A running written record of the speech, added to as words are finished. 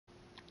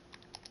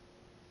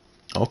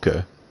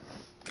Okay.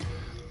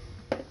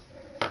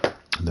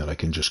 And then I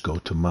can just go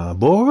to my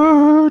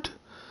board.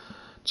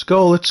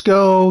 Let's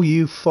go,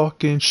 you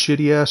fucking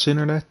shitty ass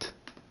internet.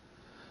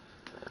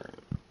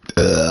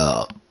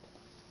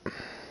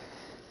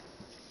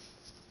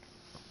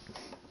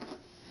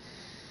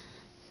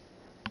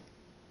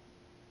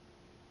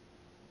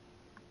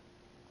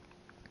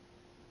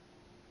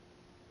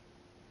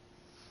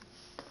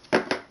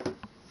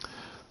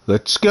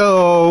 Let's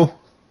go.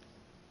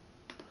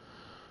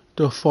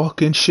 The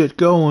fucking shit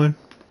going.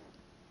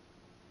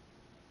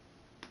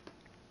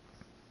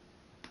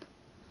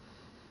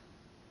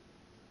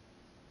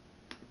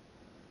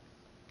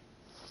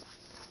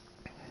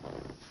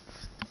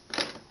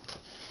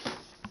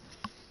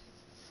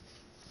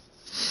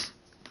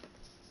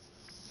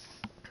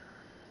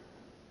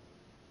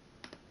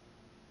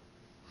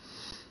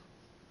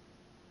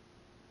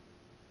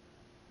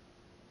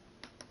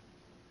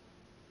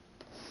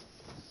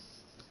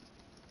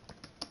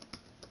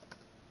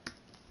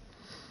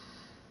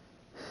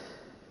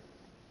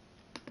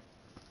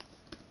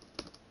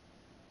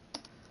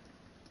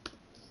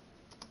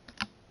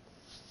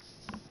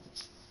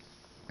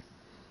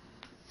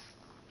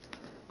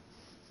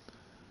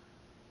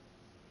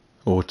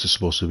 Oh, what's it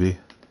supposed to be?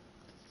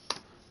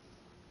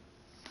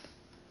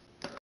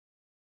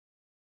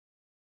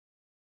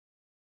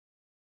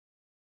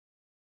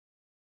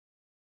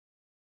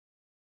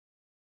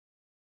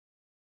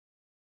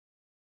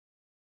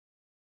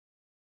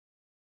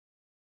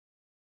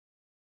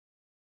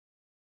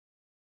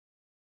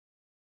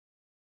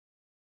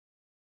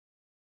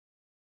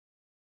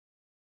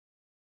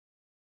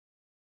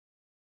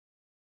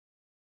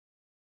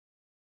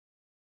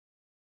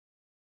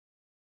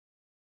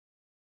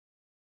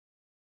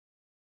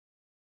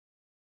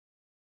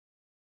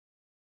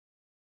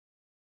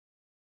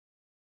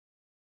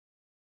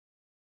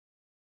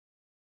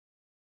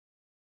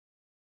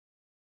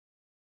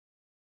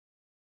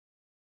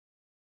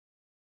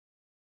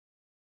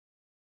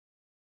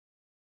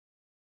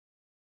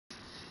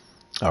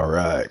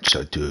 Alright, so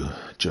I do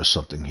just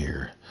something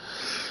here.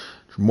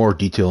 More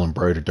detail in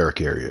brighter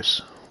dark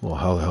areas. Well,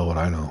 how the hell would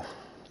I know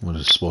what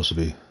it's supposed to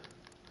be?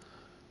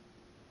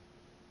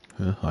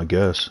 Yeah, I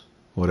guess.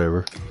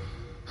 Whatever.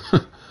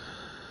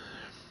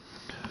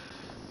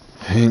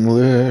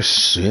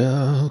 English,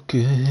 yeah,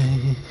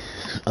 okay.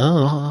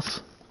 Off.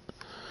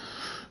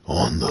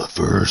 On the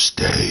first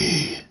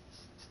day,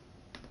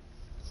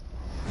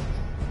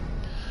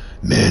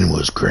 man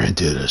was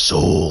granted a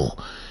soul,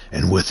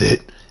 and with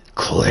it,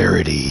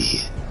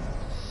 clarity.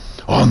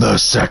 On the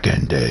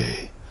second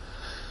day,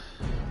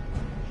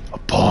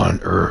 upon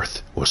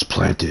earth was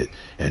planted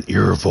an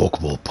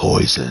irrevocable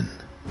poison,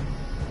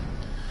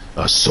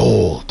 a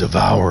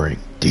soul-devouring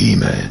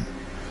demon.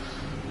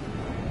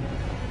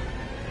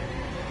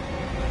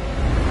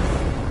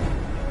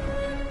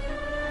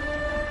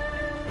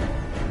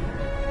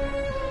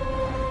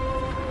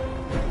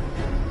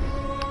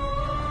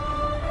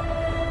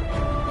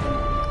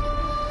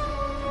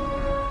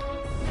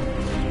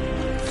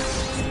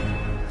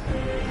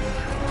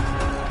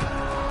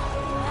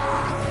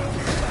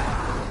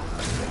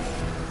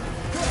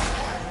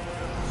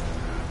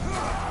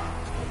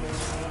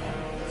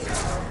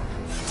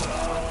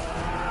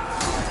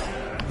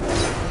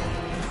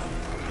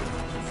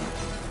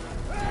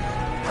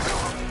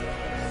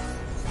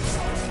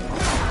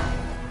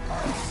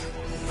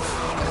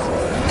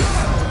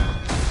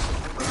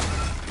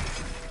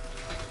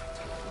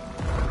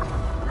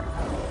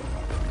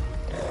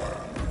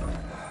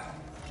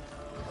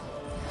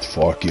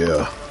 Fuck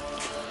yeah.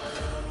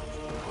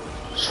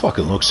 This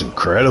fucking looks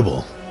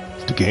incredible.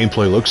 The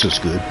gameplay looks as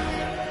good.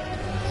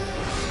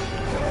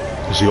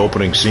 There's the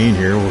opening scene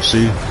here, we'll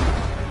see.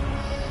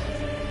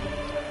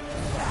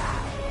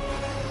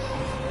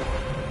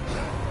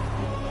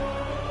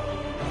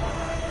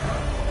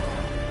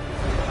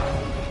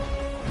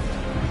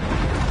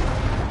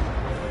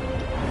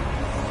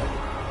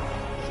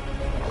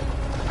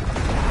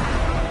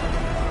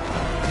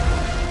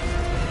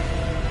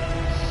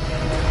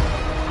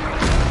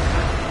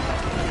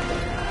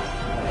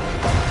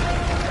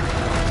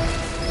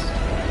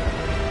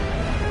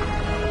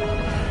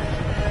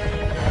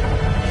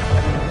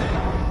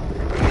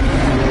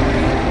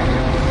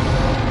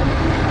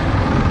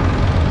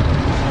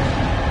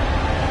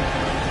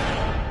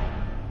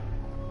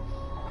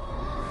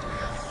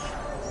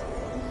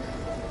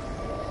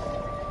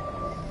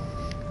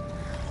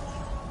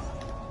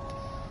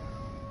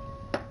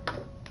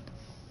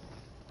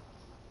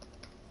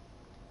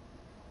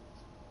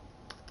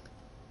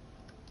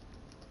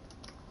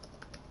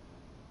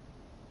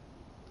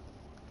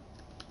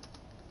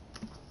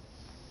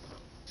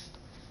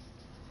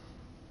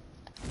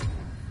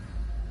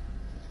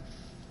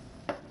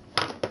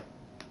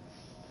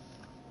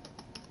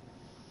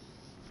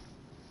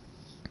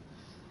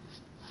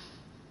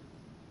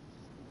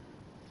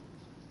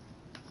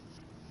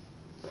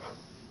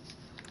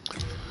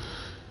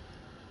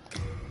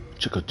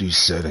 Check out these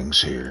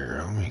settings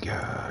here. Oh my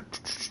god.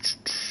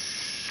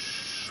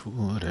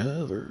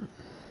 Whatever.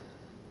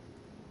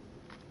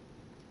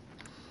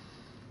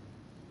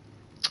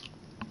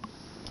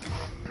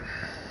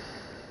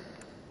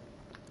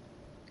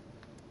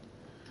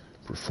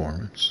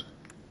 performance.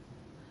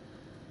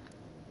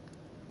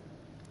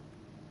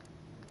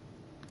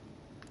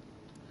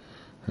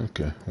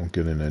 Okay, won't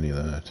get in any of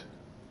that.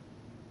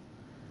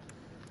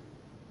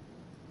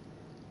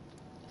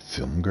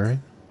 Film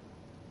grain?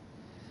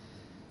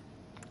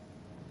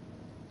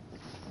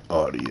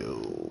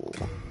 Audio.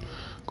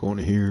 Going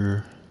to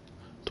here.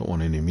 Don't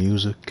want any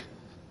music.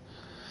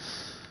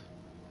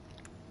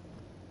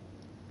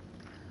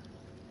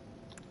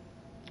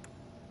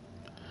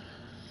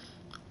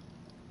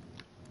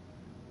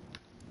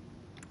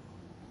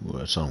 Ooh,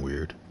 that sounds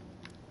weird.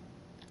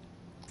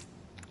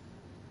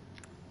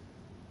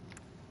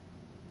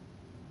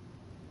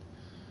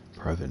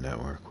 Private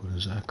network. What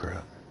is that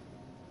crap?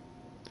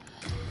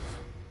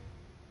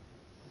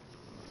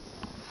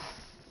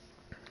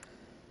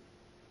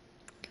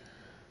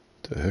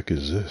 The heck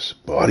is this?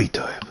 Body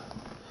type.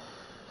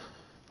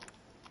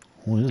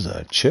 What is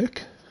that?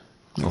 Chick?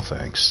 No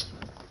thanks.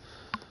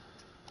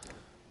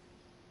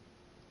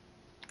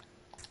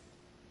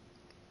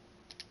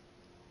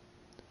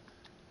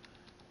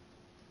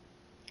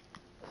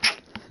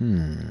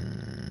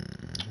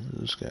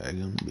 This guy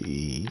gonna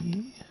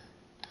be?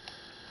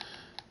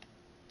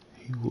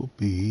 He will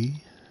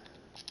be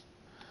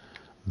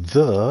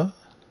the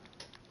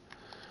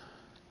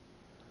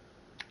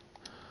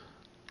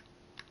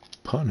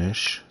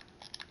Punisher.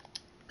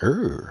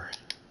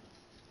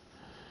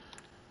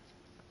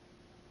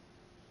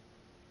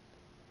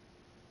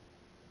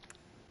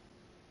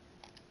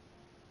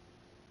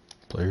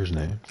 Player's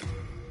name.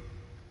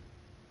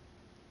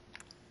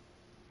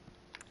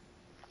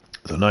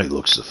 The Knight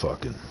looks the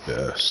fucking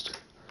best.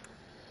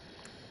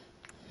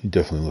 He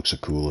definitely looks the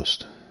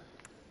coolest.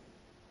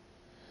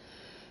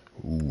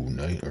 Ooh,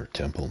 Knight or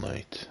Temple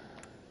Knight.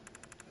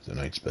 The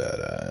Knight's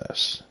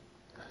badass.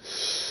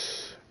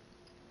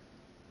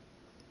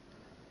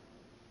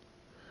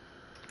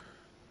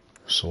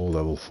 Soul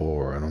level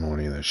 4. I don't know what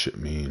any of that shit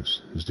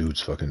means. This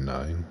dude's fucking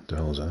 9. What the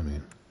hell does that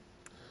mean?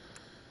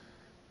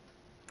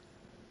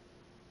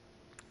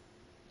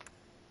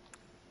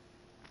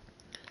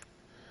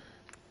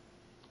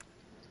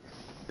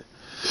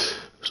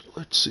 So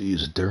let's see.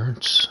 His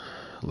endurance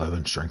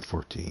 11, strength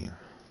 14.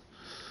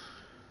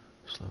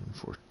 11,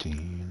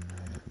 14,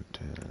 and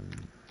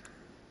 10.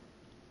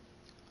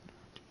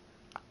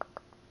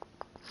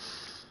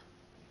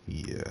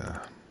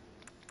 Yeah.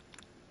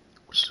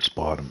 What's this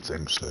bottom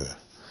thing say?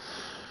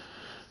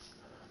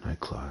 Night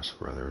class,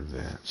 rather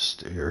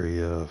advanced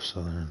area of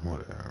southern,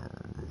 whatever.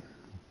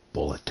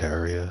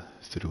 Boletaria,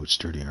 fitted with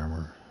sturdy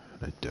armor,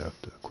 and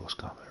adept at close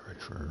combat, ready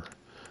for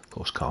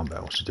close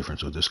combat. What's the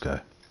difference with this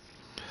guy?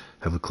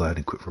 Heavily clad and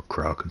equipped for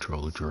crowd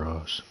control of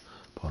draws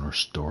upon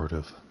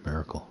restorative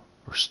miracle.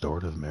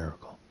 Restorative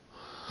miracle.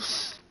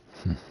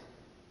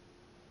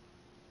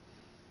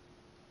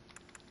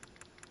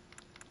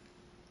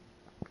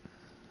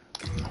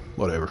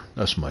 Whatever.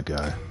 That's my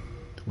guy.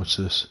 What's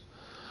this?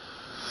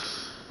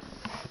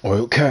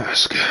 Oil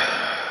cask.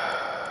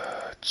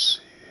 Let's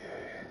see.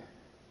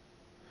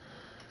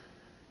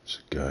 It's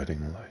a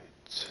guiding light.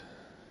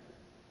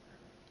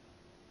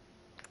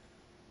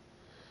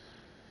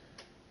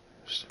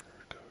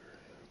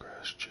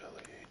 Grass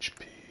jelly,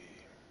 HP.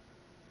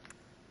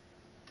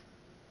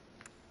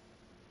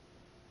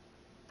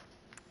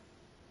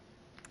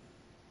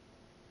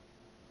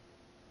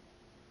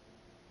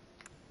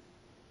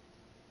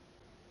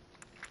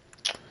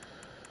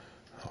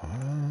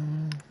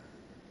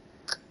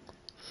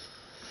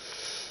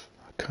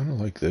 I kind of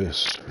like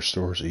this.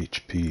 Restores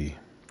HP.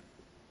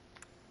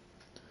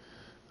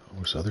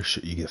 Oh, this other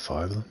shit, you get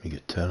 5 of them? You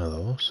get 10 of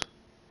those?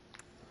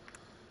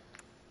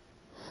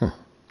 Huh.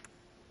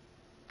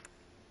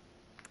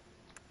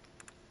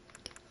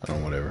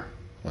 Oh, whatever.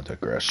 I want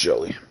that grass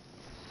jelly.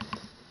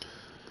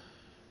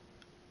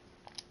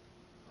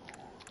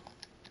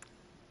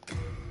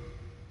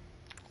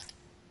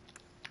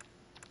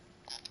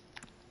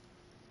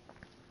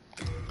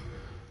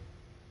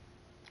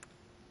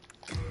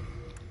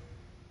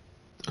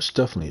 That's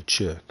definitely a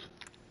chick.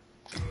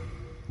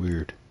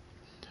 Weird.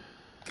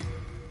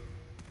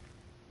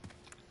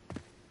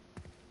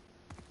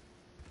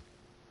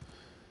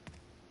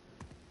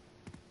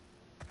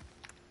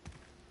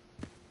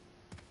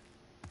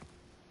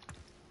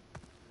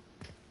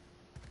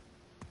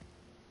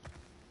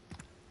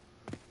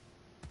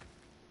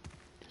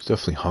 He's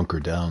definitely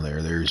hunkered down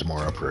there. There he's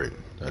more upright.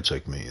 That's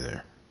like me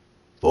there.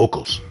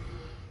 Vocals.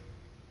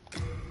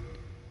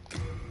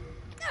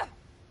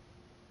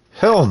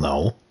 Hell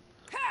no.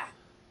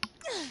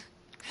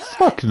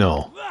 Fuck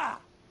no.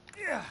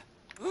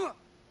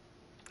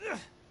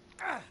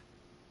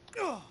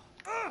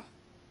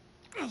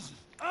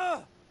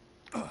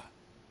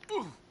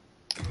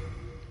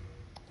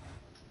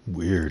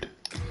 Weird.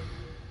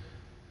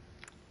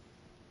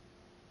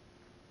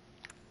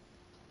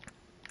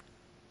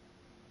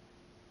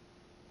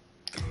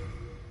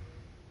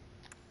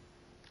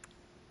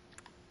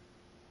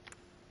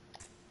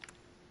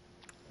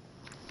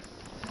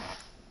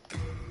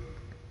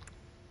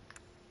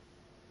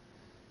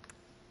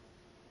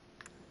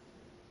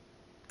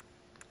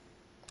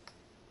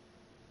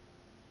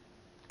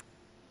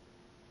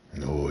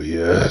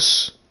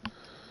 Yes!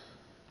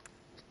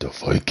 The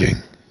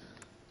Viking.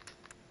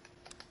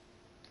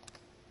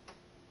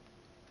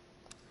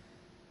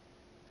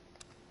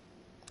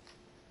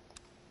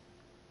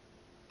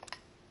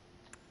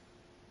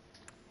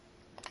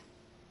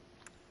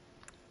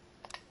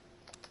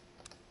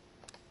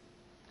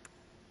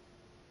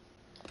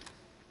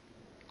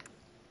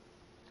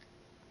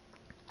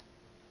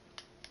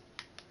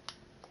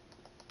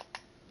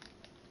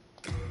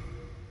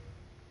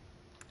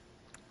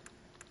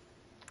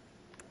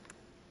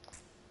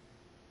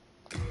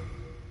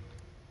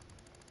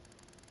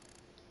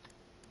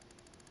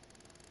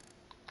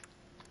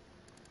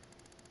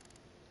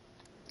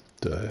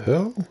 The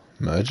hell?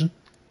 Imagine.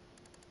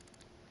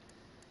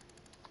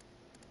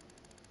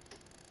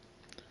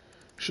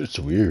 Shit's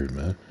weird,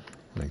 man.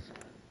 Like,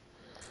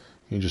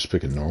 you can just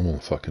pick a normal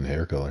fucking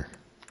hair color.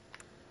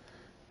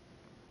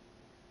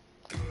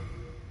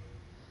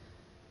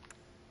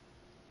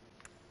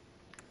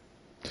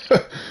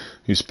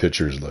 These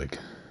pictures, like,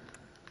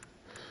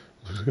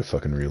 looks like a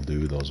fucking real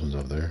dude, those ones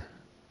up there.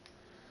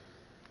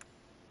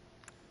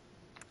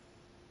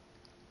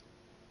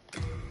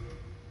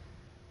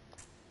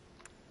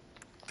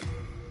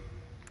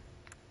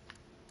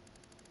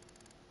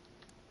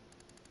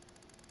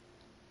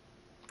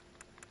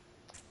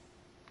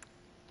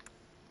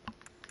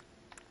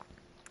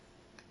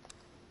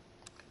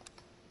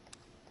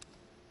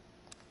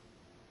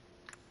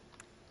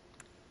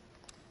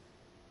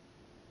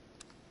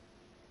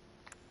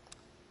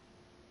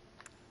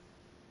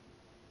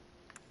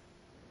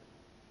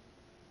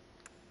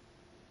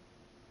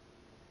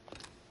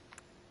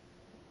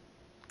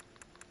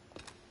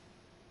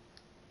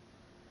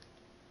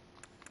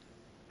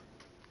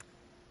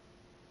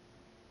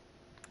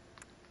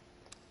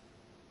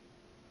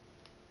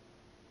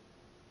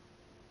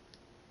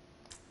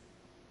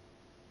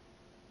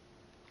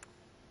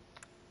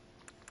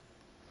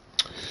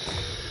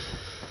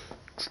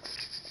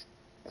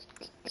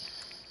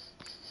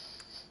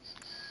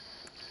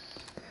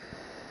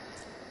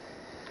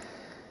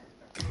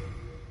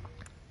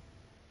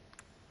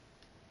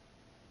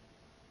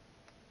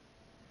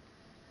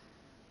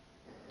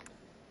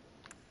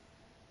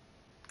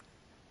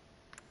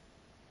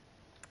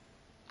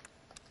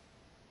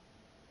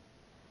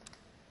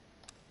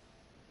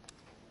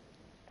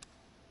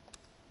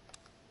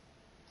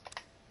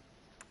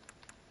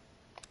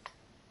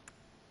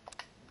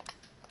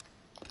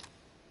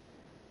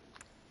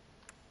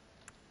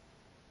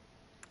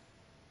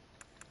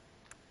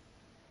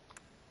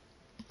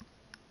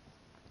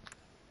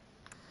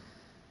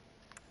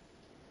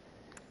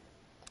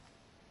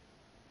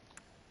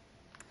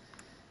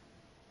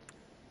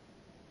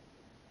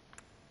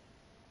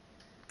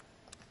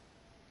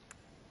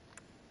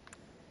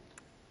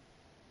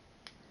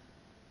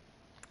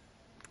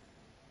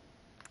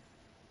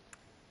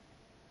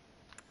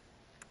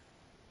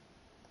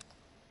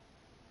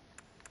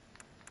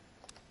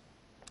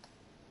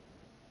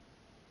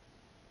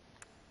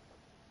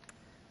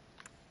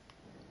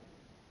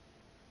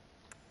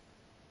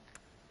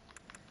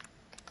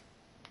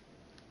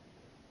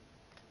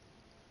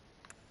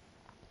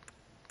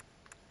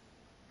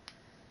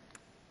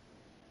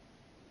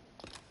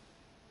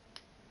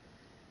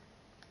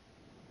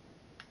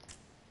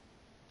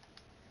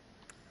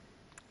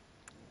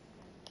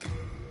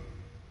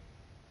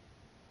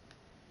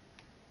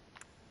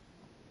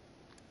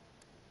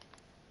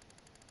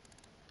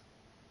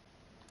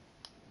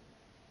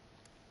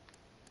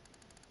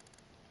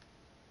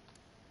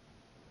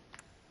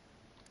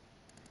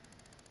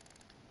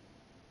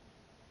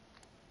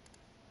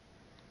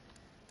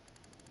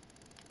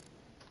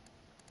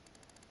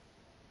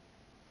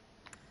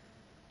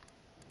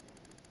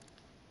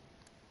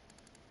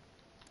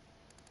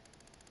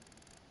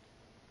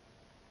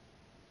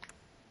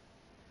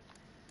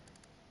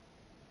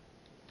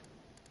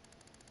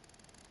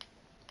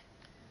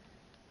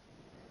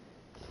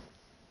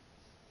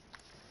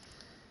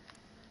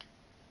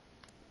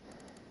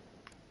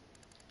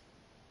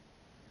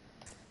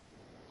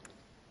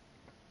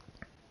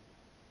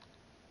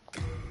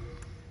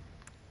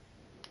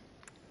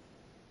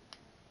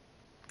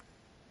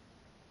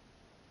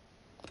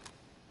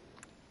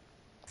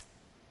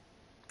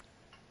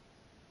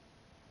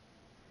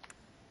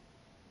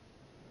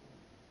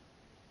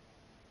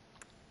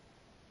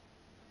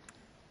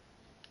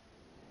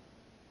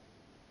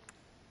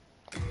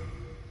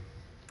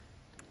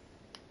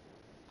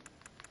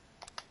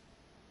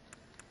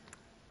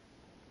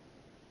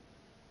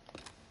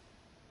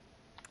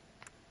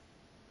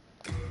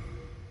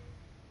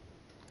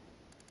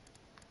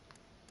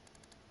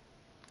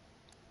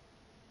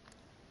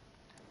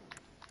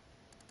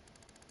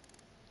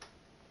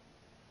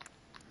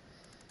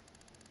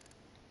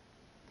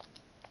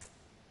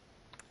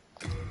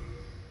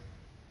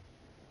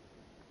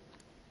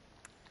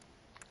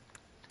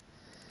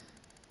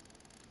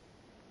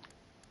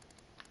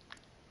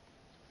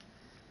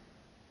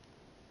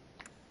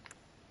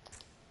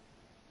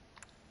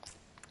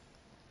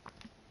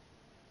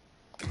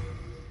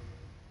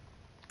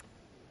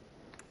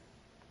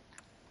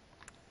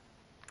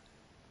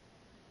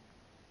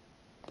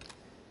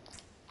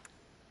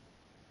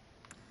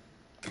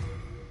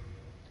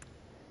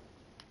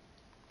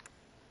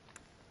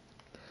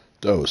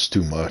 That was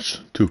too much.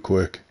 Too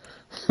quick.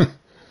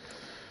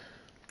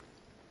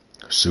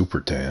 Super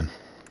tan.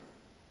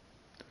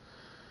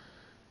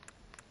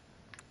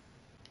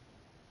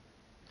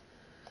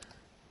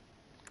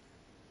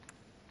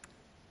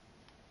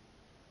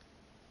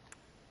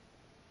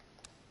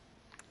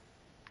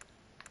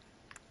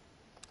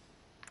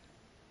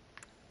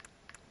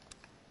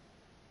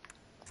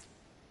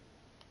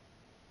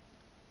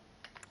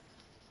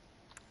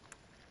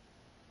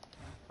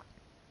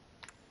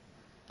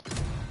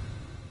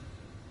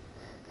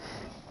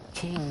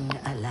 King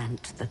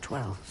Alant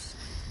XII,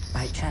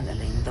 by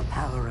channeling the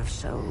power of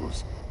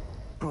souls,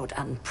 brought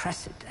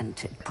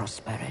unprecedented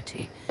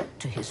prosperity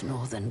to his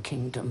northern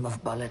kingdom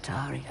of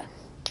Boletaria.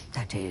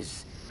 That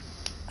is,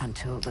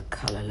 until the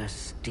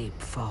colorless deep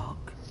fog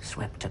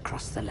swept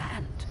across the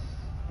land.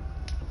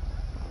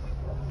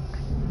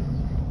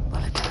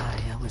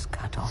 Boletaria was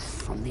cut off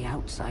from the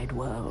outside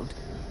world,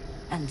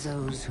 and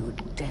those who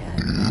dared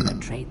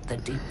penetrate the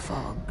deep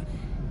fog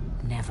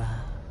never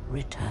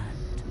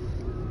returned.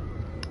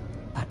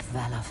 But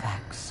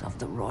Valifax of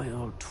the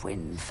Royal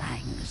Twin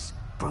Fangs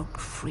broke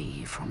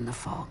free from the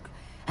fog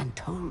and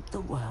told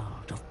the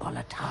world of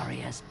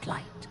Boletaria's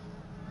plight.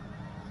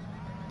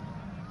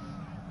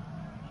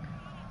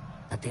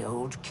 That the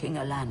old King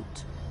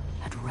Alant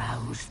had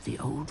roused the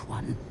Old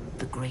One,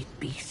 the great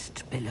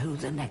beast below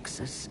the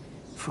Nexus,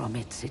 from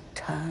its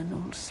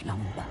eternal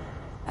slumber,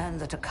 and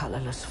that a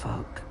colorless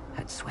fog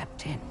had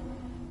swept in,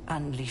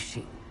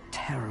 unleashing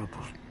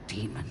terrible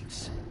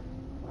demons.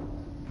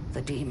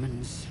 The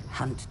demons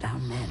hunt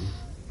down men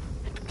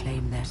and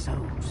claim their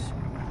souls.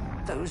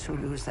 Those who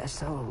lose their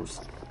souls...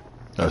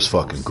 That's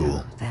fucking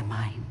cool. ...their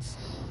minds.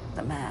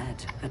 The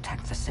mad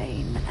attack the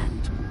sane,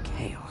 and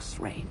chaos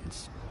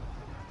reigns.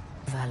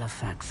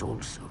 Valifax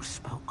also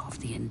spoke of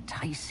the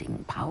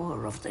enticing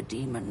power of the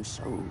demon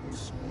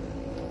souls.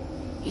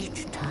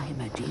 Each time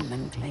a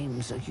demon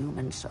claims a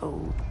human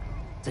soul,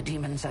 the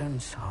demon's own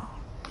soul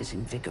is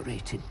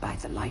invigorated by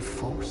the life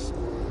force,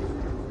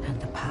 and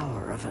the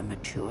power of a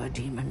mature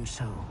demon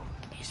soul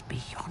is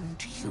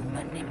beyond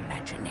human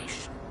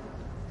imagination.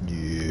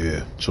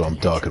 Yeah, that's what I'm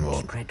talking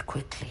about. Spread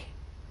quickly.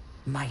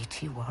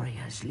 Mighty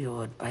warriors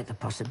lured by the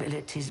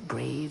possibilities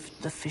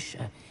braved the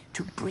fissure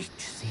to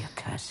breach the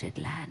accursed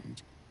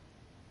land,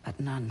 but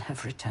none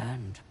have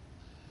returned.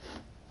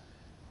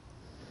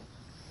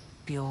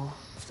 Pure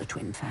of the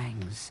Twin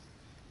Fangs,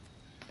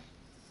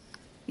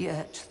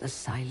 Yurt the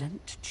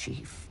Silent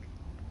Chief,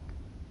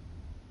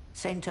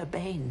 Saint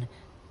Urbane,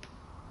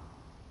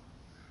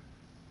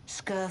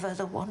 Scurva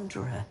the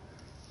Wanderer,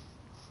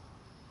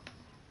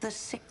 the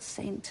sixth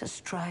Saint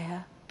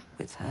Astria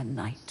with her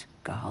Night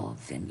Garl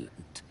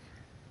Vinland,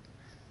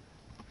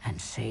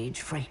 and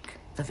Sage Frake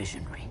the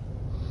Visionary.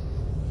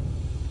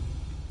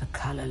 The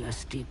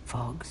colorless deep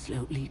fog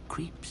slowly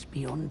creeps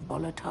beyond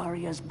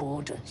Boletaria's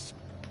borders.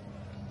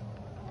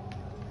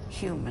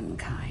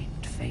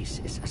 Humankind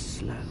faces a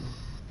slow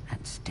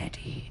and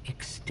steady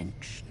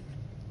extinction.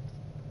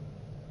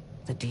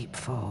 The deep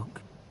fog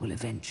will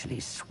eventually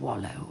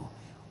swallow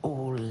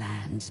all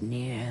lands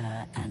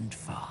near and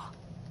far.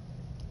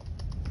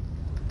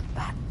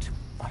 But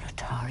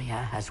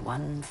Boletaria has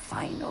one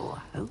final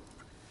hope.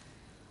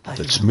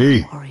 That's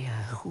me. A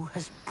warrior who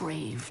has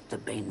braved the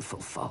baneful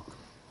fog.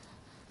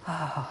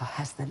 Oh,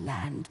 has the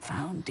land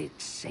found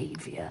its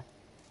savior?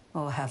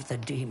 Or have the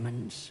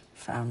demons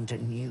found a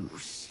new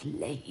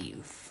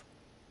slave?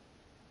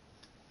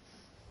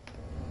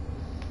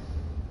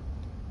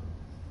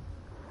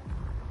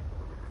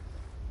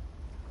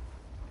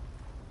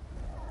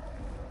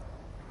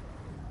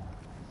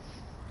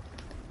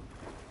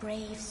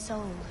 Brave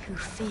soul who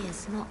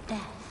fears not death.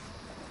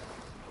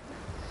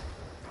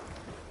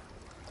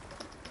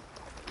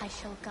 I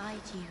shall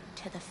guide you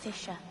to the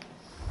fissure.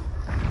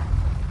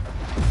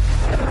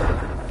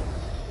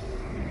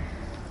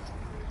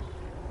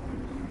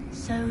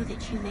 So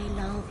that you may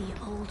lull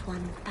the Old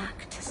One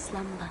back to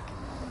slumber.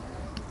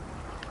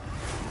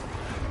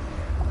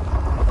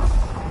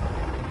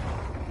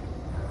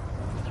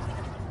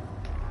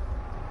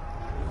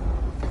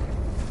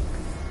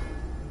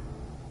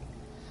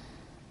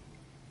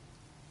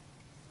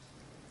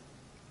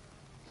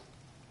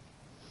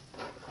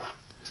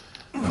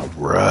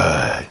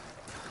 Right.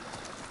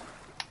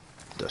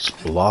 That's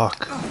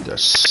block.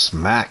 That's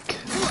smack.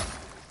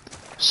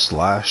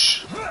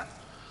 Slash.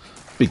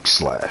 Big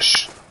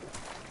slash.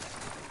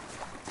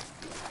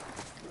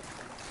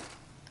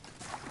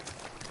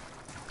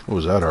 What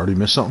was that? I already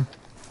missed something?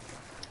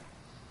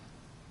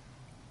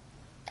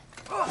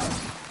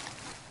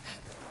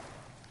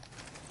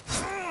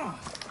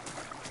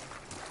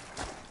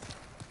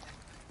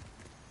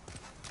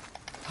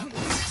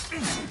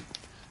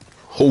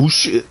 Oh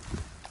shit.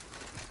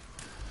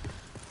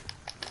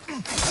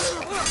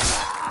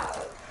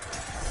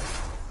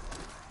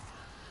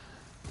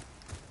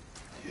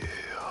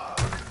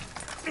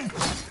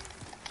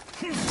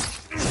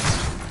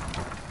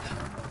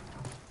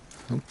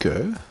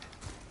 Okay.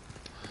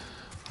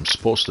 I'm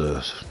supposed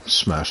to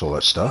smash all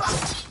that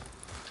stuff.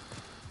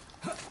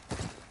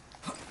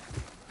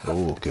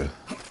 Oh, okay.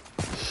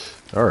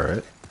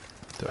 Alright.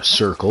 A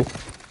circle.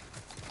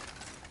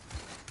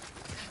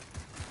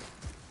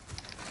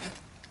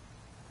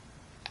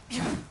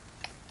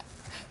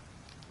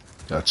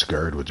 That's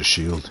guard with the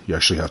shield. You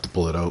actually have to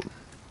pull it out.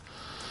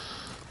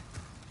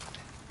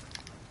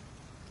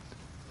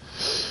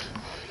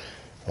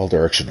 All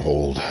direction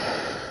hold.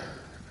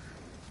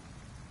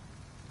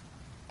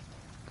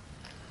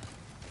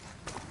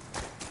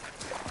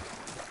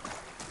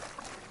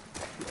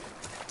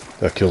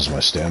 That kills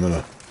my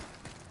stamina.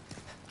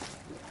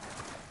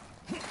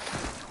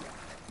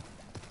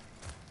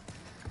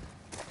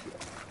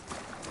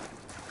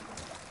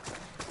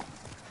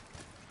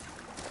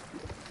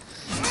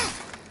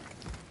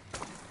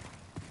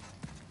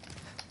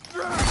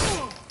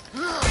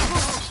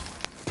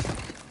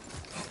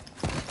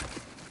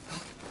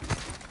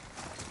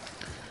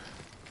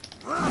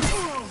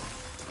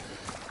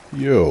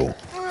 Yo.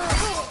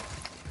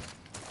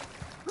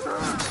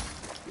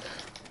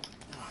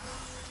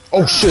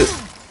 Oh shit!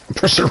 I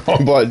pressed the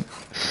wrong button.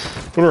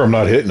 Wonder I'm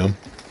not hitting him.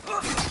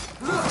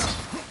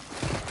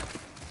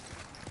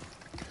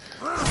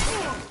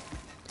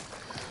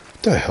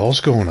 What the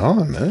hell's going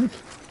on, man?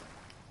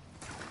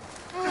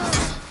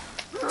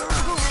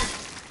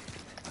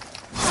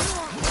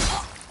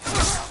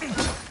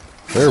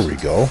 There we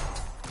go.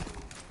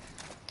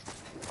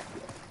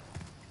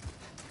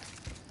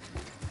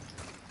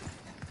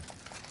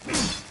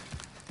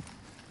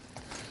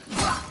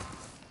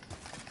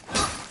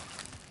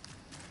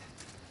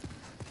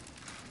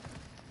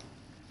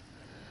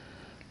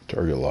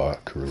 Target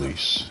lock,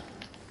 release.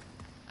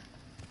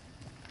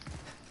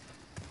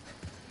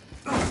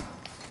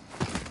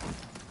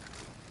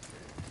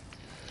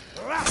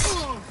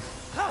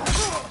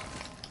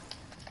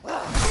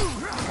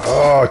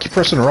 Oh, I keep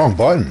pressing the wrong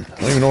button. I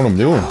don't even know what I'm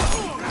doing.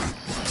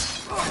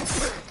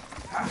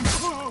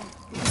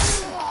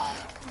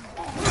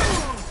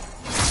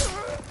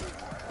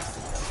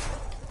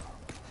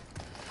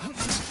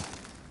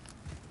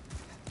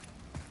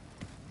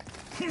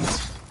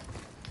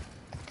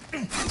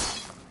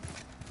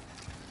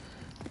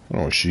 I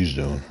don't know what she's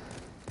doing.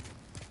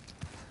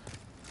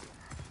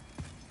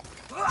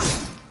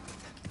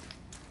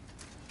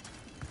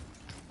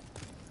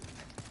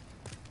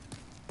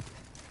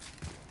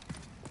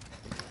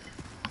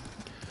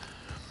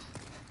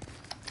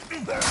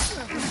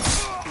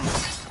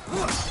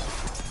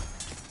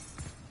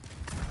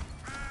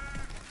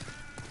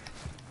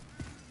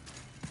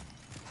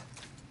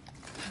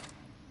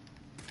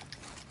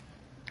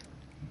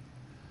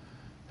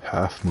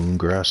 Half moon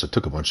grass. I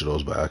took a bunch of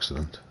those by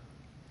accident.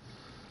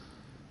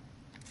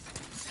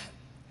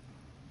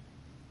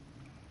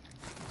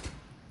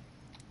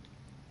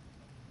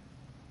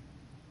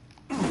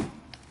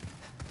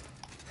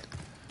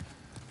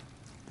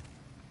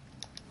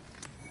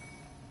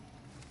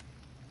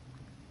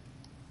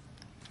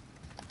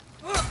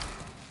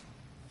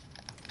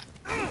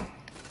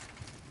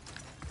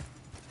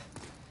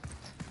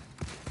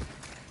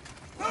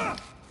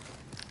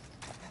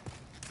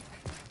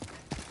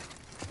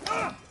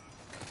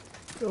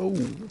 Oh,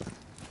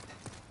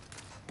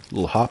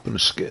 little hop and a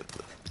skip.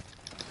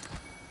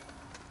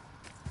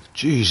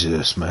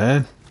 Jesus,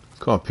 man.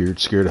 Come up here, it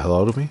scared the hell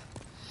out of me.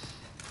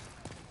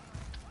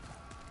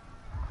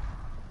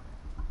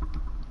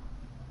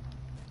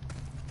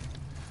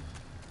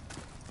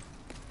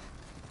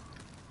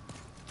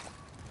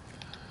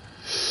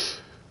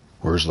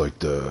 Where's like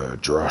the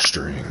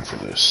drawstring for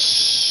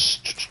this?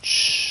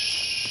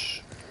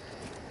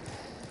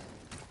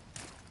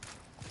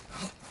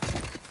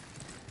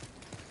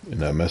 In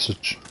that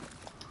message.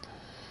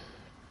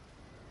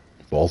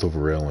 Vault over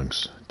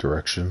railings.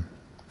 Direction.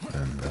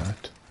 And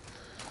that.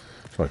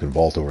 So I can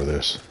vault over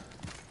this.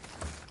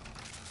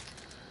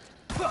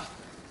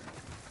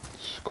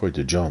 It's quite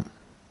the jump.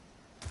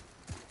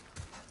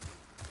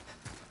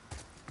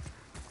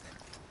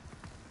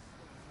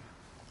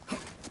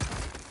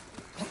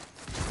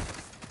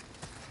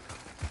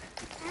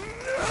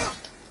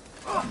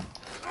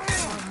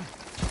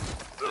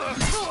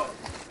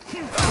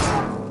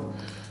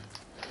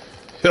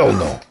 Hell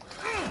no.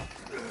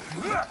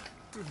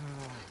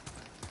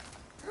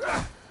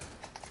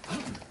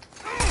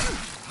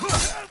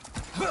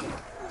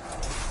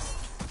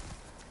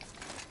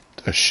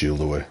 That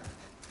shield away.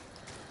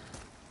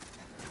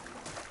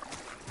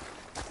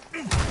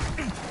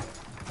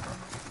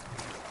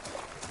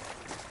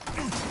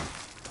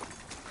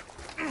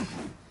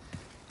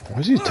 Why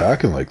is he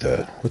attacking like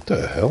that? What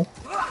the hell?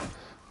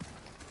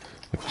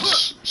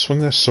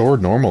 Swing that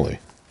sword normally.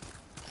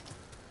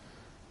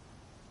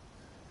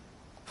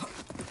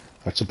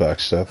 That's a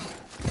backstep.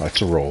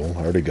 That's a roll.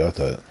 I already got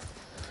that.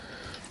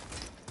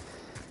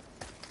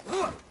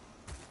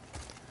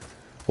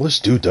 All this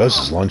dude does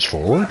is lunge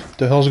forward? What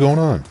the hell's going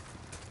on?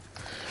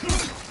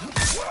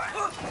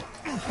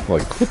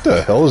 Like, what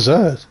the hell is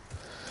that?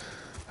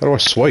 How do I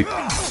swipe?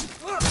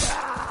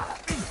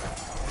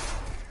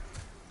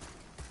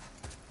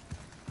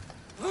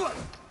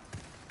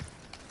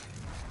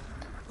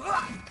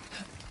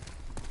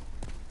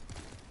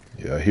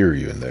 Yeah, I hear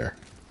you in there.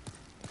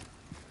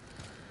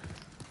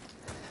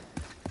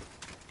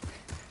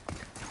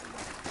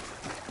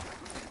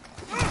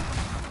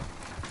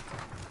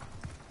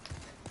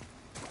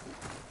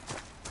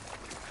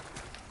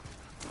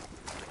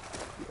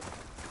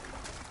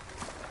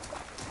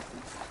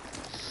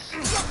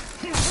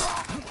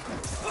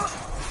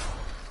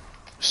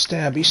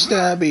 Stabby,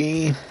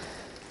 stabby.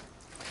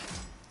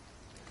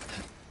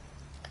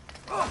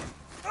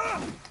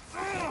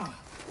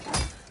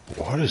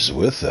 What is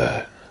with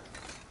that?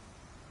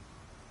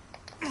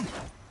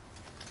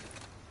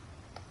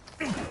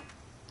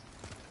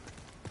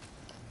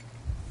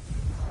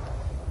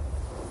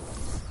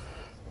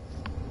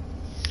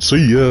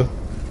 See ya.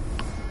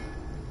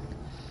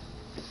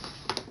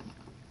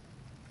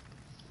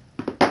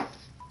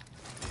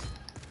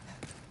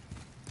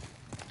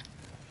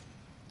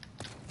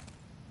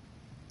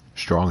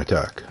 Strong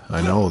attack.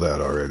 I know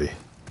that already.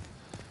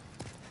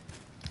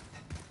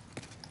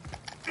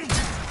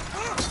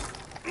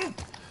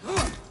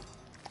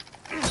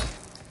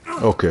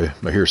 Okay,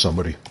 I hear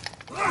somebody.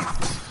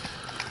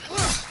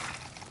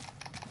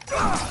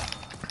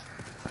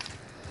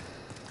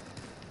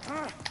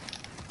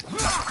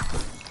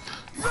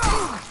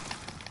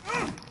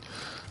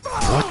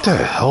 What the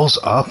hell's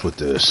up with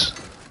this?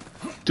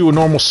 Do a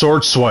normal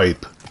sword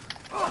swipe.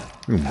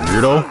 You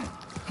weirdo.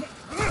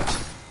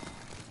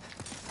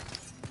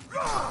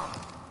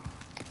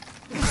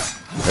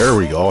 There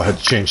we go. I had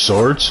to change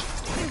swords.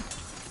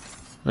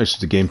 Nice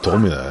the game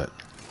told me that.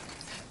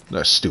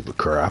 That stupid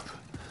crap.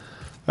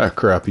 That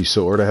crappy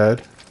sword I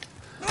had.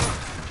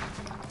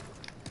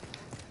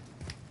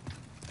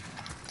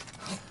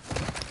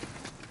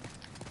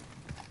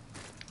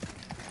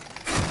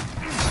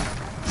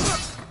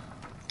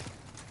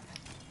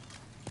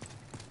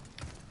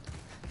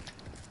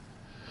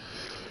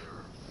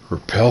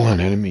 Repel an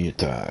enemy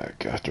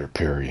attack after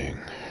parrying.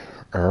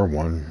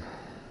 R1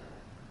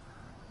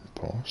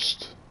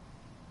 post.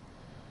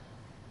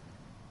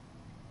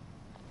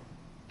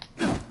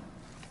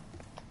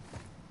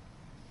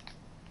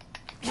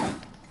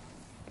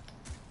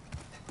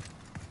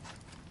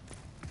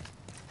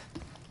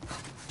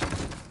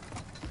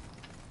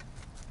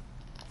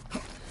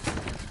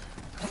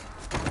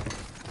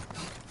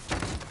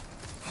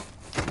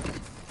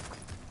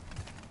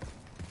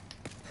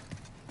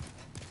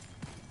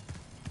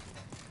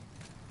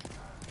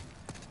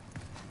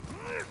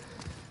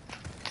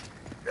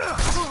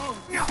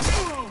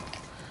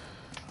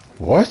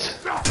 What?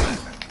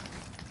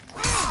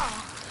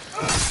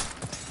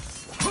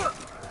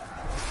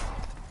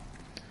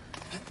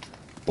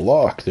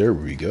 Block, there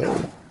we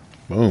go.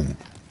 Boom.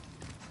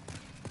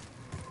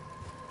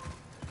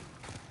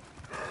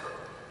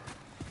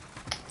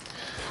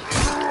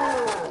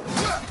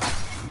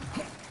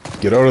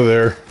 Get out of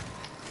there.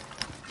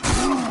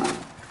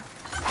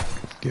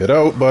 Get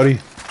out, buddy.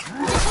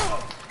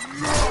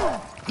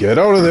 Get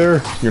out of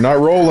there. You're not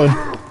rolling.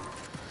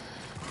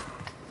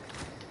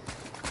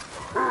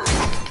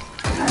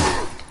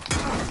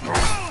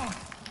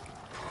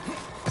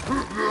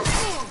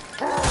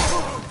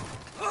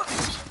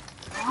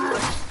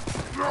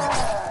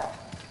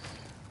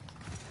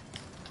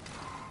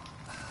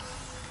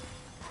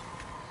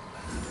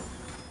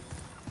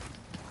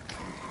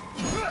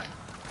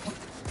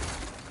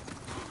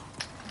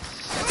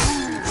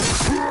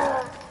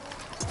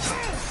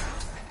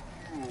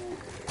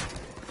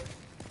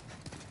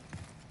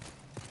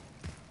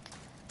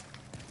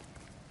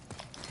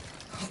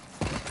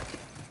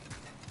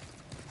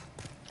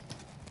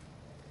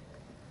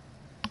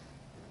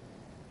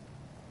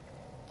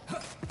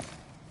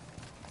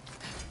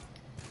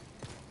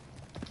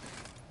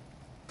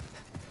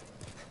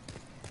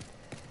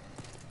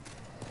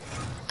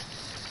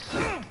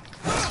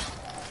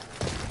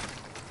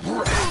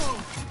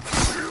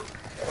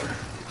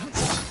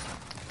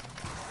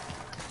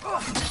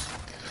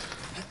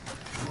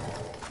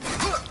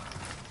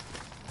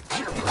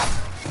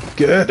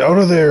 Get out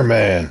of there,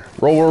 man.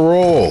 Roll, roll,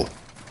 roll.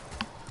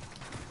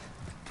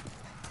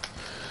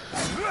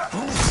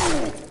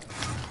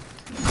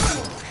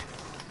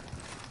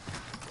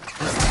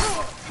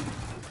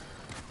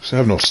 I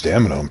have no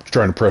stamina. I'm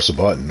trying to press a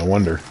button. No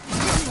wonder.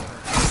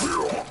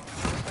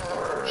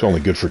 It's only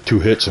good for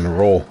 2 hits in a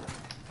roll.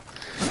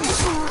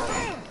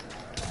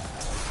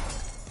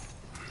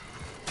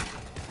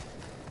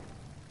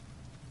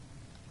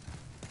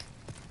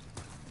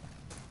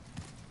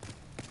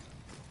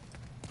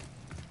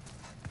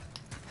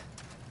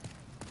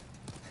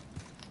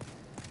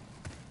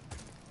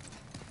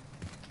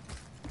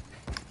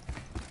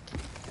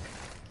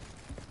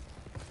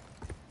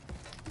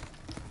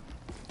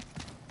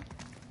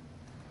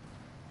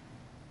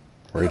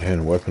 Right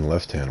hand weapon,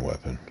 left hand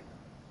weapon.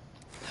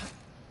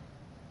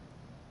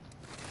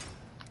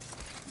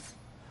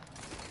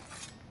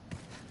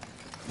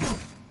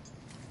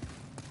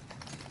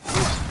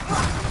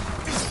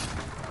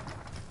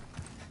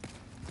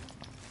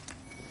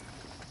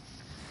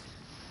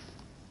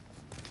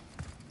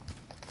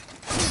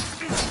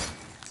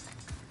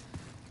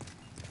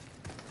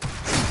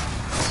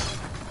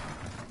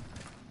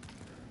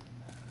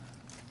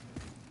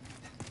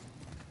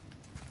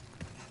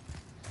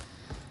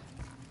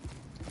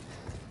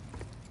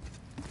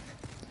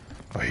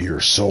 I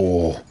hear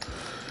soul.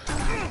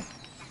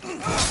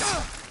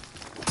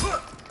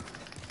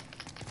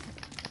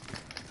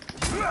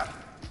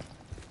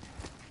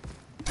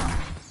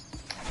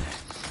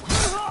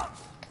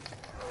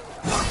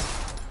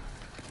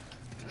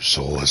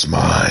 soul is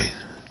mine.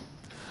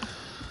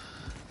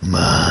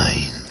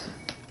 Mine.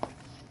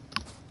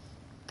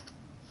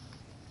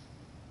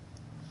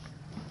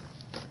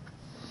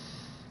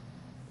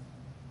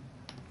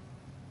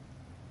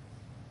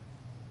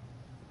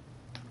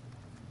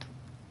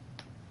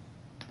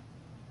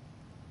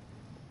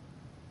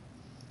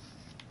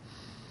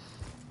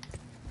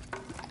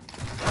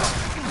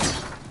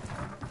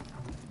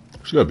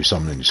 There's gotta be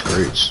something in these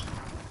crates.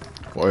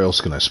 Why else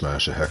can I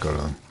smash the heck out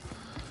of them?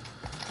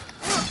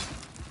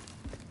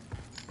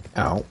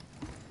 Ow.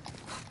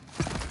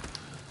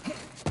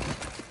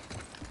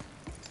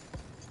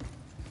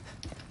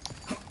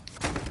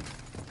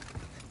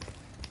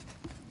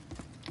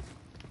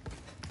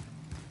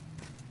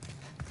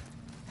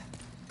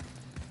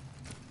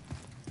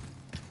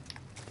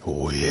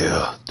 Oh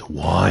yeah, the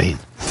wine.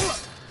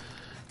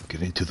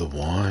 Get into the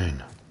wine.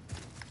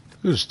 Look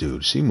at this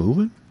dude, is he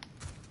moving?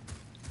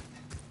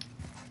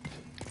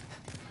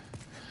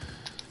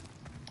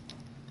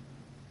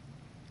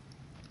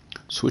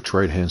 Switch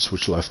right hand,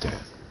 switch left hand.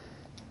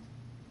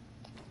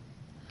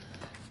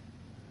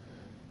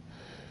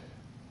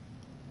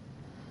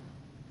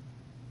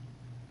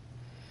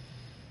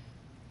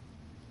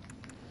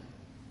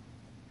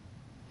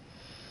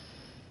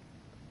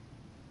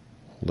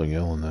 Holding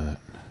L on that.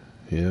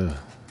 Yeah.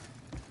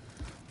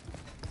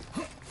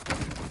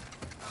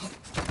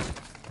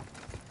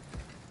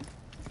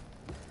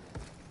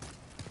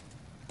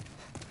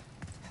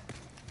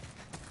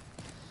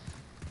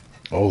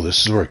 Oh,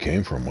 this is where it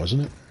came from,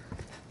 wasn't it?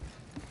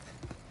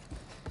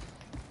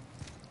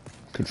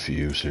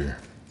 Confused here.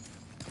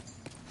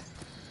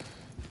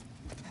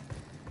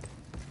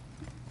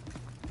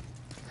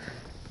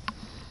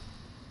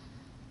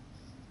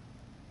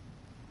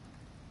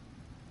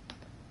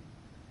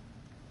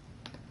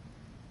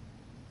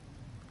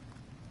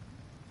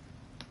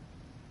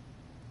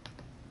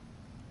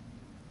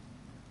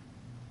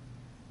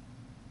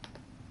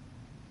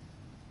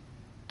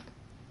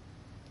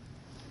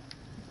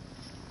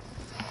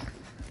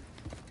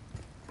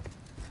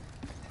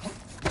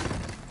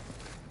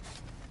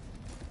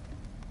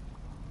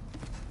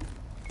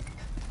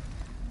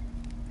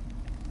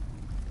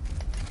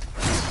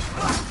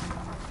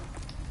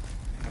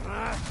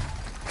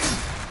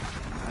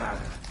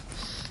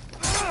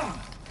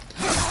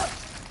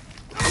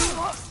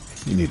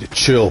 You need to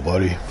chill,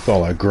 buddy. With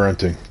all that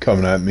grunting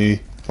coming at me.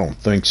 I don't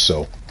think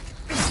so.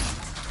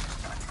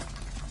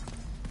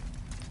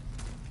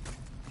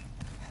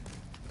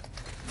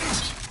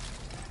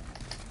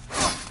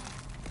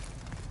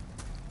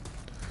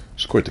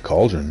 It's quite the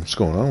cauldron. What's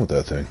going on with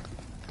that thing?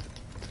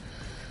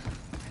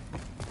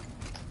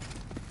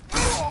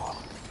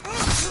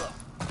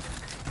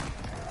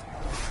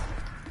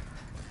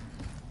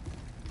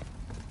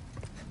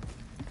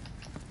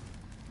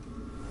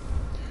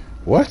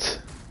 What?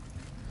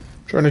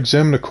 Trying to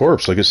examine a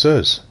corpse, like it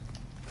says.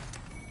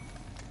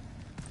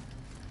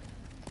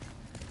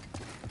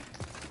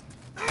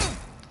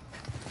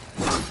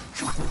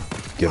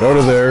 Get out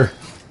of there.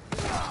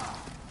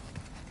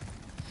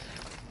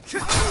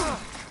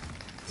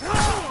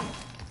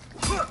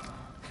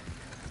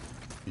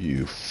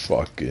 You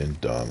fucking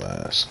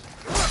dumbass.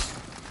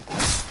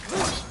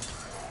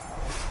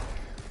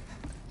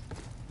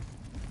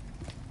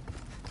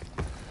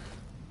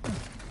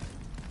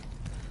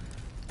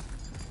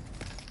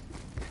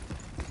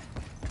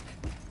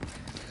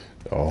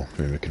 Oh,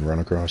 maybe I can run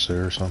across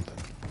there or something.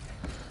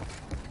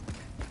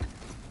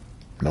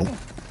 Nope.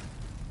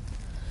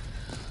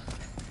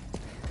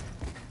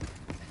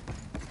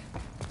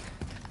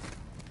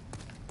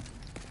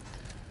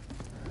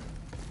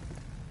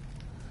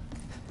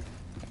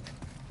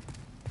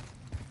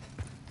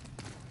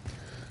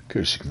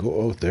 Okay, so you can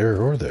go out there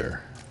or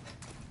there.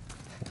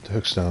 What the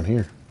heck's down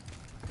here?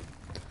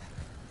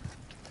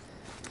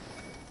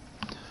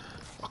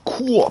 A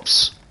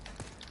corpse!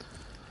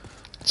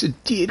 It's a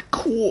dead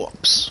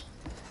corpse.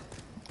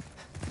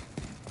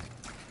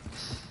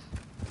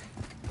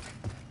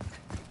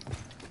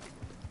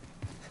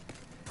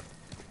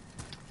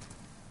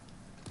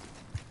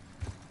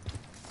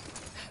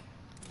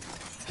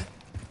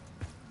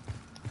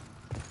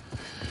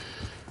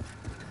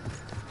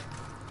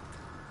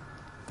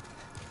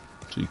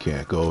 So you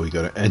can't go, you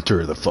gotta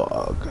enter the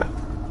fog.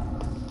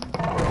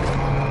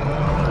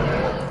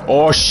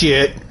 Oh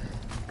shit!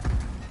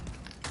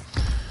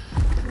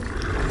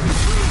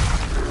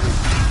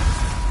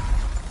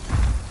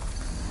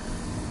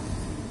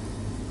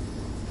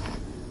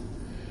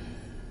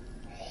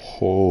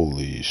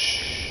 Holy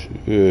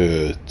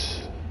shit.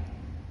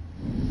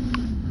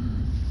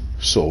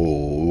 So,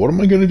 what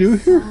am I gonna do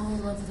here?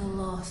 Soul of the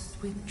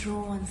lost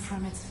withdrawn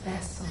from its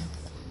vessel.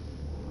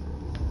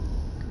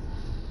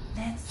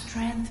 Let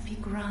strength be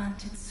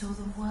granted so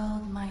the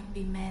world might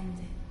be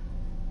mended.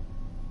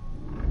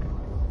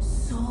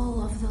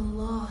 Soul of the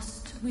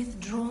lost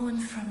withdrawn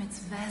from its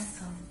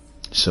vessel.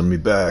 Send me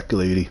back,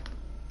 lady.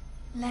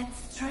 Let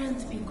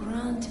strength be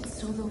granted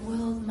so the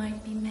world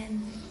might be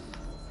mended.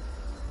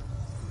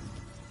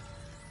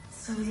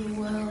 So the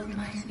world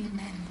might be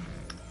mended.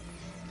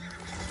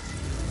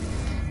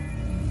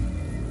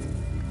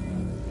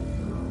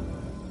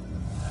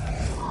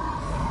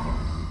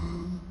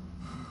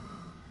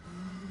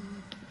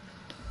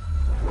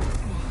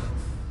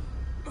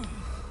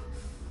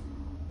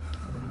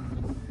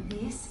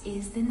 This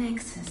is the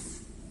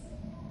Nexus.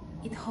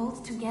 It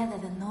holds together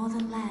the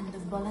northern land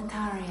of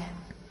Boletaria.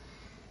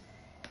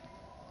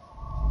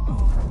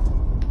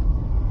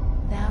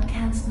 Thou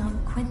canst not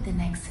quit the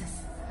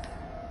Nexus,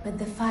 but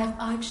the 5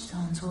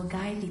 Archstones will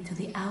guide thee to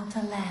the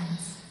outer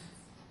lands.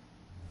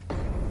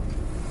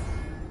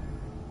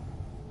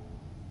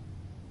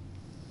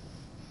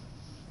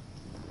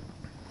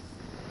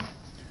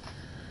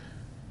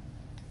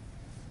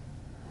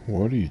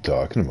 What are you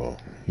talking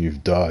about?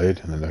 You've died,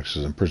 and the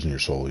Nexus imprisoned your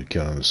soul. You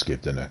cannot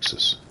escape the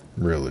Nexus.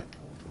 Really?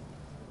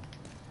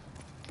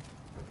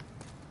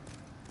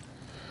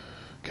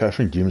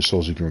 Capturing demon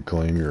souls, you can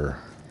reclaim your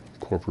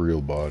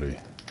corporeal body.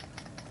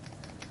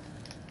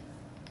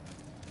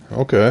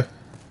 Okay.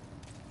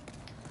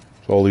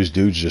 So all these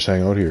dudes just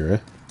hang out here, eh?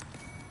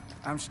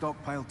 I'm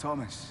Stockpile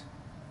Thomas.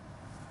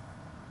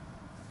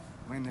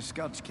 When the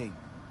Scourge came,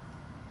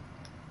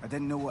 I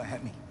didn't know what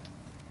hit me.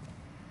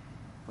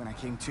 When I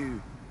came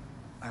to,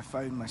 I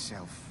found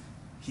myself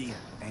here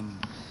in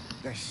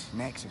this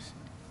Nexus.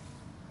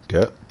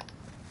 Okay.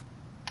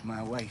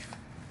 My wife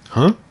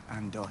Huh?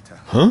 and daughter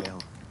Huh?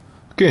 fell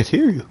I can't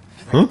hear you.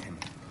 Huh? victim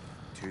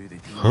to the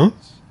demons. Huh?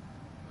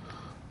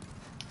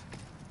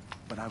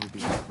 But I would be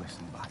reckless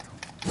in battle.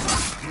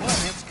 What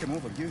on earth's come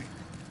over you?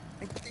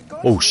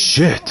 Oh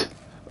shit!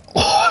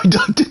 Oh, I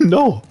didn't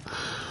know.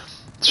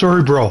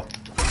 Sorry, bro.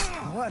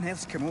 What on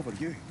earth's come over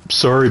you?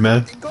 Sorry,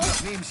 man. In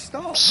God's name,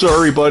 stop!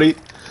 Sorry, buddy.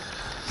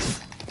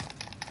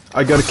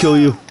 I gotta kill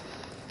you.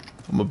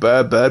 I'm a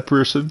bad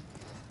person.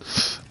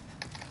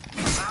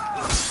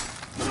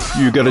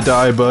 You gotta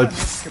die, bud. What on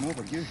earth's come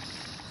over you?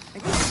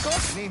 In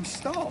God's name,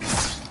 stop!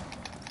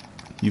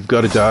 You've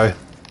gotta die.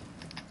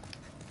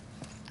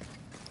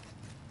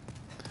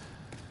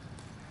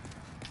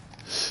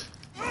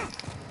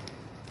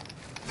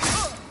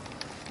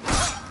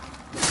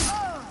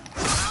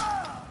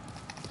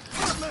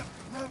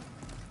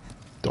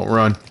 Don't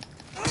run.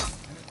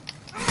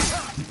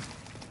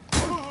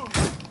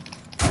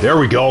 There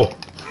we go.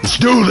 Let's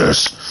do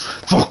this.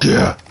 Fuck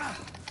yeah.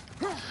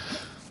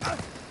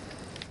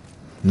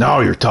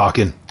 Now you're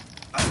talking.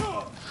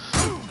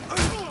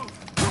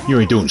 You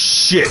ain't doing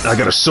shit. I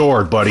got a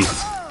sword, buddy.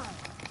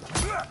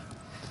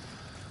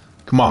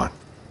 Come on.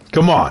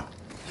 Come on.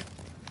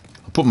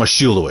 I'll put my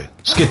shield away.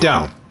 Let's get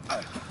down.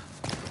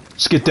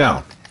 Let's get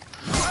down.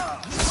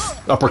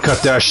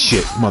 Uppercut that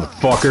shit,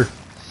 motherfucker.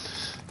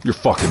 You're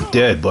fucking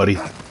dead, buddy.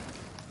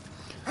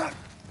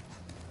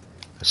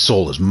 That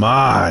soul is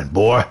mine,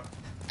 boy.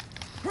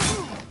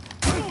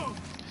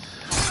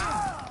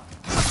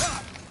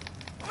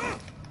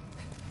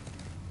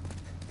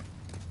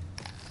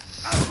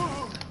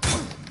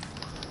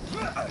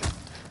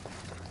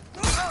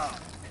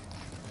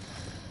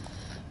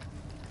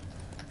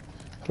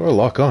 How do I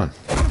lock on?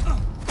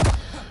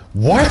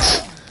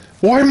 What?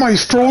 Why am I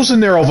frozen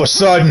there all of a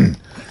sudden?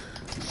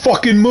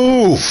 Fucking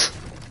move!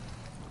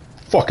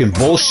 Fucking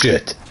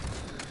bullshit.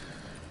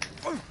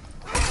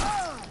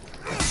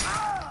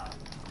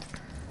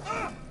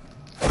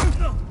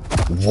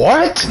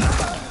 What?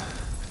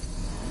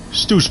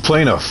 This dude's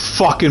playing a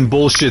fucking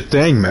bullshit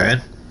thing,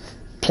 man.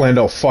 Planned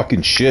out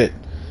fucking shit.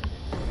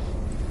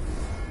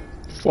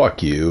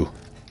 Fuck you.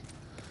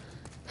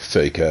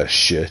 Fake ass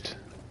shit.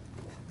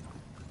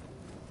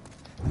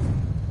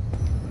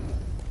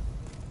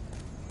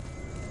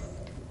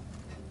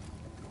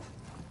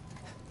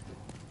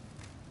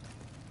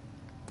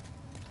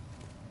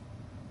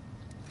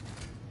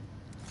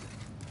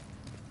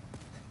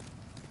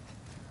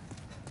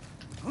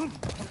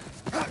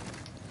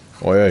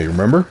 Oh yeah, you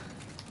remember?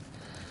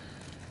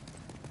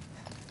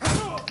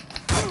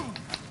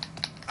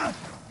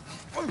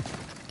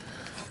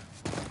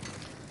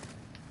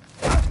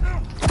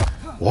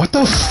 What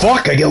the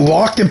fuck? I get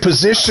locked in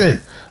position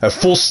at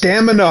full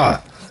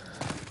stamina.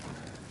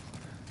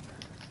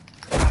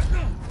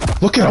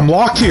 Look at, I'm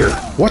locked here.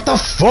 What the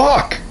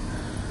fuck?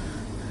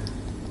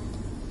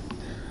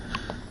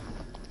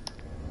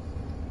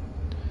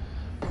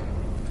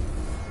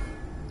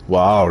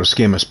 Wow, this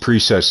game has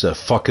presets that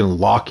fucking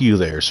lock you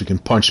there so you can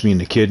punch me in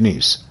the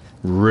kidneys.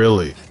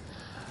 Really?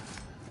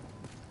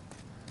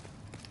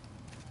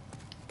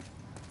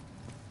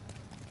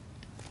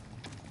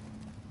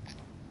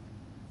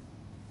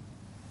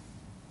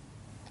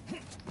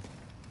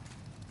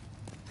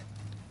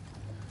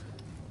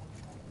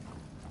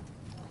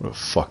 What a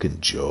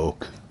fucking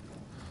joke.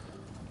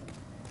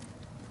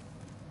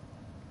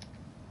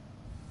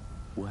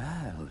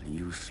 Well,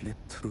 you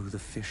slipped through the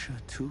fissure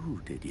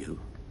too, did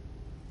you?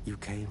 You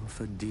came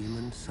for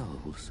demon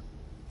souls?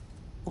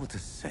 Or to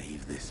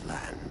save this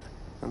land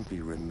and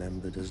be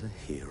remembered as a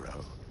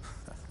hero?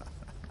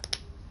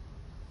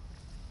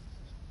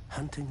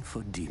 Hunting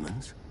for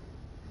demons?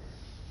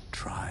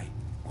 Try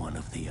one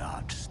of the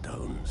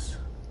Archstones.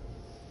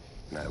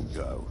 Now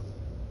go.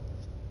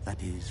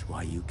 That is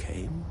why you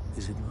came,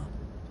 is it not?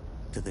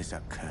 To this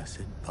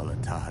accursed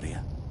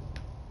Boletaria?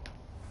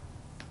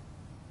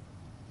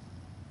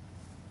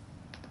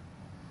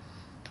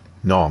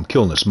 No, I'm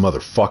killing this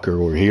motherfucker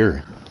over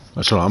here.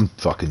 That's what I'm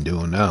fucking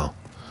doing now.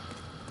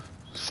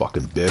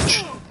 Fucking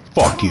bitch.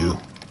 Fuck you.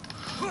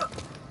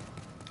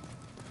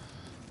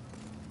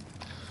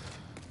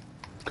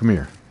 Come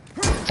here.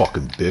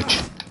 Fucking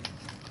bitch.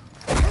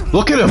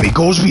 Look at him, he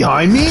goes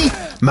behind me?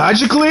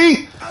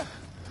 Magically?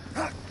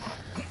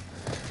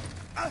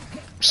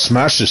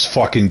 Smash this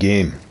fucking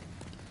game.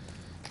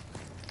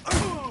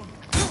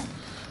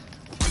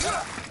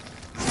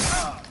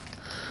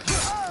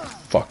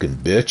 Fucking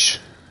bitch.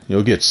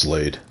 You'll get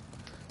slayed.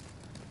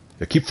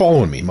 Yeah, keep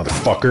following me,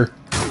 motherfucker.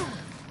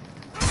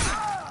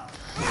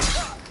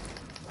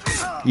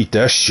 Eat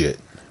that shit.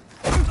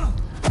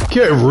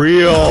 Get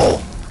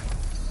real!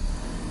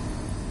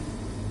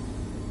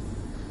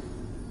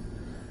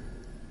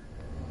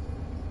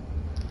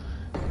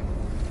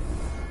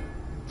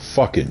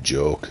 Fucking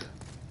joke.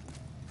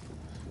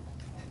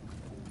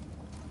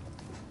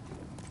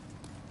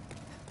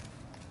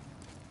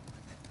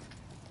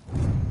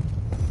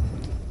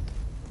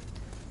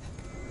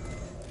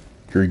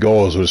 Here he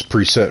goes with his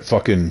preset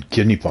fucking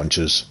kidney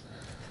punches.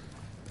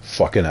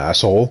 Fucking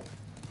asshole.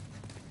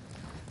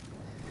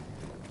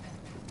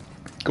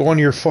 Go on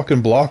your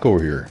fucking block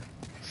over here.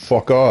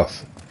 Fuck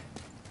off.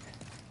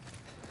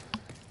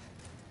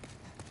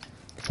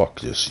 Fuck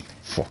this, you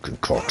fucking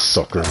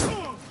cocksucker.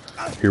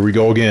 Here we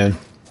go again.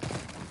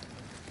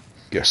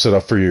 Get set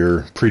up for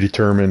your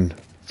predetermined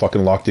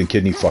fucking locked-in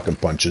kidney fucking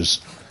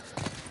punches.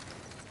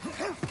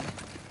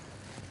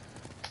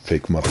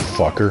 Fake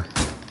motherfucker.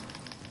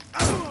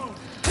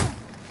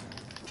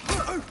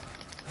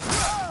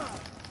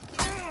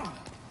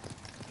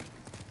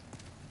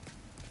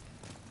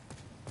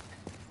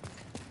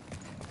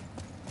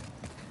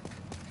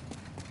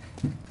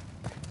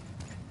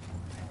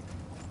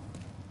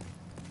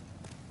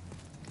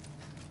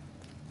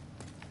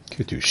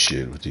 Can't do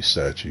shit with these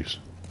statues.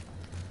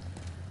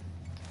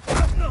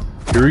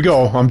 Here we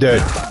go, I'm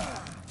dead.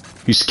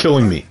 He's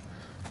killing me.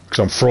 Because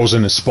I'm frozen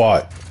in a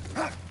spot.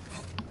 How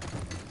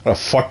the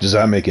fuck does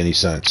that make any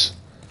sense?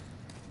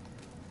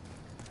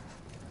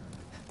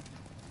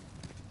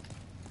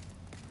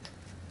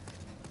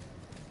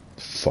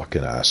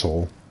 Fucking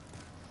asshole.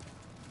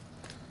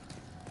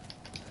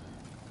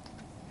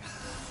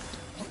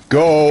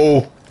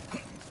 Go!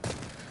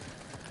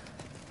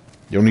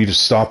 You don't need to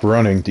stop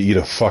running to eat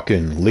a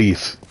fucking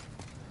leaf.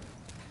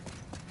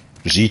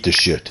 Just eat the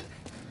shit.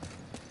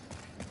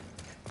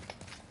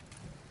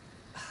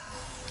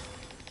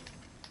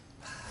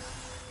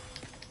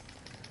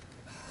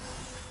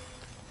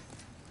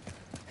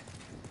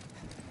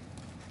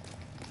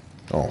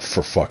 Oh,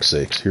 for fuck's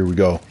sakes. Here we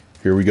go.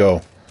 Here we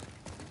go.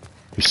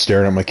 He's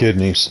staring at my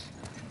kidneys.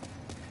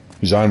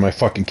 He's eyeing my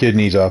fucking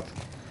kidneys up.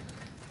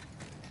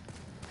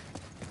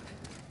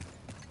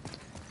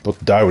 About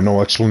to die with no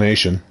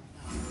explanation.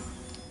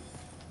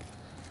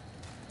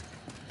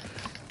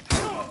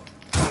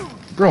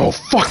 Bro,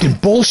 fucking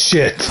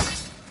bullshit!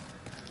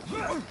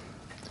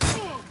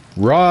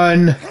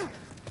 Run!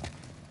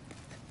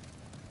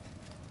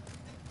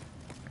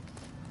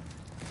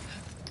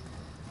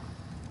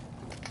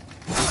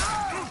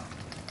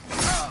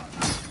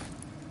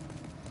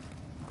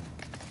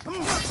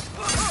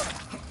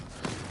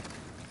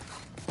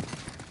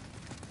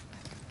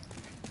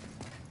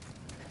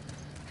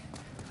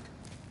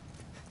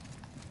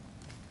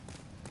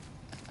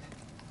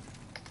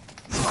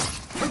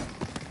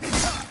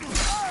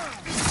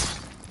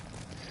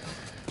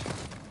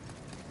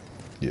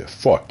 Yeah,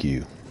 fuck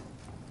you.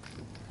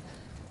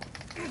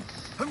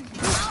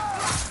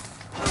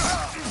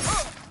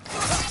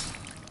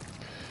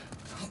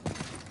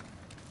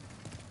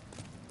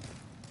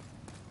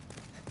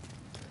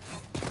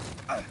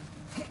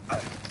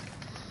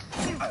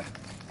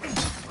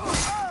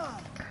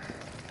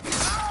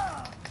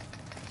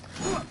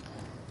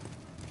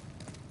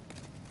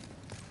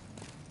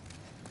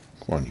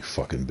 Come on, you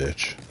fucking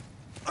bitch.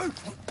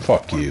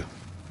 Fuck you.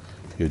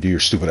 You do your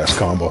stupid ass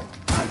combo.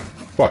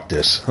 Fuck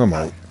this. I'm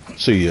out.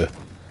 See ya.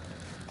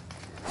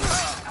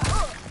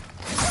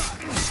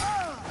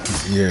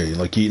 Yeah, you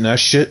like eating that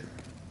shit?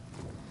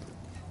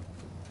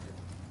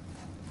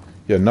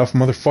 You enough,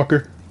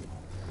 motherfucker?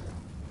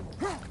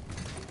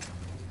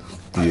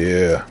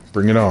 Yeah,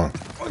 bring it on.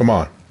 Come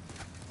on.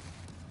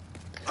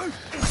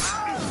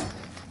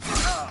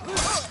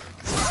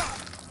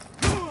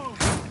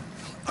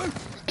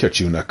 Catch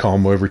you in that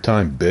combo every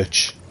time,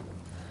 bitch.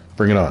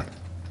 Bring it on.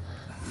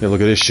 Yeah, look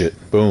at this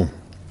shit. Boom.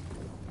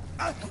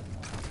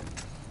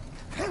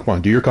 Come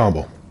on, do your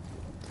combo.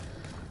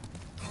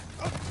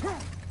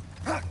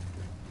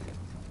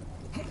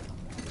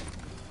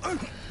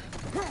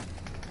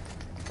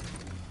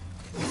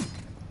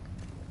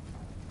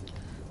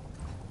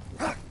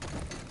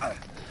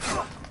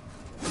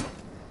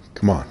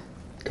 Come on.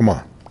 Come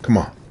on. Come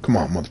on. Come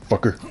on,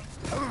 motherfucker.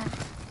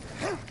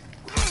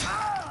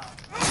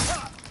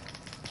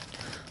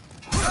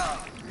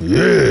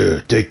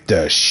 Yeah, take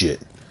that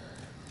shit.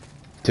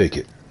 Take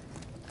it.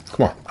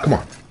 Come on. Come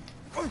on.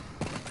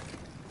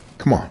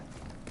 Come on.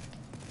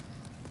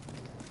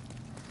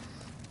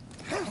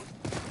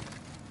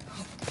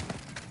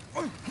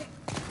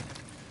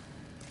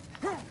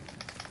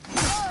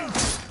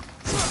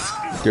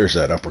 There's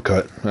that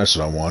uppercut. That's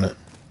what I wanted.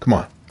 Come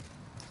on.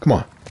 Come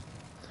on.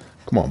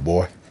 Come on,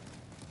 boy.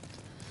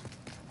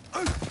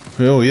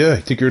 Oh, yeah.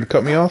 You think you're going to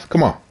cut me off?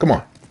 Come on. Come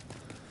on.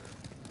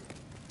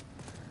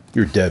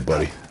 You're dead,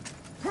 buddy.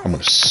 I'm going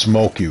to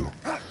smoke you.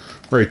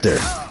 Right there.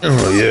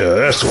 Oh, yeah.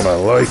 That's what I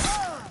like.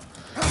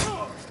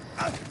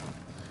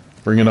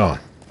 Bring it on.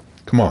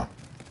 Come on.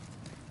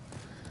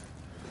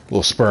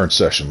 Little sparring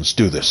session. Let's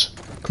do this.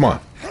 Come on.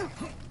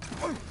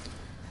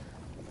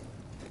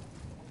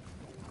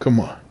 Come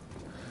on.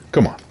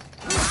 Come on.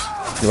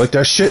 You like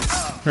that shit?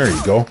 There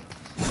you go.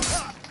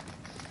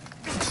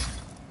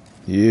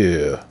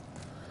 Yeah.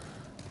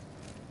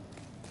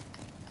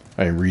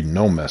 I ain't reading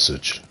no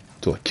message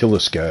till I kill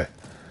this guy.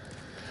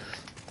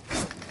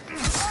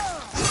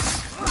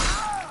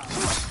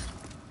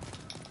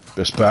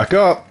 Best back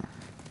up.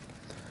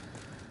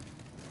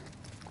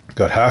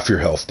 Got half your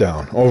health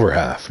down. Over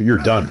half. You're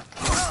done.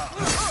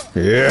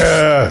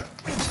 Yeah.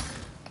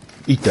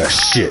 Eat that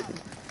shit.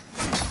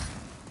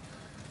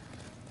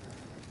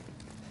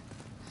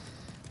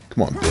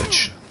 Come on,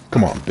 bitch.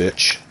 Come on,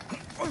 bitch.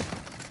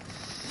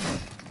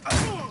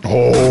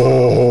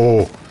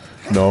 Oh.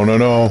 No, no,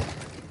 no.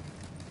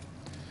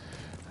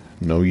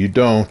 No, you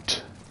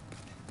don't.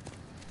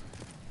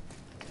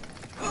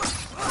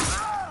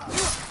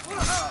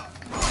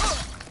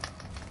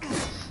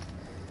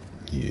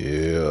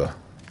 Yeah.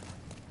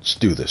 Let's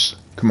do this.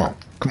 Come on.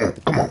 Come on.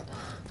 Come on.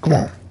 Come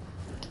on.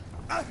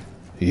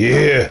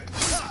 Yeah.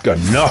 Got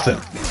nothing.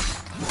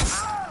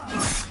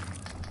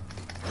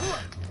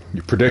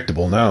 You're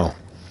predictable now.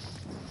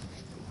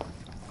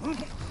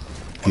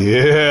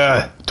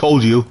 Yeah.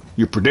 Told you.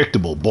 You're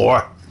predictable,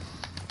 boy.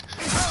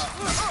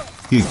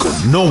 You ain't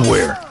going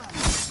nowhere.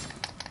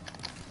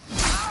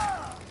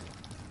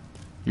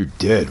 You're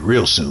dead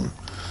real soon.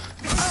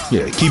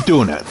 Yeah, keep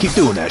doing that. Keep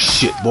doing that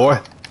shit, boy.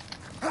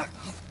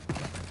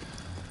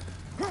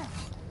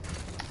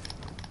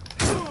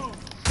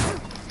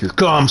 Here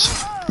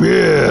comes.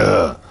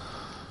 Yeah.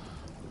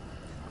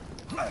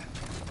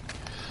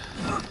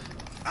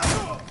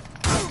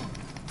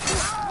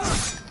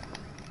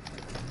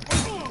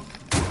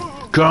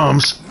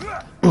 Comes.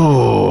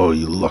 Oh,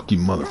 you lucky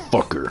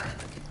motherfucker.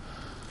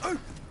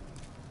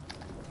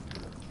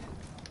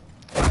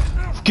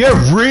 Get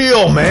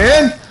real,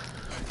 man!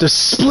 The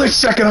split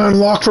second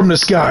unlock from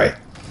this guy.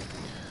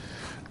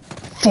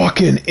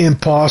 Fucking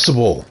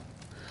impossible.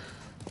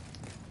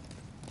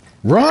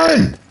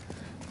 Run!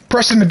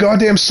 Pressing the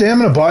goddamn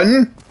stamina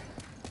button.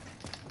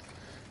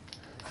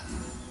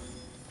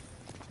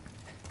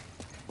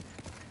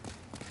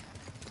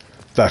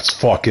 That's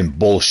fucking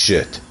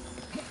bullshit.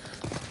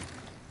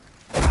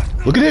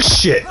 Look at this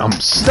shit. I'm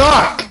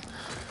stuck.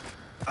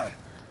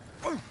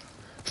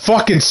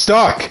 Fucking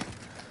stuck.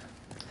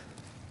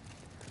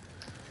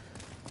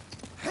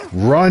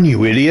 Run,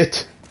 you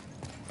idiot.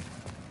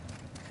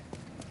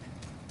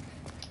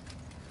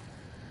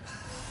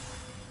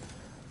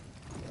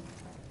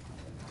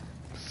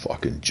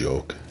 Fucking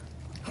joke.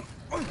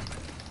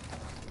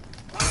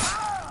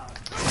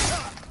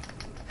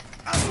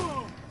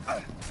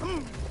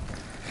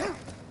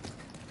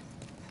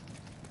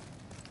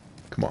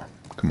 Come on,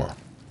 come on.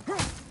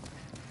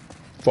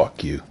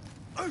 Fuck you.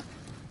 Come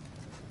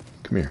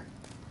here.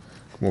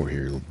 Come over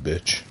here, you little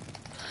bitch.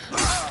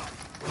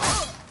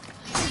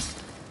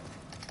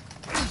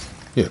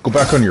 Yeah, go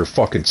back on your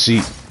fucking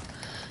seat.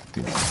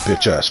 You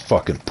bitch-ass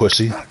fucking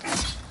pussy.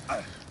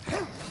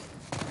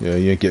 Yeah,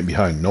 you ain't getting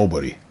behind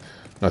nobody.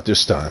 Not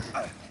this time.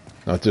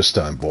 Not this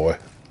time, boy.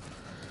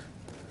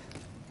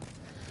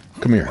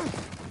 Come here.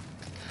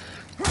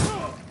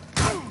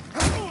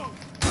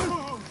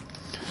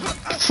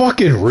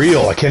 Fucking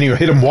real. I can't even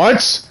hit him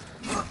once?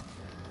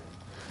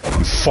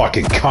 You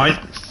fucking cunt.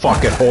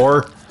 Fucking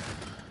whore.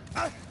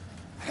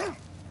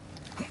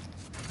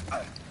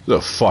 This is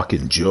a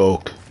fucking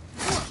joke.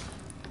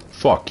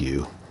 Fuck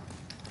you.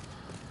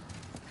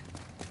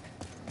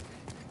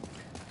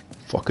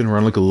 Fucking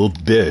run like a little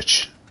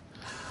bitch.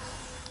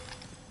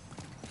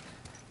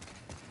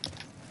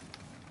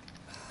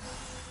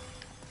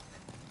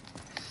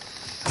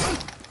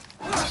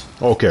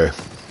 Okay,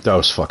 that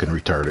was fucking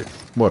retarded.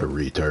 What a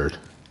retard.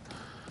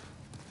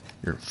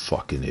 You're a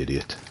fucking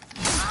idiot.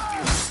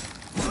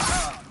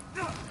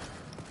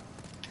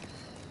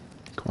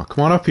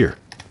 Come on up here.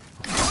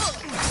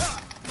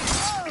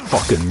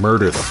 Fucking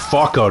murder the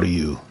fuck out of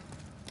you.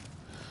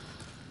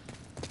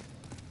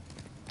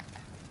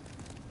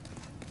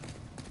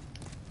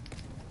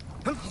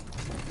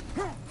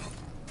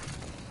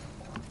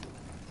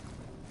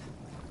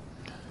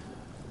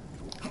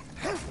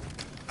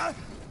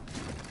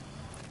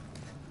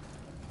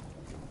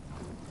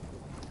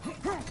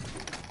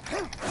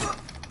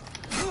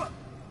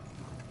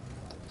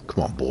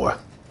 Come on, boy.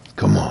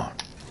 Come on.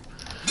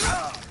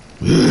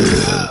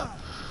 Yeah.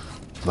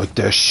 Like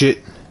that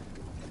shit?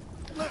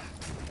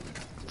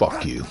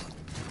 Fuck you.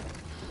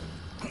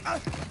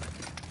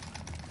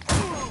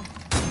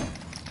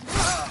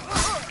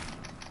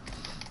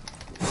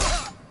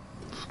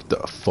 Get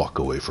the fuck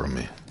away from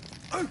me.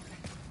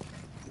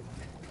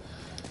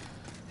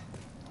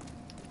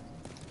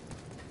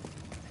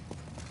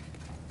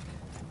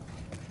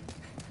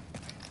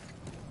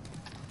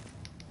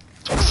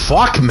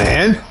 fuck,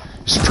 man?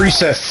 It's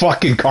preset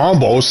fucking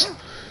combos.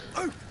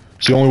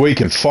 It's the only way you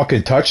can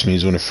fucking touch me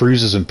is when it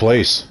freezes in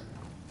place.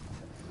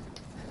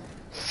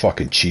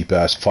 Fucking cheap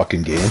ass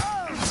fucking game.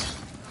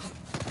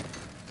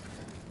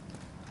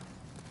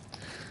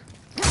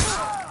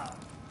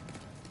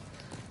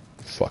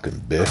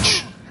 Fucking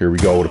bitch. Here we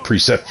go with a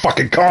preset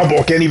fucking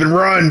combo. Can't even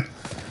run.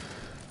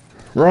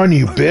 Run,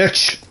 you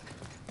bitch.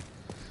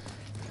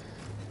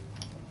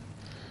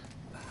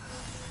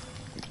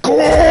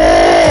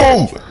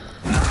 Go!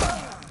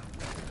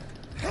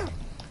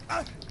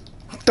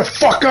 Get the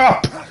fuck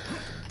up!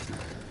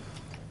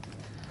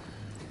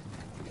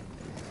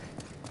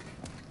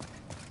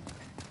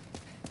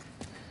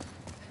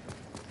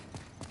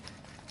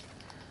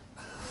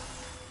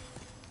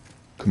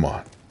 Come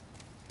on.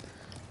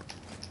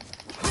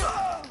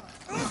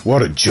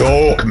 What a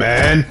joke,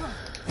 man!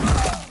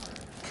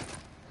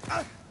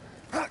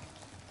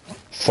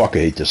 Fuck, I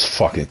hate this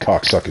fucking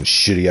cocksucking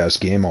shitty ass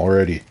game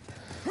already.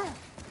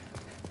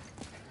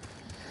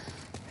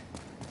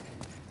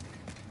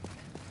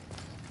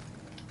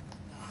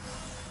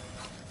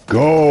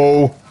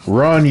 Go!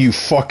 Run, you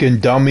fucking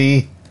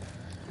dummy!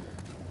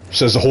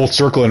 Says to hold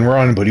circle and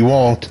run, but he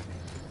won't.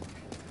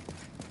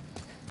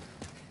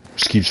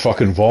 Just keeps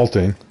fucking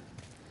vaulting.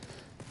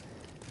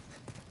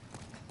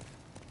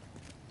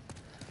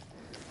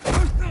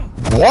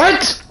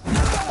 What?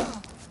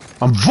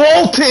 I'm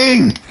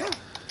vaulting!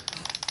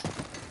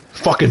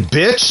 Fucking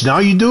bitch, now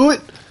you do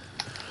it?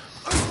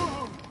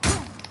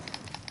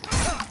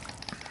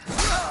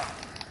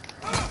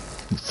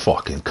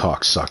 Fucking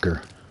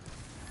cocksucker.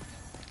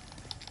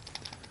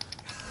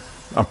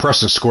 I'm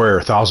pressing square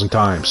 1,000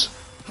 times.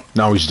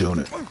 Now he's doing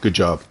it. Good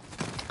job.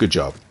 Good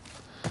job.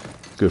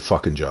 Good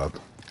fucking job.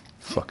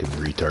 Fucking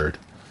retard.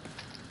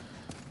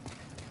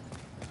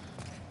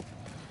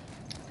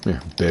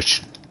 Here,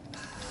 bitch.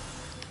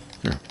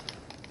 Here.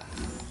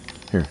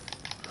 Here.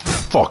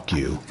 Fuck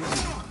you.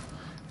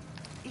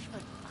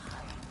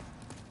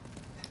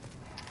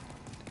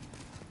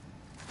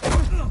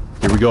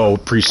 Here we go.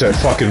 Preset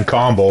fucking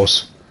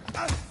combos.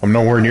 I'm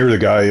nowhere near the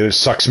guy. It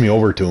sucks me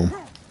over to him.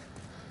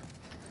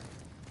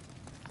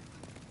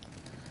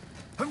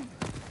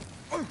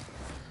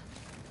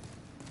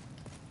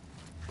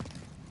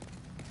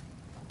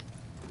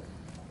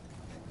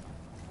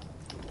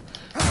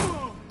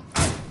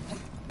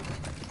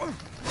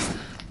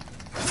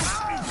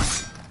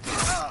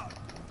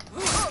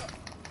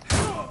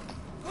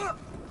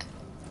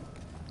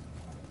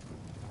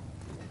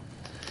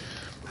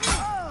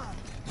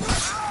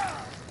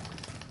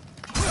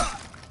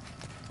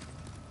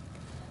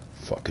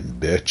 Fucking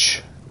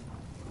bitch.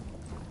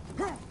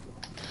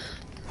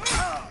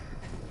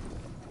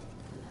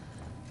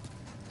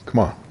 Come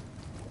on.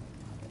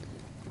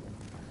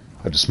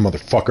 This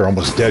motherfucker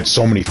almost dead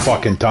so many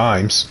fucking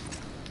times.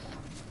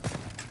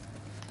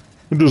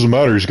 It doesn't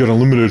matter, he's got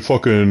unlimited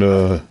fucking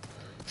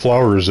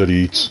flowers that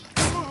he eats.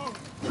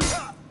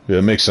 Yeah,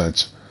 it makes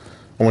sense.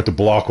 I went to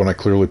block when I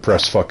clearly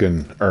pressed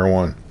fucking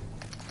R1.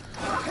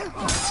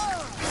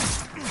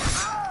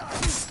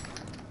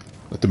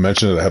 Not to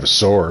mention that I have a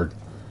sword.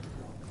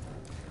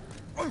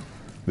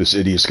 This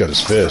idiot's got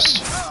his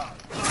fist.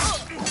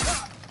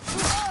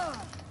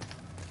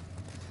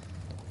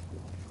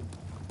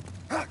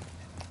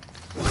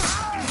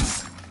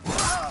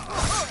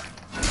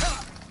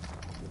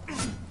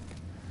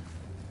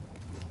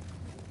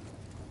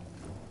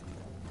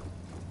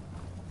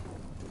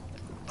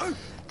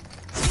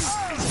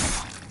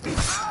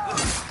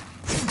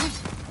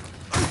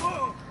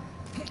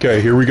 Okay,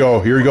 here we go,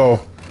 here we go.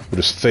 With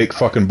this fake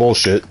fucking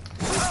bullshit.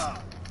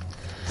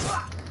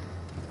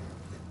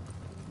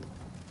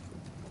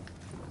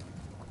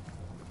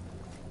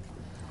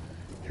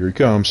 Here he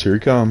comes, here he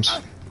comes.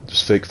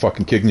 Just fake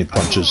fucking kidney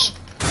punches.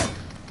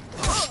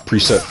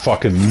 Preset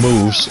fucking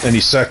moves any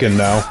second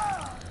now.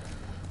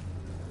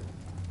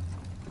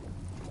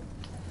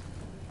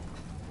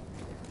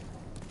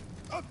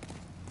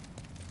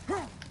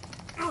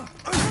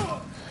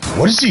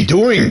 What is he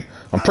doing?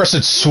 I'm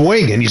pressing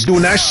swing and he's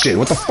doing that shit.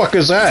 What the fuck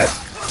is that?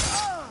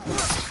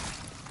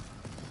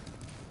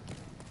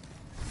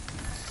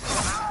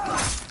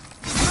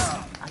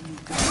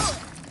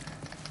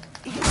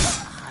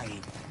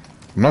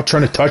 I'm not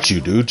trying to touch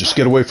you, dude. Just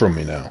get away from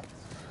me now.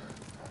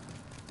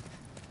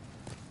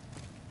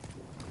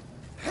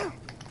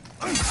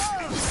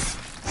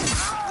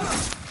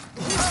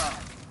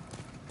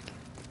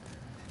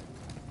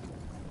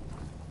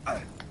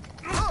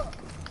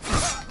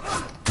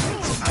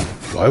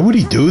 Why would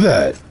he do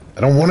that?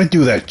 I don't want to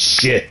do that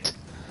shit.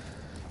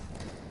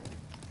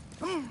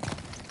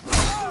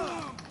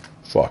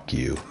 Fuck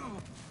you.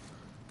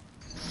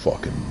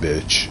 Fucking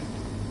bitch.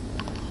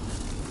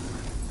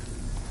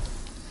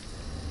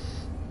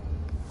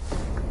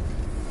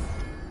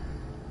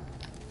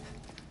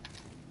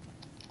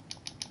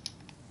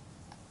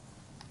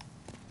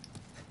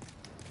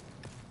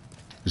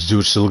 This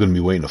dude's still gonna be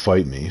waiting to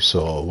fight me,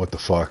 so what the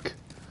fuck?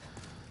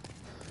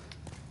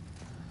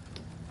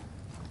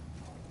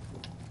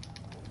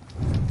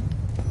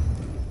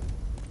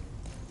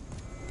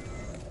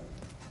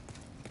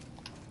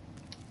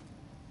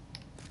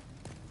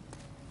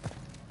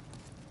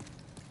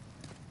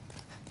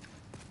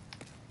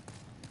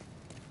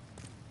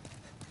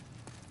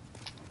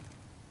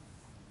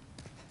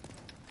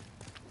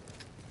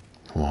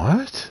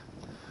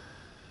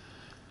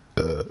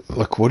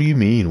 fuck? What do you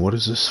mean? What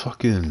is this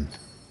fucking...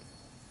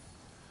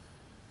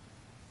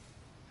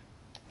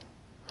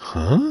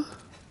 Huh?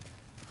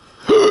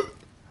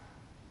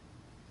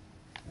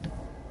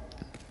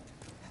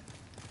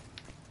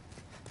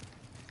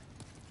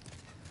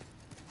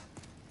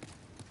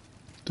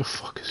 The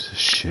fuck is this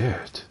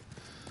shit?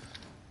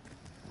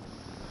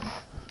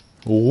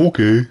 Oh,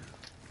 okay.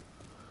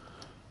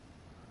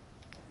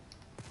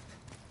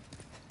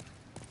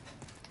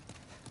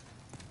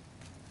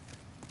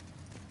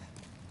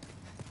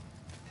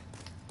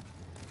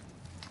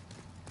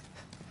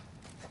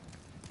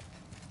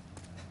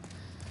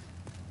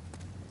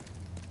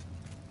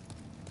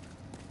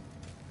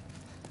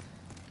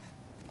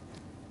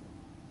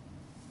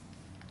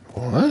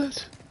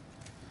 What?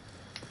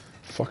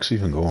 Fuck's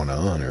even going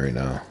on right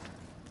now?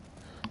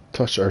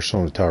 Touch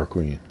Arsenal the Tower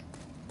Queen.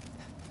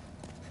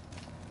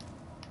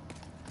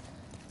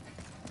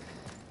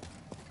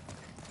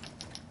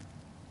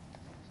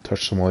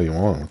 Touch them all you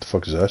want. What the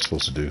fuck is that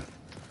supposed to do?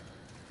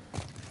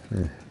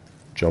 Here,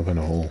 jump in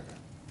a hole.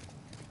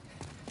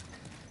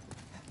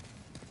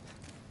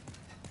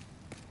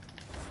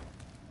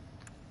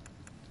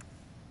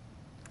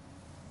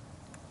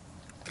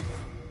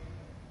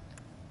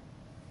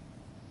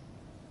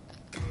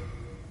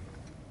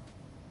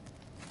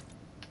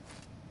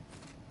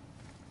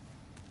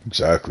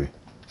 Exactly.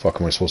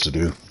 Fuck am I supposed to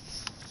do?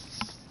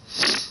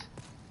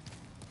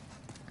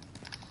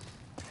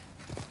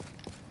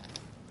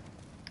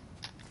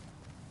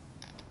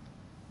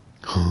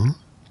 Huh?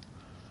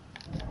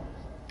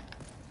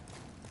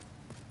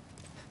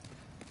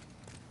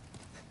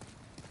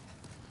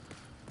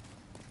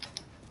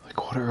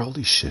 Like, what are all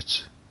these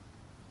shits?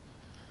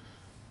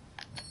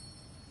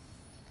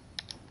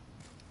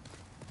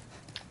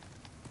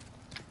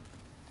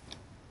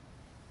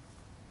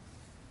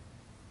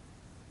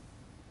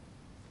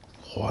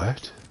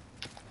 What?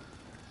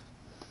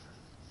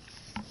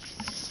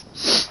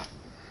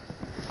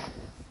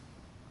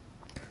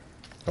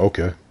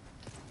 Okay.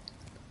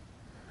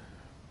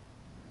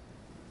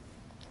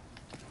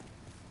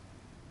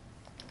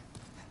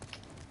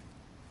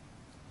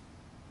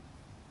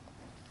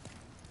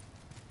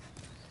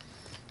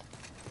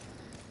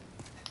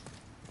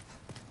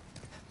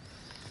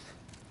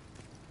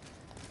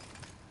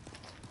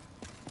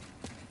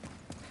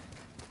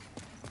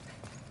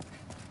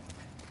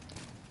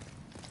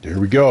 Here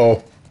we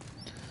go.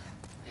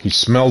 He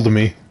smelled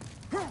me.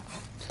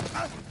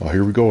 Oh,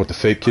 here we go with the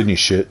fake kidney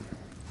shit.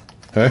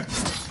 Hey?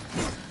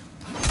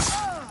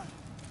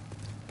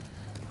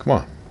 Come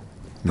on,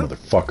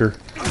 motherfucker.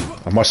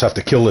 I must have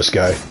to kill this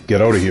guy.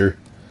 Get out of here.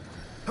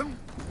 Come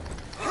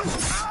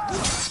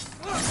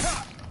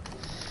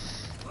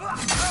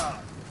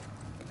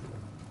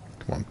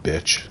on,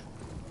 bitch.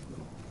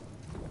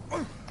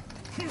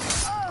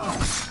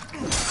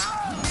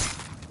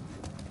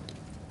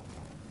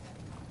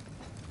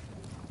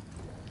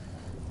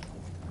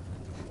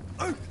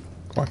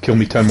 Come on, kill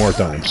me 10 more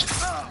times.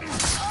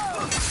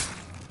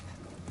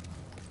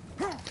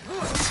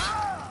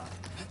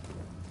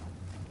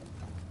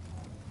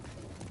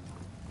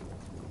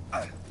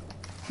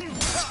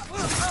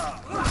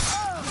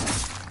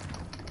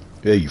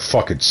 Yeah, you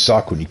fucking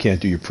suck when you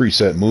can't do your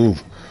preset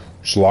move.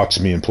 Just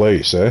locks me in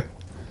place, eh?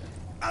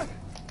 Oh,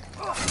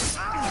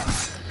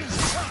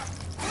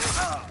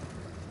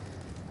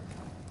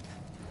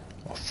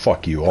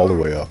 fuck you all the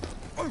way up.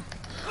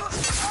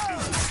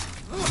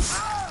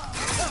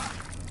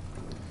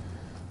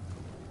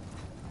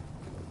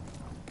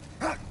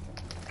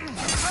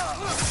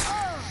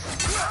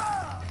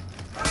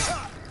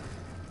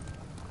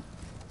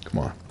 Come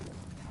on.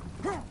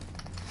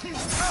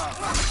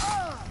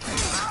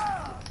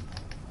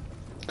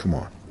 Come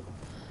on.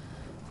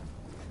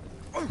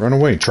 Run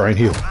away and try and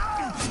heal.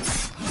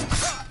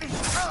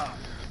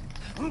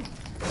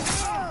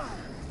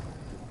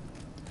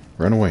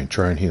 Run away and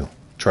try and heal.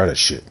 Try that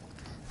shit.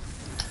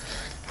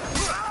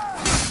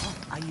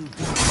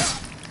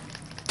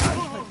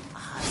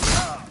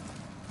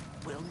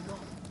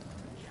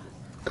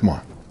 Come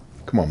on.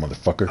 Come on,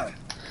 motherfucker.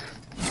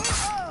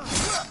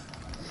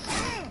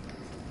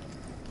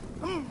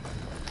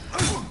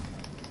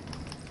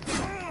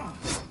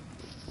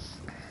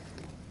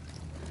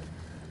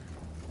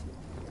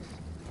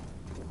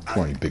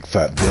 Come on, you big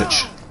fat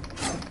bitch.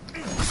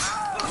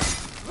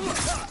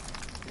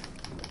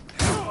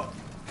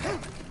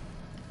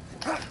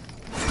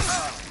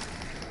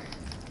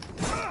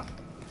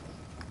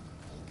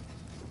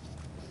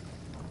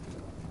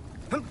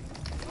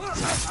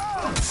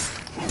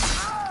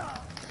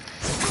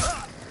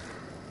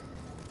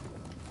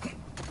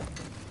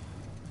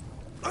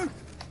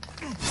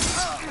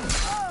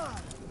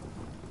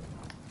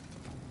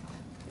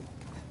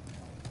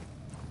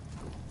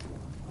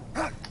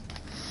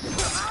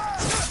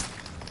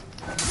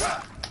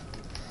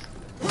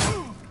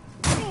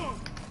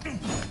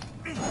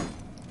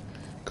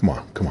 Come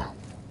on, come on.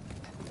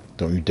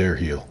 Don't you dare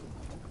heal.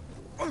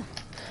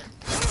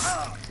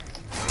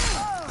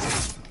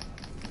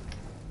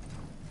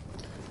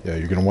 Yeah,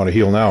 you're gonna want to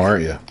heal now,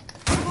 aren't you?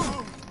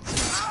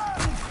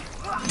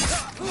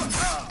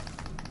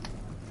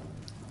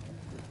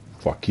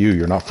 Fuck you,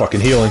 you're not fucking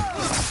healing.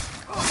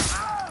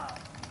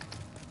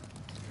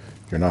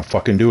 You're not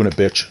fucking doing it,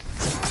 bitch.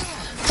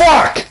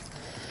 Fuck!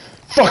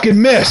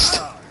 Fucking missed!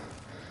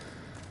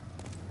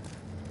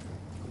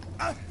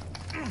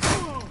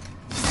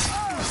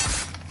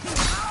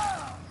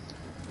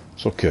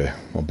 It's okay.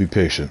 I'll be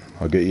patient.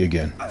 I'll get you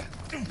again.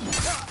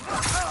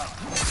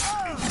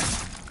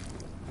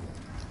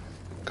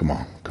 Come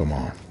on, come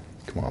on.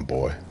 Come on,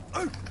 boy.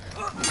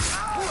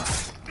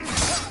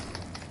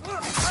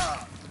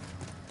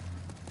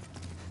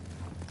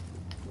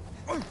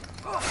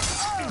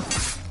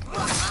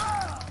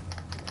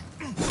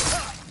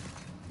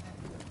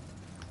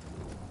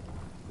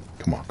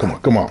 Come on, come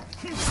on, come on.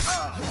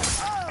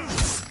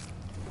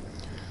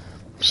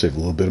 Save a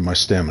little bit of my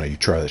stamina. You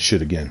try that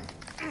shit again.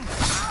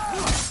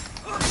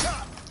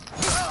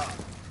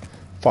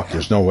 Fuck,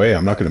 there's no way.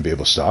 I'm not going to be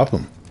able to stop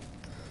him.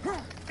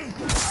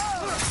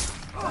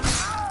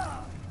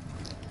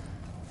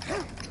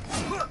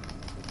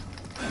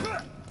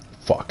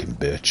 Fucking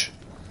bitch.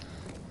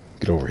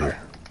 Get over here.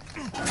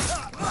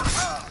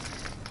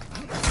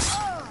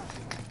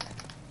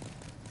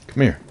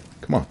 Come here.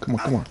 Come on, come on,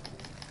 come on.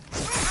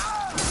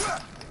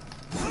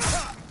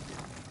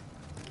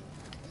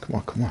 Come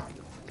on, come on.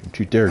 Don't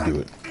you dare do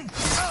it.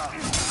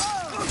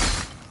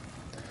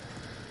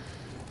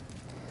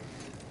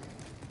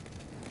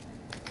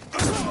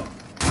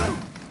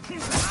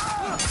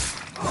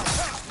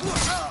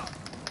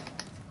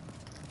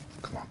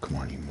 Come on, come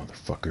on, you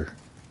motherfucker.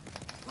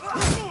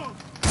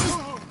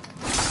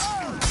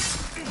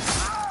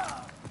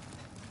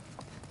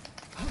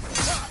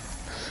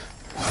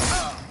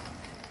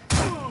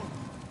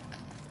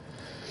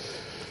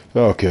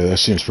 Okay, that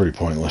seems pretty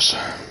pointless.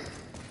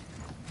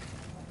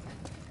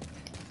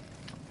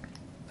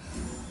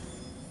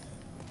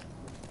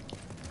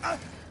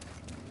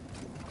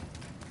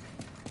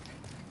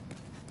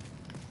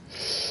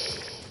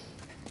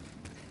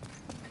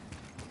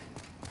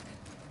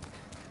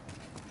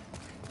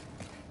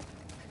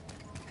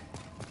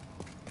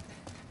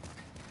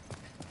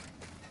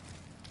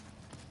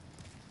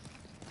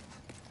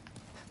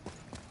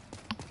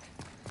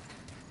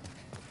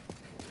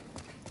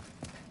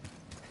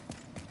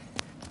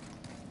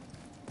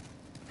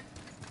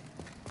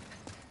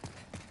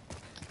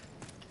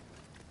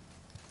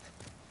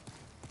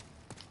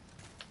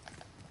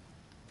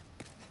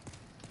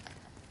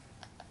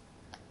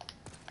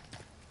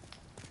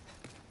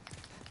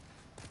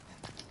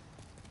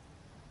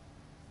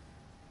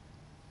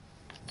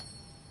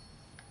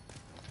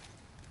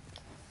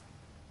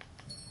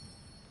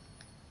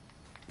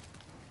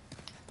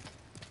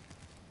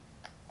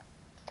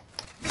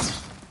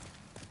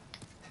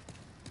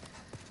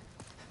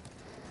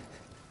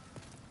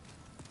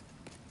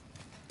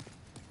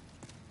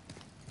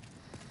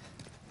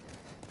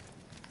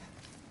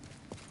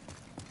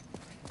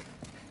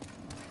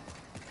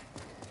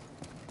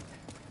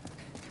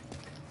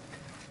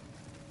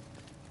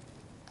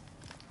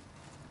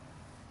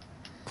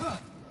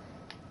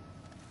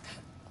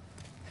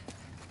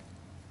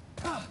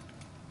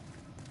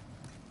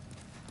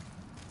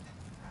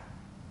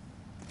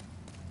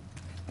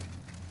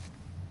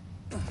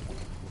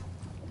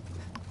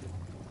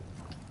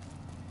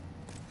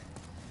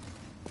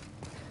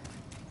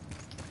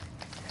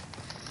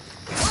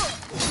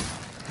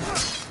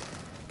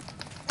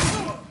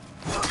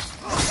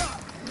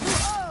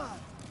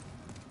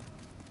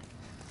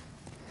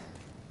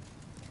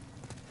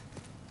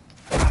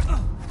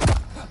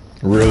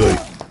 Really?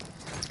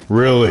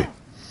 Really?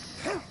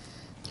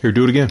 Here,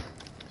 do it again.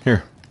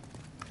 Here.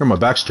 Here, my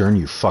back's turned,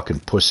 you fucking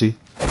pussy.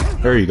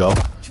 There you go.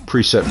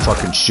 Preset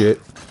fucking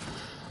shit.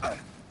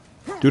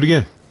 Do it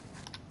again.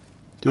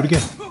 Do it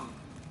again.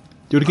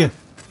 Do it again.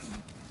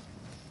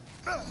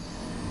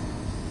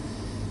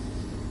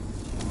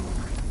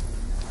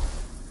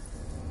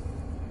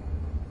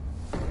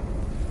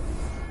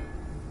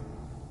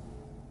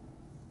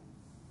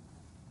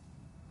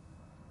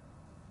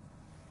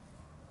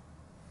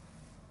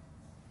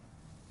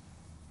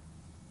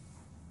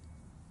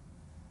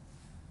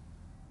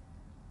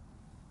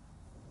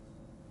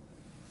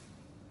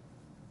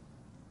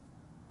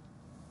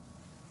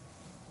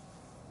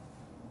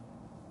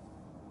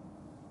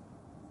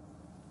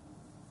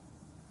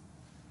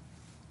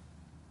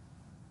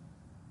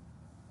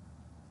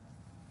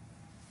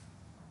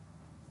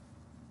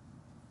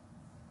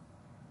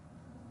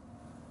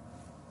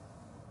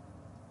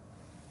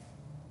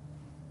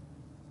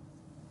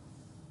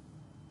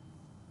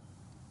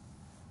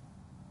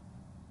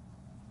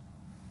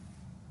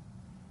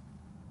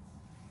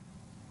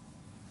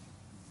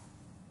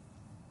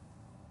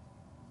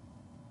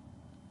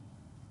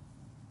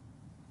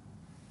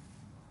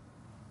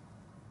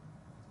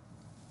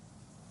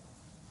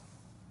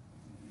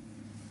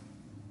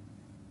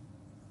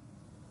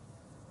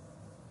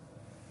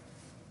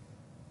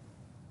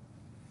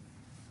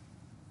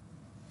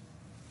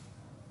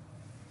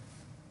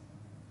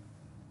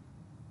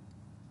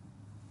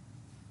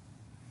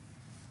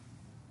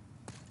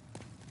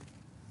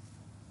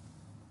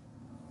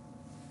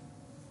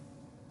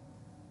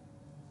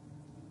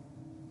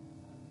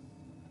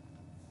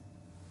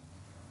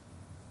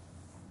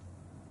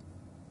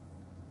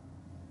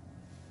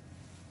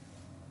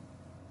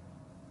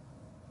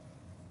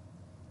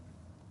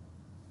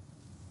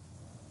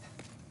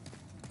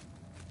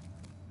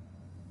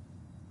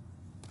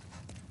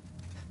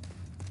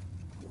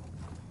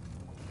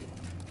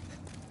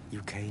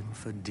 You came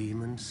for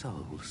demon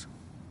souls?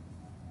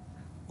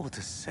 Or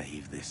to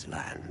save this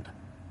land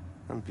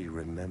and be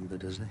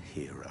remembered as a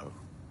hero?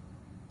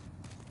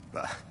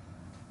 But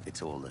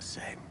it's all the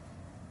same.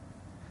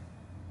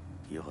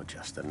 You're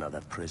just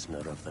another prisoner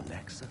of the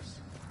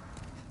Nexus.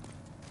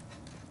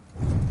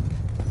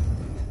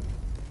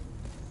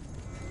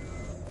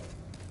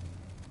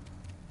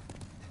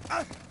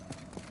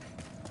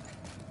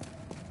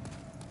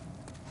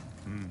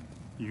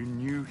 You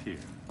new here.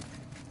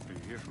 Are you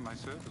here for my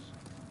service?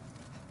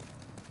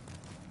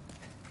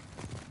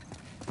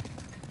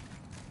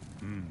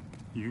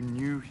 You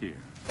new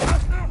here. Are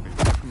you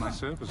here for my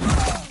service?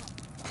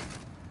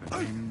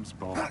 The name's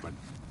Baldwin.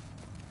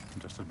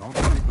 I'm just an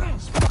ordinary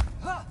blacksmith.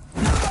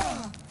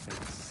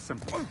 It's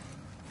simple.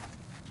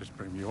 Just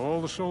bring me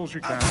all the souls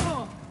you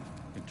can.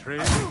 In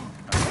trade,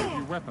 I'll give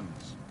you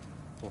weapons.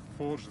 Or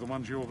forge the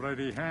ones you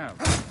already have.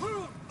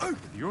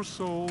 With your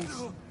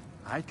souls,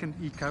 I can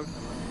eke out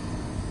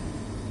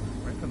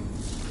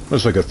weapons.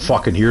 Looks like I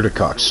fucking hear the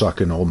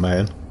cocksucking old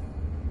man.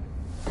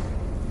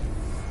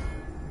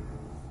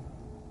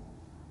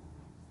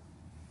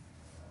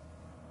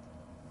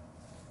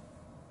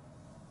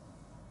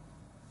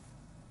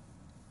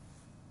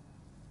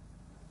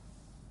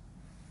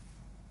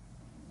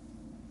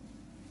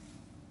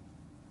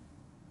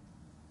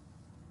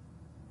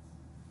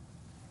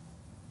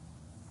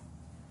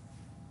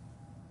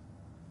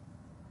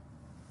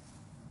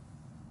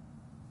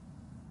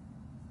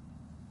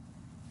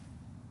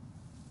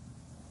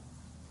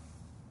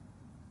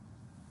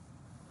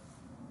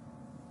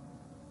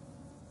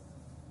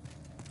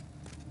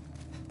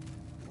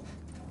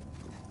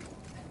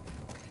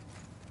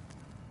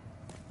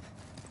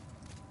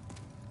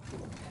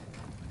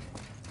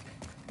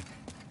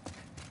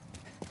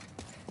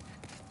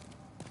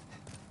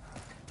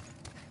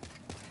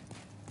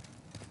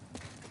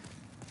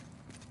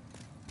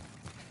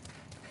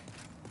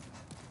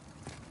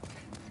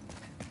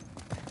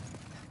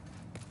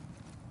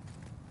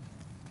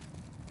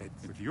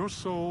 With your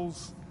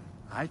souls,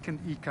 I can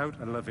eke out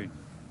a living.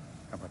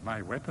 And with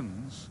my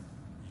weapons,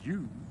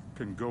 you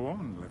can go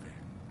on living.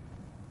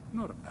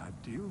 Not a bad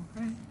deal,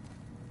 eh?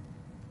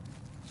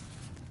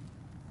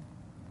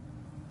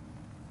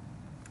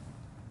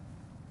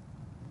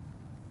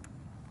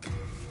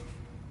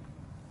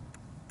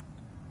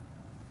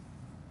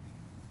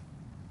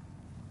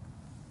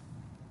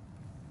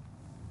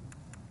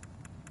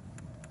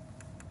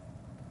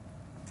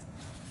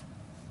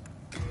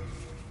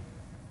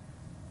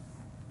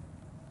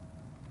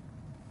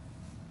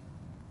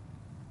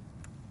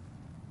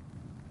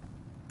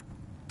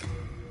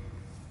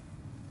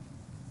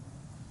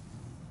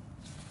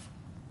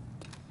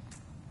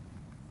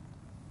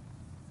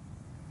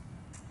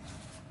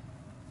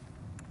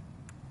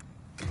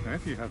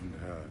 If you haven't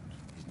heard,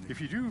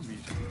 if you do meet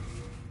him,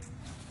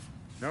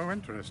 no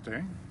interest,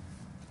 eh?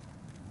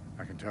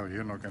 I can tell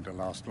you're not going to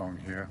last long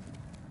here.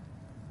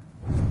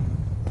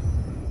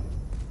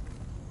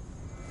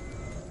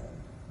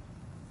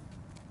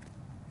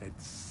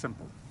 It's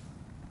simple.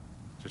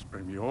 Just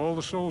bring me all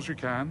the souls you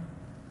can.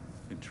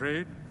 In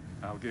trade,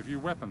 I'll give you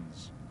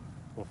weapons.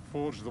 Or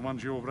forge the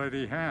ones you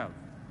already have.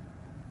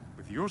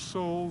 With your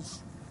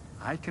souls,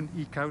 I can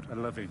eke out a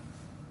living.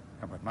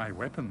 And with my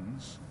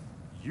weapons,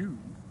 you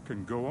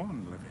can go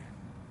on living.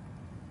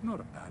 Not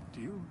a bad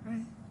deal,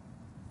 eh?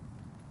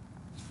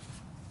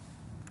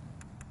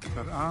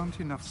 There aren't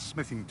enough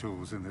smithing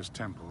tools in this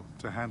temple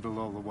to handle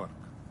all the work.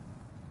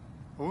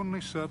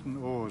 Only certain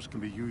ores can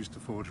be used to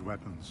forge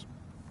weapons.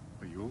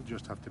 But you'll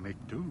just have to make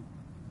do.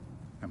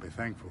 And be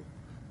thankful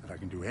that I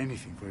can do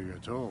anything for you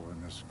at all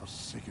in this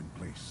forsaken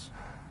place.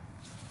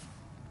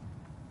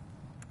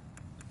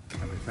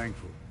 And be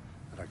thankful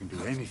that I can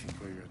do anything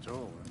for you at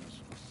all in this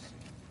forsaken...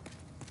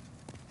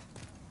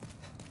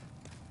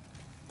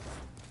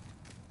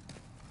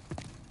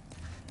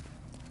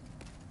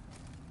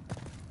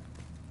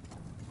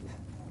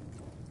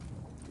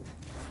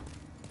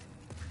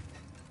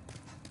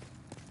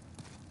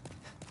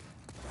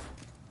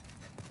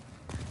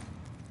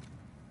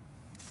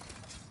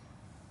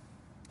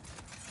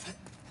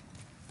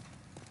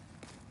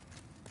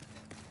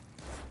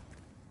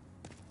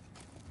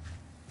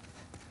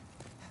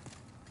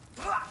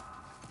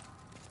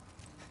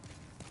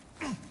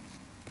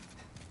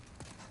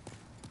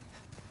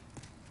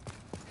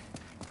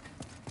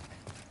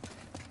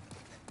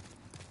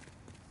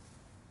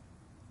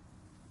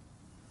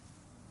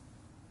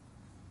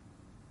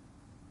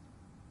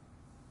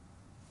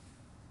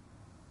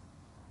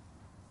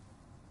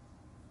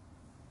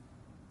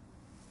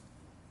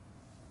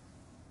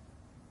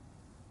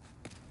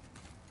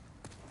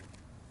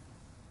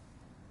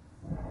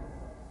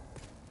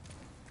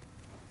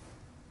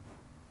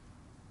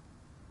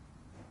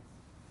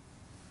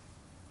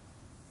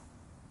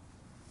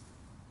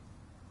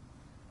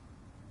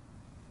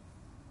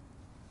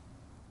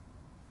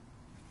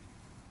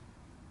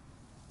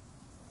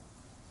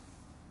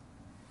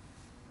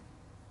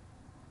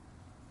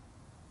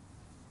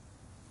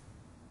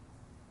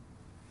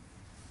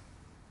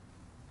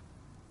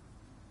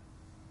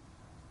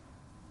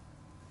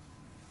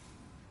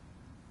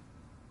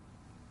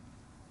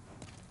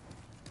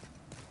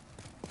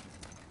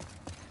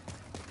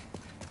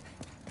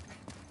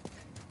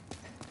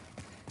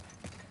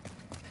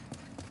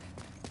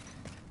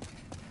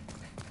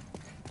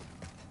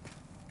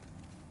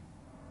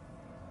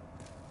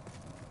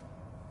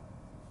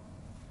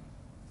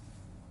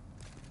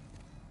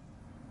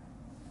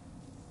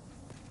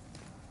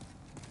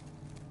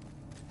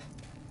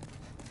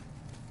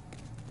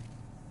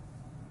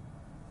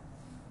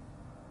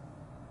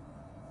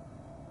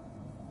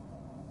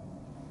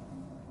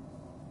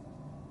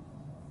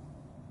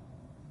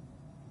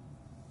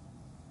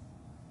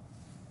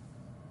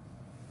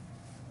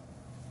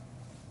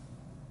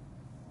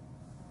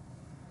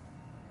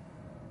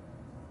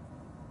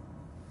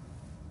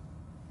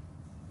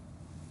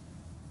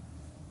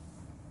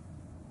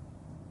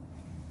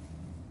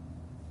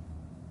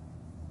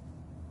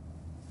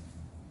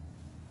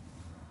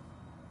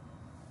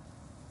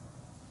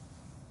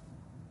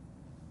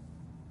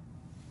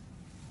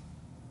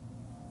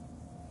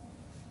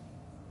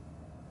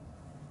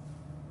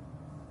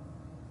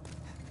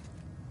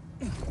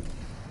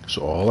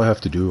 So all I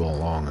have to do all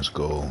along is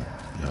go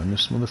behind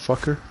this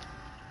motherfucker?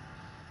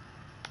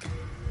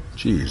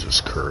 Jesus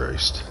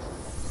Christ.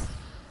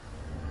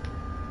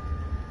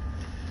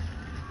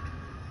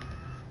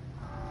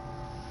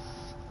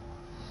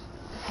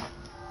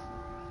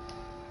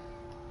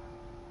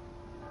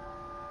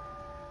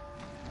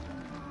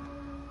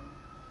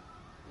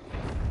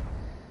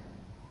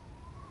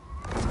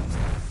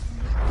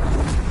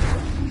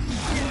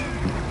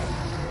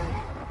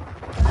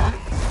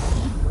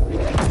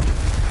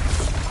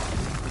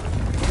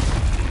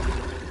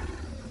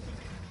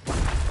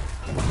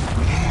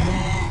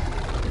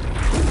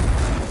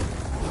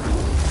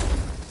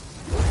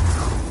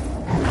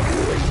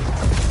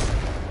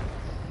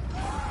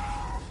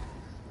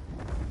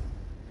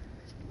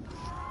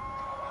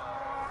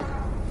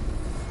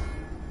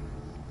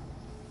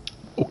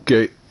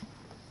 Okay.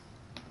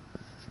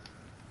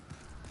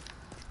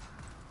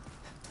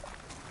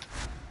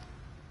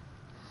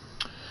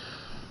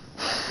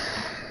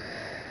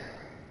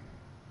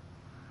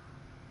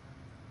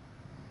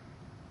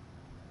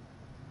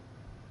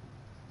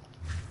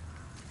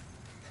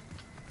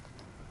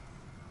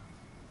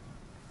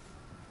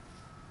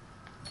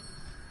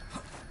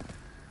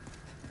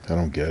 I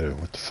don't get it.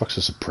 What the fuck's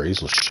this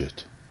appraisal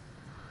shit?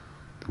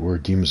 Beware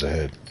demons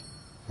ahead.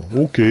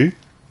 Okay.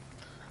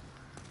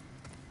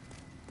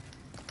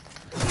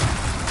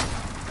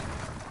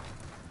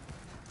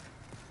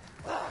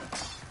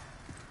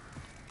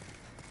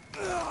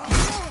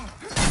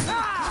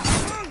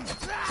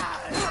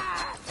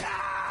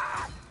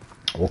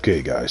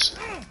 Okay, guys.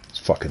 It's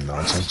fucking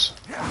nonsense.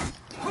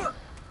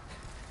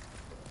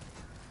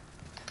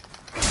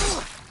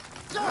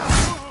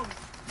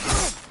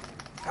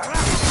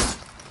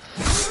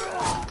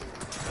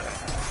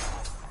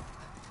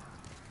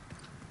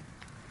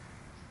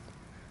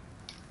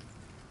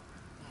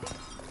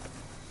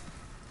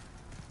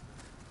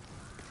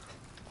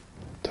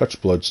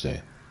 Touch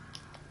bloodstain.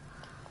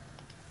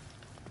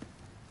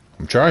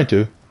 I'm trying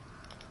to.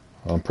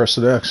 I'm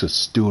pressing X.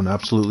 It's doing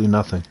absolutely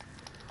nothing.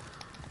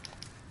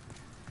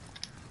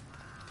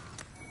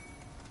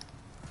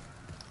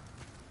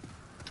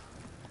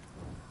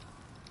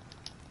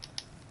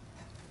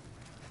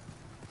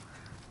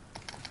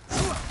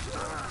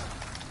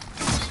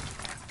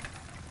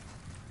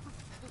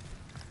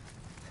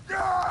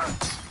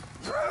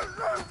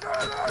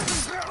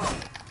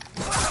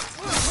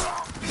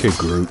 Okay,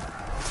 Groot.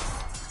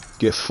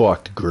 Get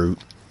fucked, Groot.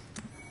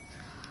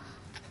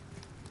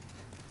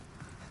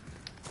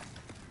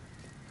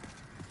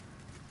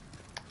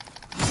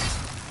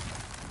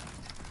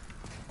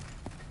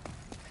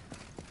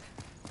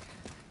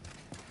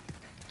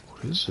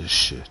 What is this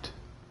shit?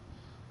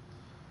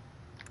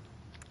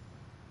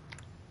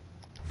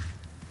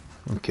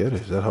 I don't get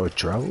it. Is that how I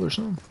travel or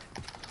something?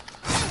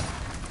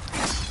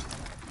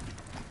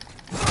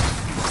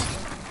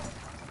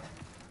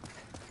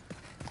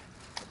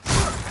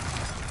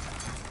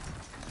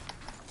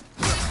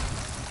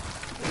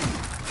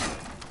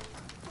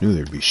 Knew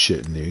there'd be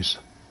shit in these.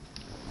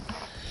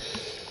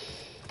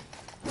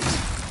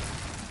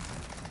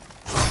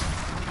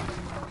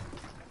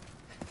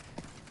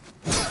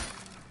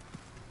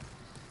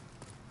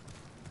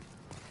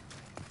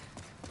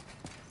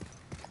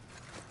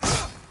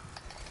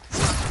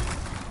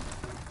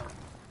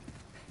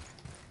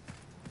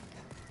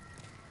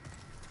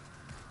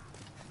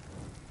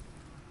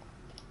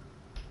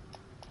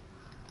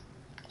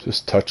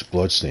 Just touch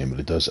bloodstain, but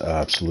it does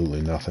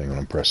absolutely nothing when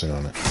I'm pressing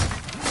on it.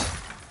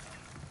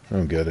 I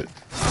don't get it.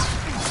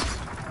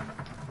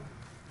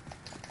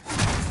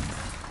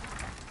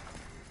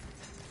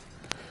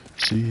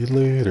 See you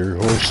later,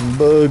 horse and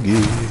buggy.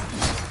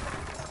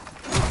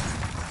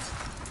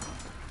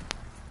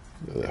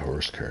 Look at that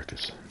horse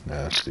carcass.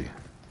 Nasty.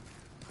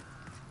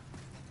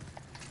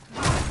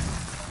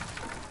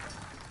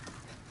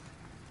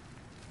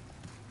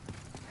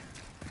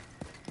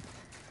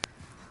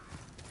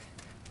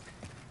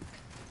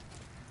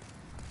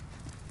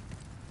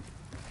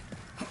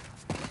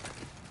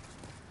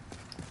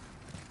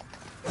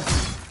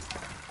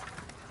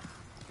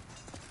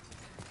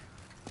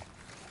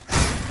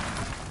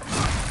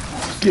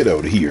 Get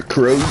out of here,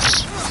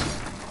 crows!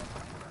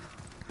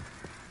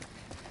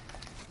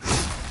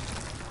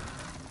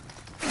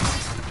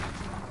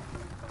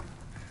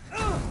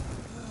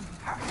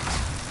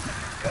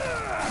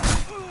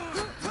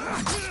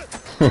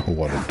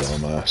 What a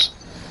dumbass.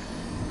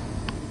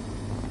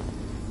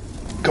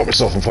 Caught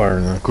myself on fire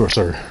and then of course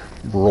I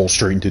roll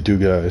straight into two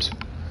guys.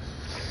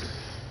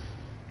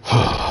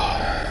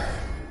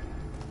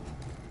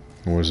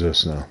 What is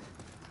this now?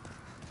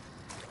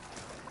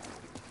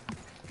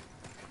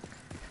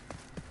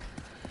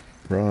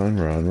 Run,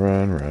 run,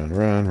 run, run,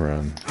 run,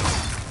 run.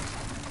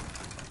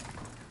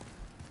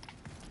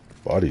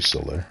 Body's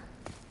still there.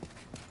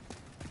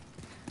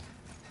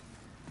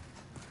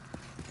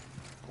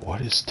 What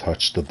is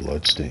touch the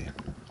bloodstain?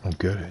 I don't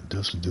get it. It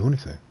doesn't do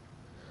anything.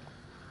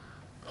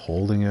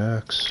 Holding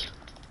X.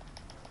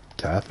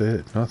 Tap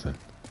it. Nothing.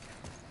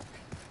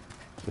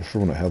 Is that for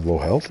when I have low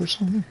health or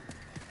something?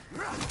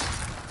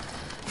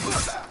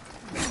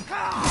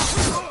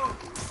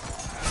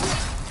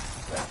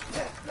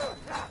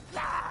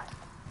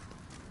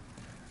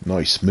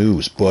 Nice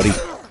moves, buddy.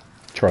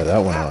 Try that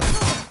one out.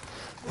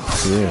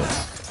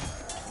 Yeah.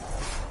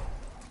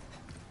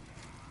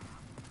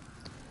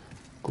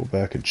 Go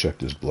back and check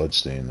this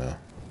bloodstain now.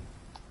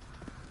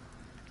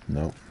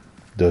 Nope.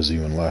 Does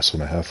even last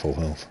when I have full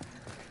health.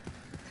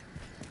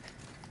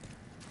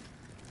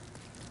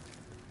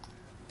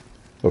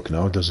 Look,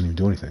 now it doesn't even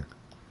do anything.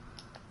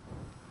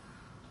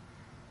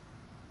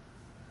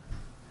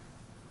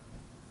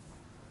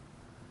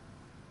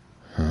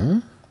 Huh?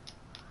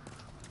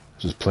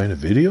 Is this playing a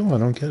video? I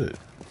don't get it.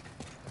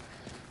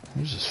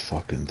 What is this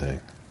fucking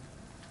thing?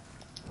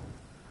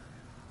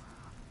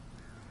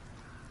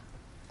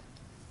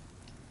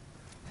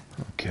 I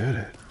don't get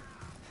it.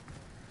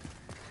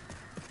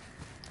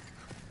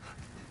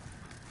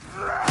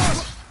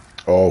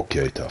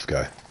 Okay, tough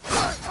guy.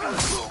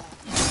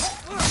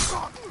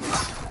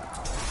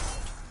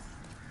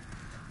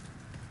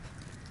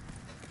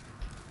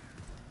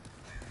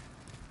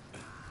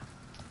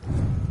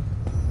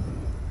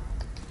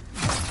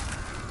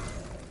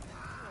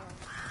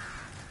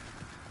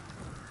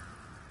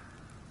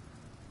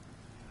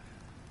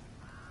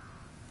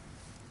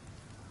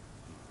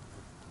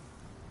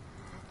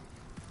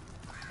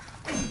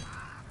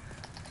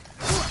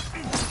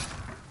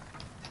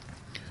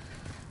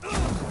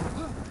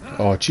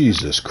 Oh,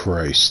 Jesus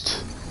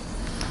Christ.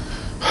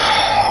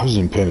 I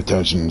wasn't paying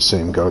attention and the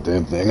same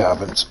goddamn thing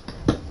happens.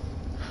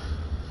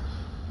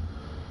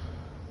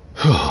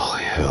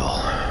 Holy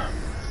hell.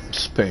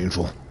 It's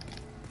painful.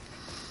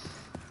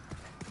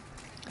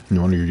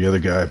 No wonder the other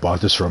guy I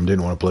bought this from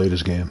didn't want to play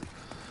this game.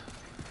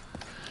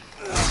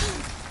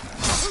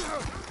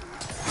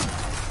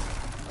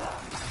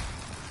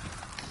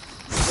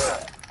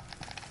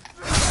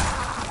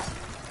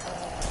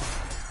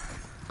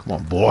 Come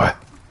on, boy.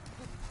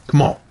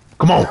 Come on.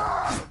 Come on!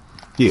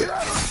 Yeah.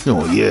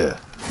 Oh, yeah.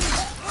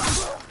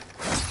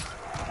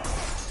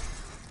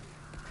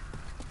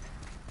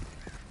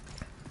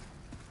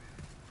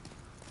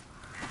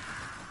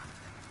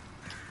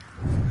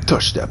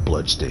 Touch that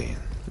bloodstain.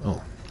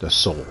 Oh, that's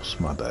souls.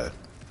 My bad.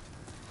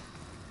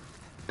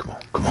 Come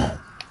on, come on.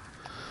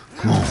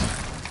 Come on.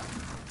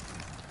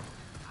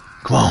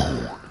 Come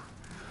on.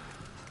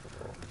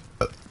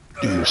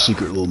 Do your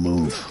secret little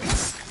move.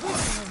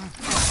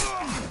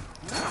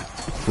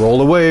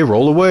 Roll away,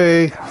 roll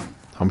away.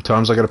 How many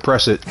times I gotta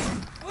press it?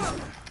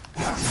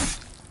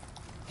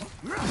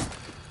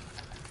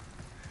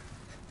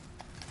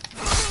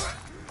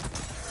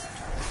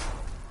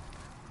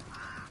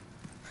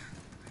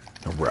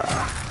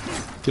 Alright.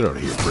 Get out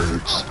of here,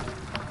 birds.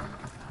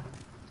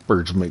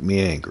 Birds make me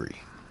angry.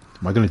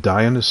 Am I gonna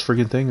die on this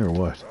friggin' thing or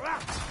what?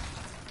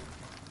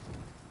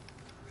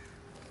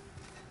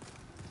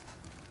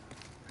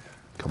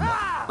 Come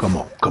on, come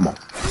on, come on.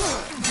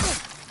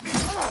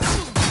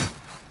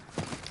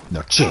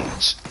 No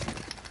chance.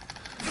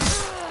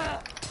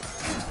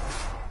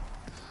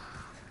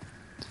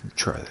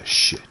 Try this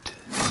shit.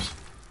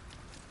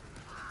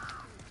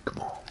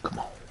 Come on, come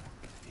on.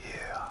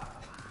 Yeah.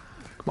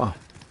 Come on.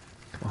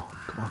 Come on,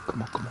 come on,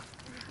 come on, come on.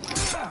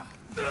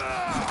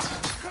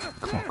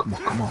 Come on, come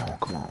on, come on,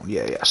 come on.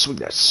 Yeah, yeah, swing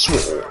that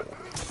sword.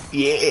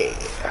 Yeah.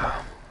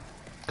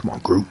 Come on,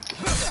 Groot.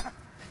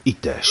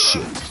 Eat that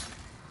shit.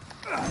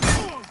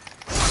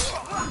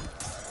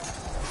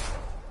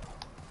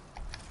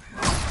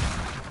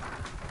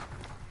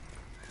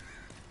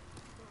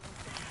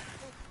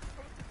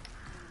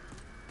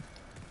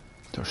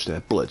 Touch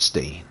that blood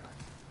stain.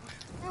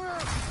 Come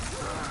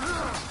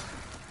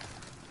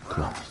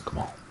on, come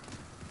on.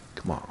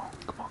 Come on,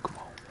 come on, come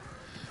on.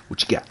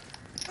 What you got?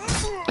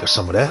 Got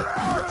some of that?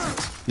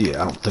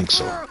 Yeah, I don't think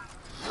so.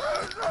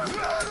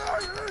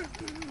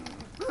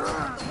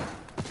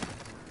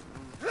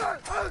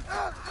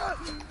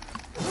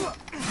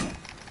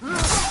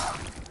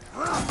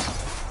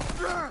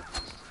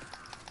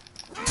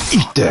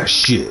 Eat that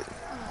shit.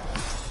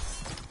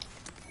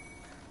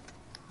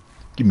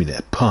 Give me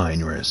that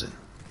pine resin.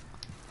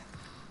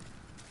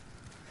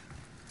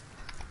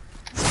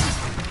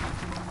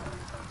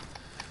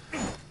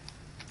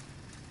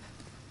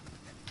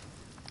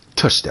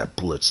 Touch that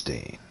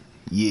bloodstain.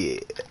 Yeah.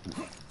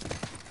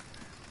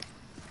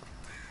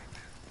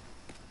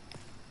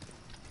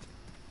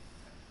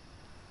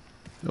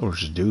 Oh,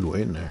 there's a dude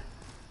waiting there.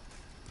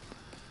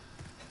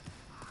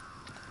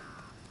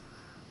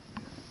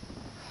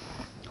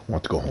 I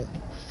want to go home.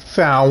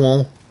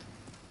 Foul.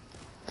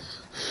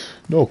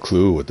 No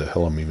clue what the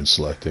hell I'm even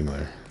selecting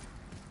there.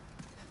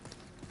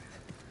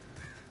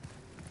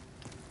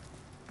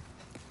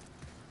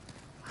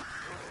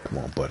 Come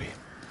on, buddy.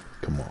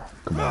 Come on.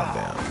 Come on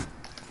down.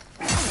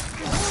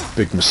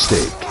 Big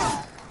mistake.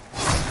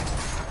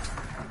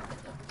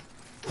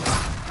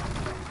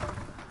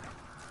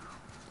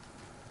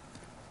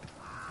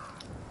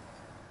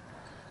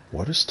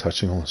 What is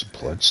touching all this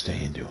blood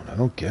stain doing? I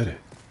don't get it.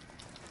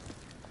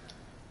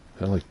 Is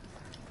that like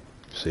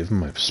saving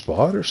my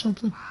spot or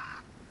something?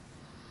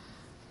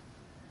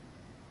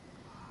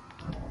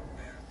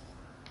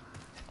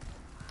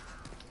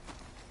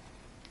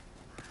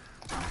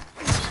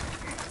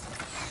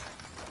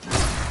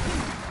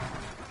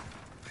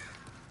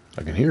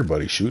 I can hear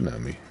buddy shooting at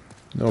me.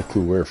 No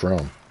clue where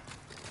from.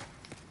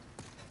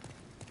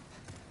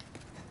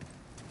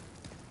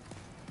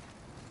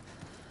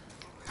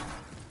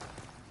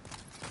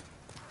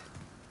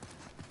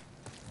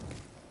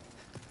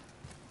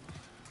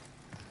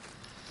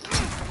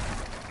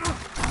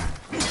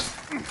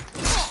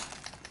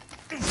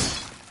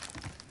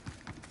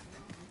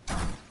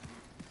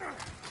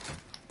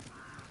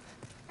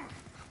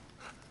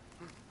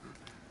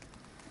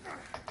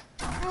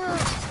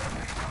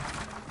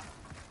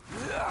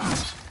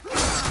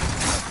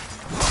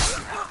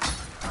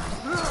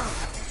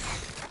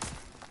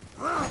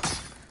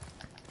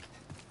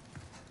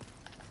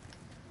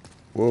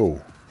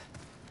 Whoa.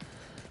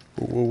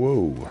 Whoa, whoa,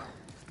 whoa.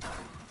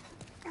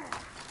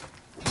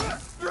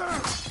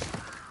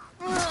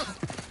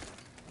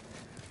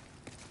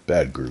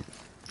 Bad group.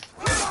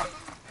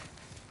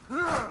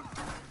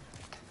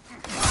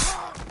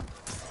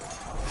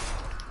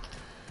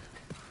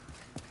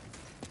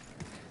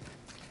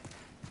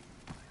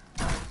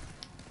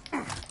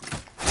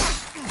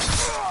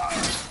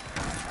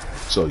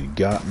 That's all you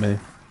got, man?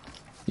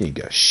 You ain't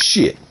got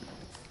shit.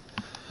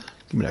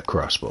 Give me that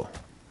crossbow.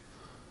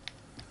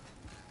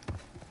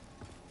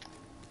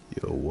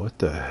 Yo, what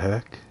the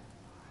heck?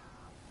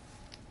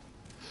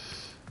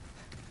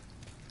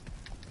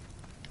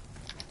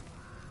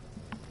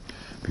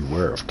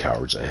 Beware of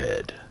cowards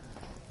ahead.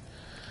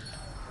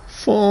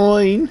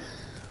 Fine.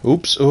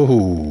 Oops.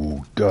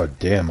 Oh, god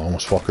damn. I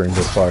almost fucked her into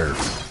the fire.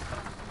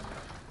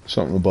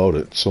 Something about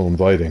it. So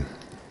inviting.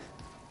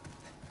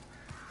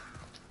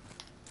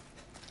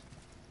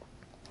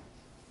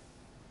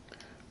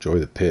 Enjoy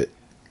the pit.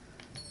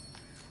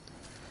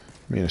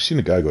 I mean, I've seen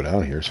a guy go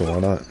down here, so why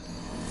not?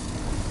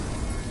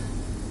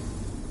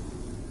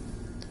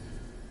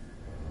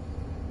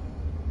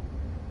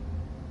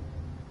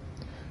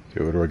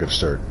 Okay, where do I gotta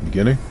start?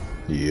 Beginning?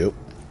 Yep.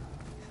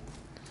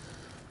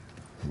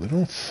 They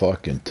don't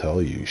fucking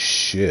tell you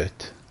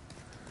shit.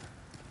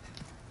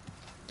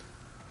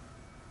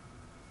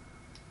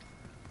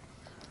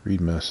 Read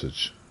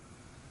message.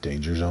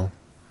 Danger zone?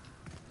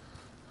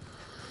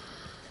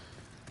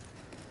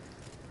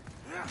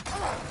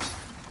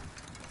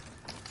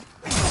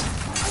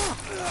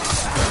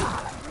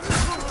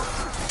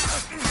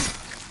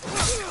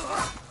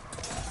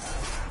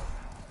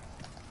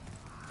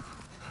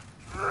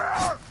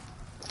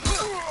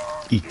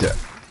 Eat that.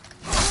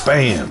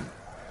 Bam!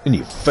 In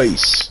your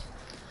face.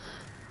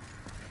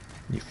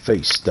 In your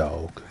face,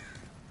 dog.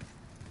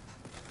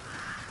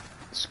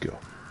 Let's go.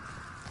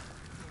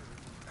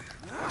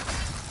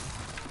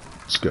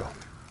 Let's go.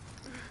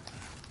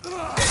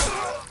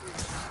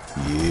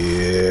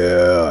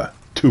 Yeah!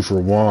 2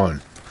 for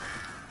 1.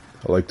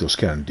 I like those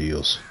kind of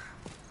deals.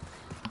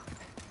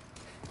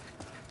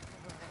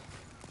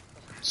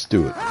 Let's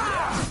do it.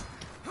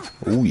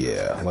 Oh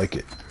yeah, I like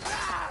it.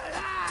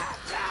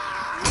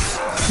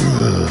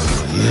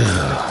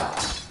 Yeah.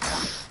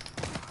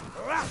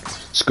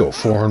 Let's go,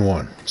 4 and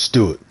 1. Let's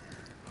do it.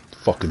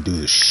 Fucking do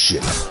this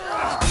shit.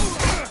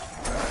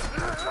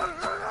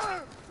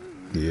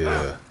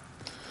 Yeah.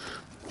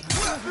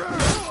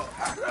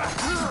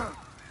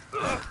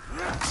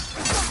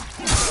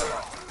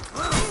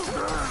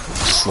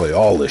 Slay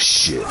all this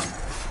shit.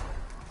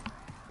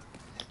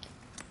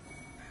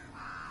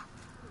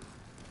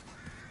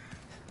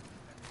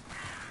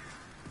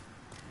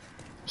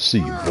 See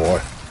you,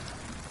 boy.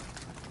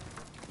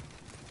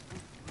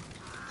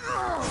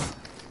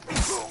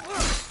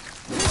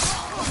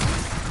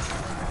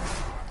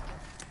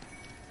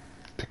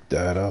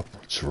 That up.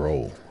 Let's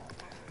roll.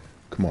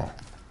 Come on.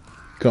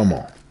 Come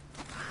on.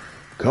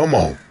 Come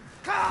on.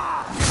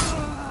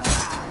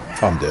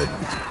 I'm dead.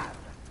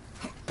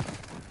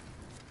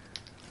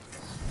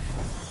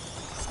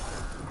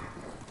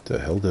 The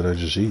hell did I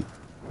just eat?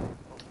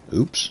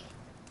 Oops.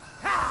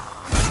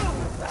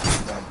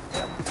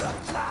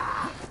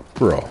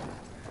 Bro.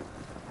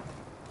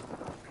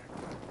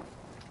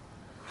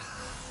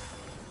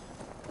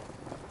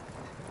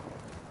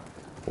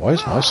 Why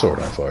is my sword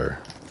on fire?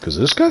 Because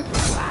this guy?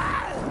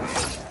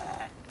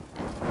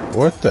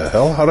 What the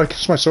hell? How did I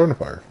catch my sword on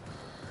fire?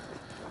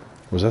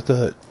 Was that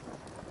the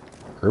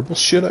herbal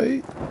shit I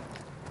ate?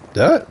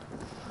 That?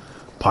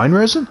 Pine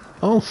resin?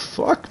 Oh,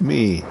 fuck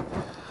me.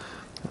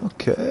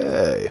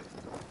 Okay.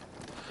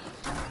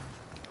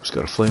 Just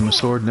gotta flame the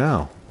sword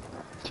now.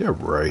 Yeah,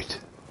 right.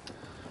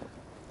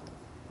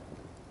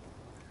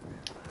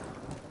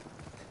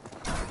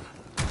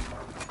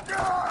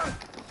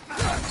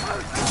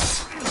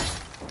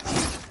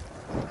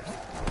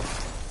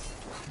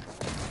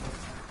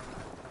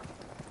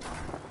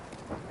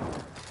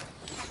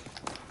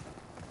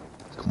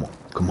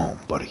 Come on,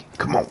 buddy.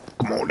 Come on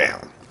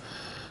down.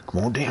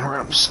 Come on down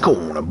around this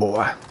corner,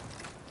 boy.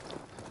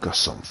 Got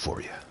something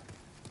for you.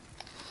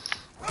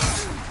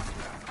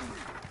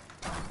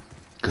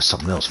 Got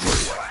something else for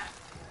you.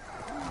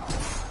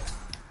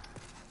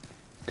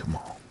 Come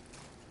on.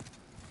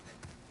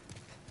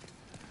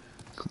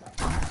 Come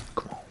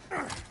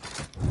on.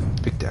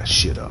 Pick that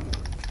shit up.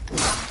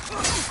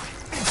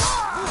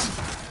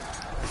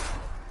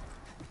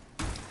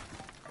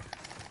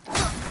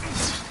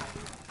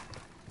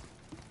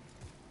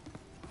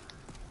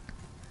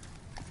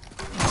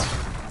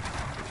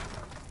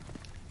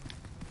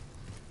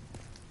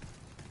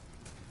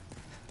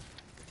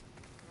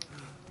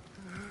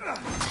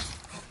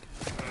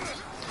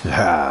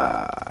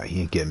 Ha!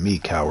 You ain't getting me,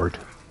 coward.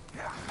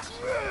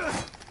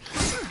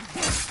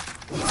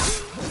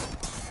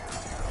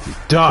 You're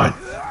done.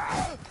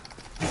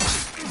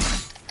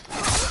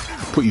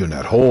 Put you in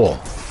that hole.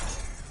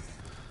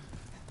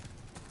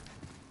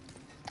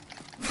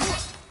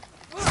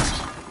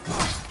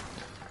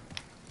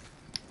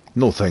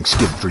 No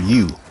Thanksgiving for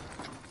you.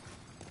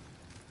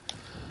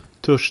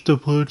 Touch the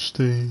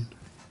bloodstain.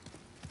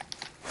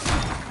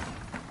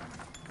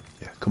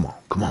 Yeah, come on,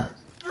 come on.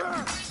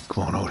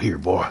 Come on out here,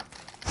 boy.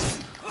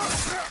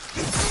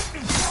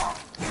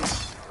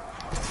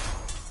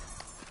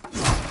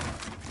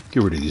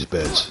 Get rid of these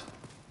beds.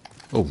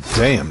 Oh,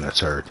 damn, that's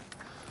hard.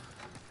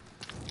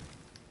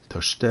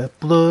 Touch that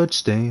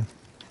bloodstain.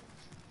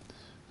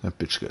 That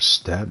bitch got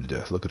stabbed to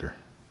death. Look at her.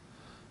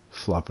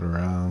 Flopping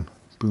around.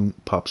 Boom,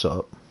 pops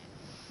up.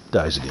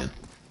 Dies again.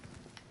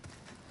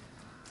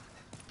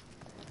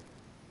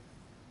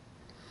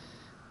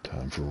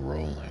 Time for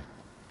rolling.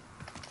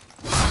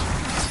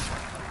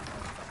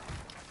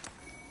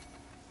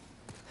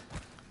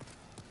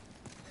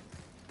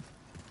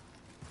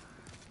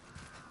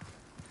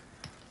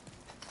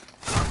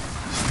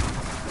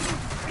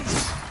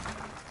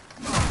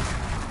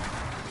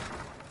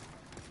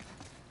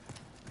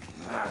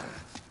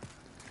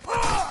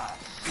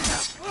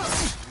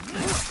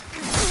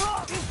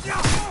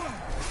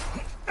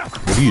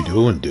 What are you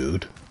doing,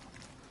 dude?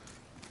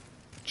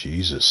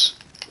 Jesus.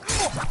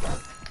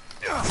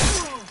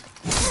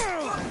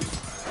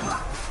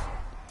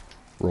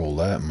 Roll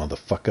that,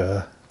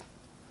 motherfucker.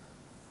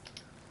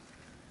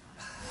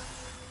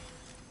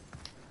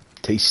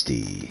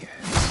 Tasty.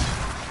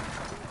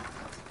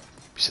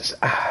 He says,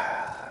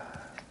 ah.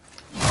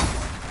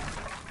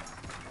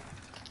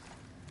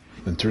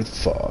 Enter the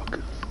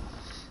fog.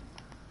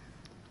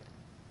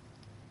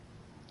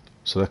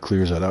 So that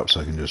clears that out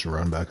so I can just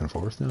run back and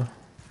forth now?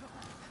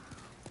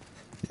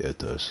 Yeah, it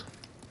does.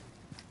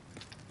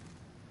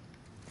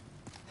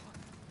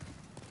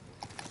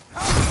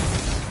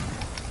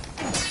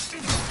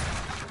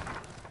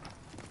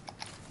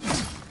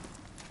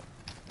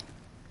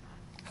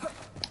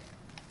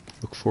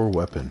 Look for a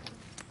weapon.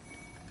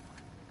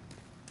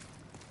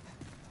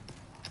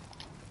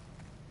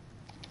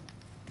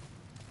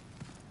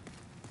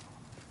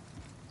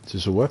 Is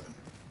this a weapon?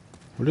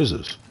 What is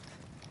this?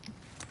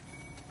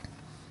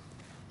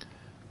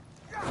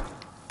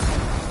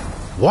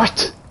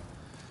 What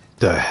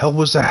the hell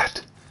was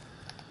that?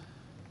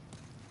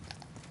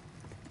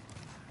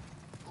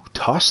 Who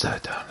tossed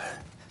that down there?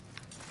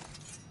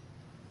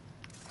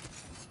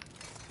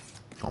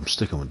 Oh, I'm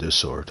sticking with this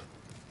sword.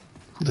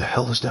 Who the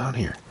hell is down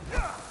here?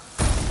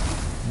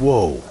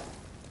 Whoa.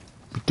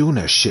 Be doing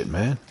that shit,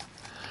 man.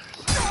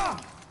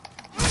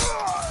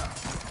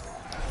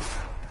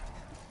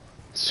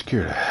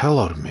 Scared the hell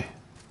out of me.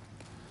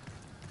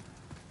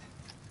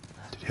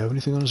 Did he have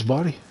anything on his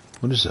body?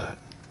 What is that?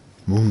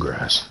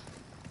 Moongrass.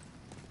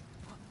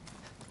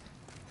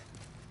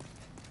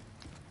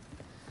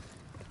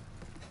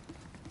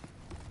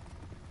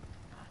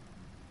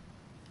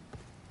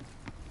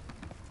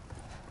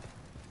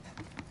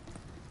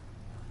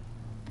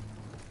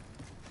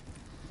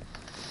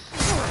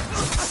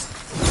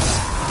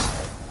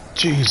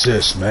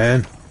 Jesus,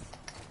 man.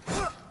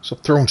 Stop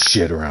throwing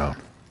shit around.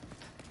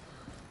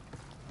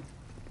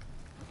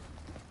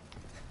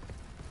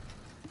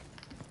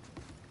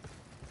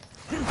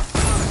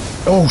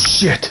 Oh,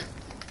 shit.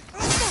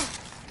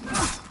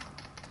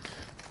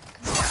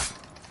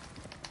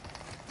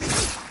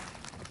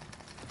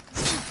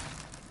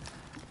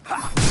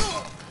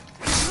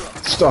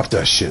 Stop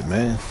that shit,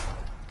 man.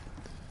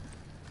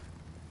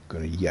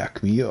 Gonna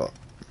yak me up.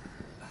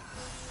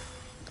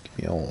 Get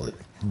me all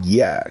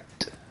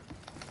yacked.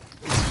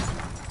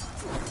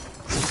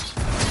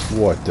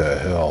 What the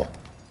hell?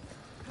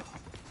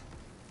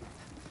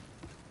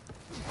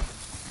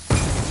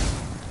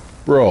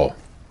 Bro.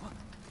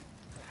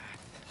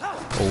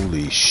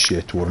 Holy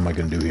shit, what am I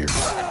gonna do here?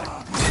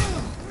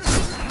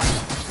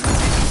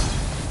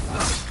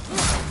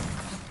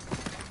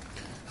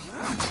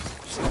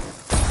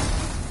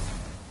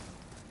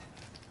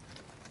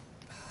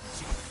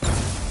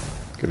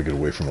 Gotta get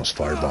away from those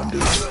firebomb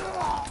dudes.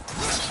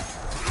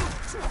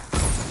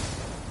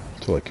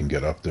 Until I can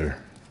get up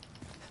there.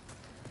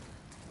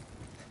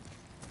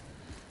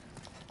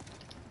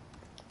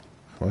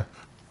 What?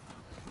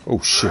 Oh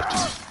shit.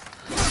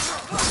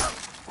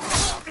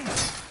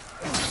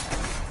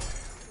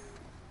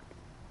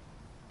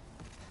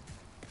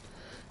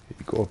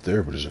 You go up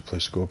there, but is there a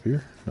place to go up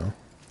here? No?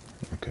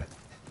 Okay.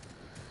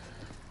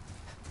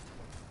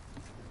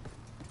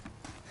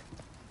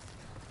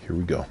 Here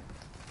we go.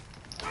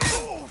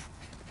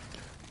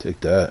 Take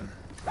that.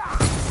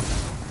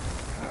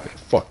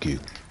 Fuck you.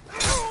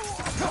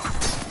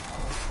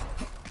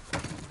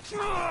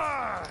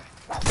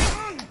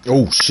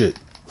 Oh shit.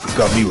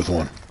 Got me with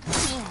one.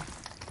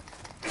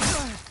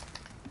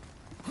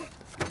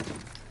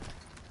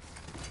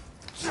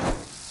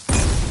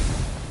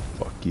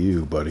 Fuck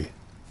you, buddy.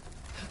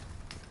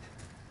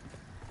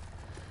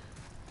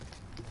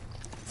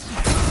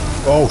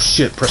 Oh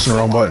shit, pressing the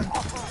wrong button.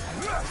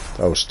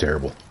 That was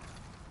terrible.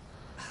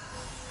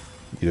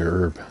 Eat a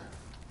herb.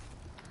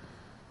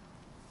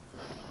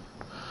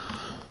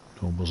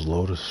 Noble's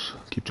Lotus.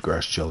 Keep the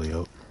grass jelly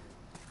out.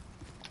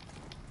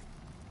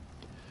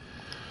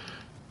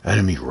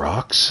 Enemy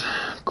rocks.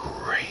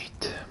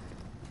 Great.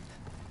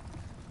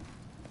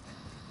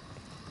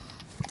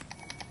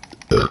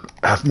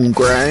 Half moon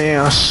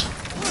grass.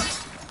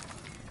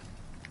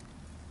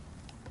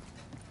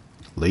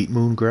 Late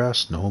moon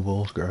grass.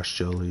 Nobles. Grass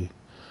jelly.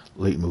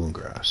 Late moon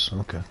grass.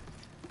 Okay.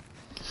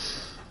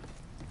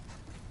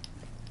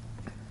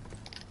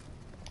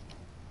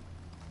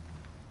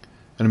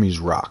 Enemies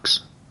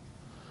rocks.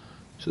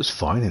 It says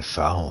fine and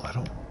foul. I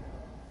don't...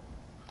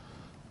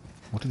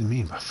 What do they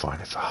mean by fine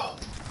and foul?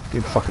 The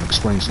game fucking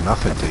explains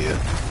nothing to you.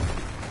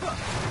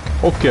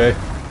 Okay.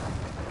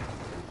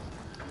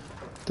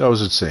 That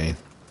was insane.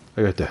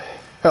 I got the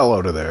hell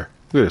out of there.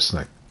 Look at this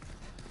thing.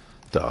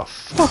 The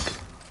fuck?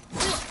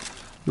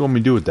 You want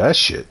me to do with that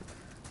shit?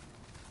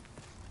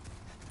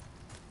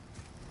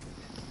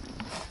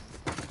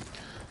 I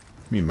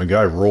mean, my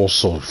guy rolls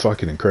so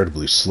fucking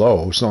incredibly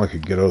slow. It's not like I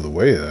could get out of the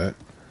way of that.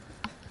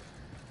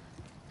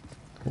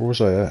 Where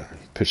was I at?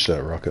 Pitched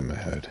that rock at my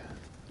head.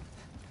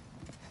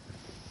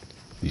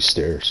 These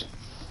stairs.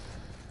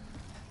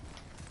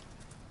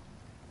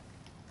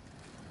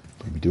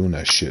 Don't be doing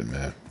that shit,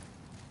 man.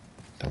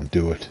 Don't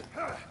do it.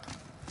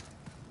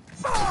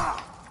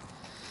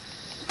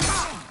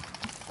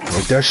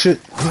 Like that shit?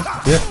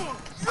 Yeah.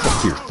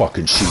 Fuck your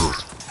fucking shield.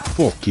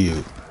 Fuck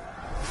you.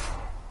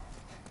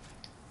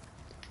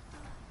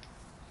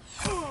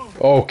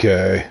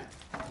 Okay.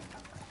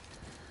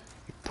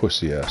 You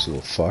pussy ass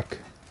little fuck.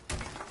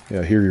 Yeah,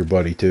 I hear your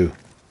buddy too.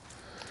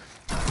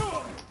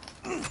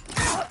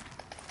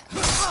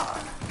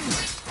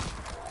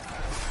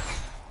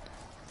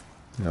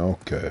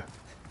 Okay.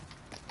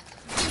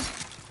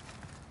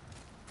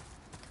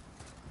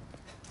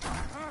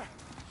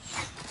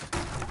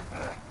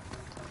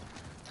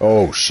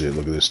 Oh shit,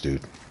 look at this dude.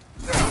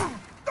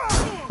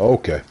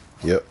 Okay,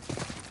 yep.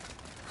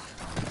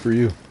 Good for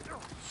you.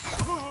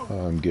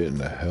 I'm getting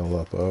the hell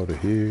up out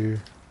of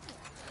here.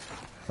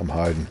 I'm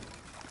hiding.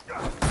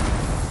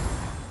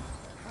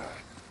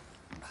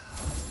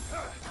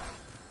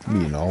 I'm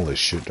eating all this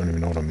shit, don't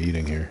even know what I'm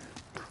eating here.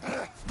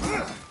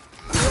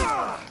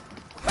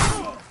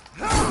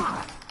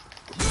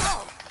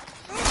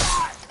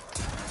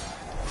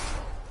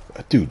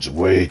 That dude's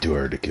way too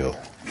hard to kill.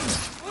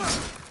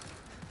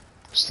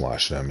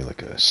 Slashing at me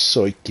like a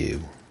psycho.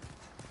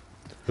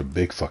 A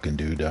big fucking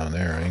dude down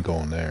there. I ain't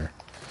going there.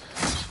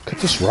 Cut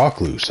this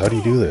rock loose. How do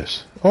you do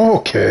this?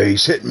 Okay,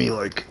 he's hitting me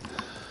like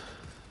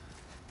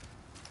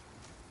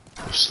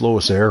the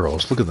slowest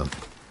arrows. Look at them.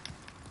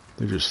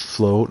 They just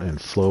float and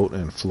float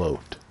and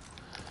float.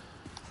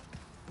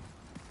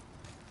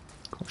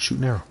 Oh, shoot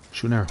an arrow.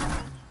 Shoot an arrow.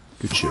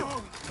 Good shit.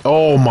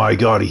 Oh my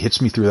god, he hits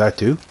me through that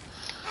too?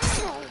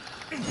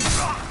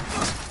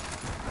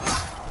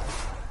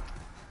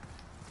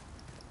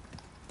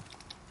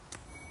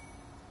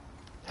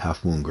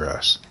 Half moon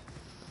grass.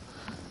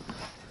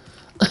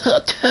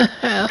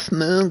 Half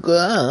moon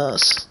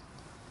grass.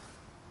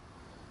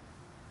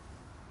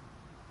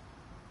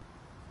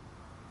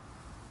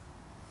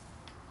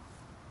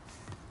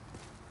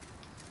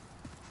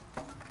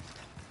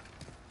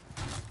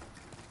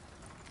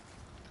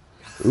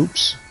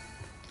 Oops.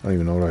 I don't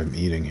even know what I'm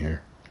eating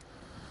here.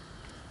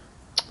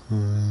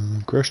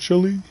 Grass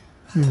jelly?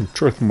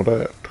 Try some of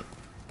that.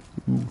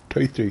 Ooh,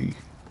 tasty.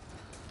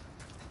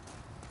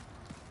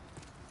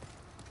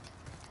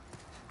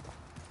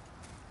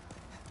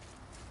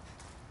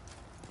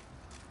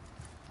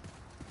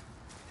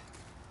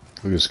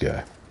 Look at this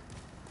guy.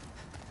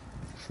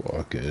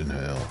 Fucking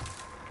hell.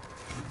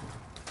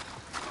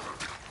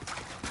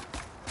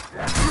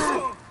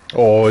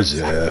 Oh, as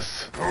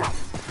if.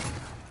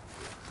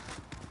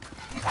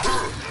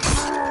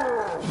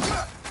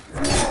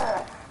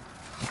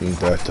 Ain't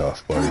that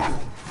tough, buddy.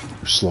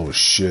 You're slow as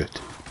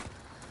shit.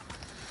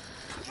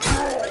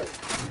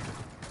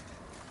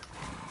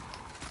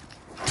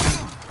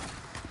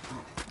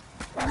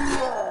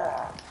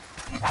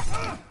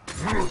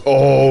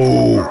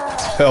 Oh,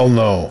 hell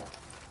no.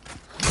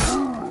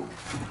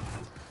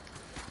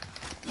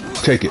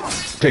 Take it.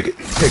 Take it.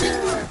 Take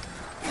it.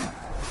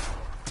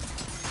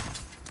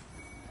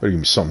 Better give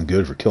me something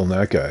good for killing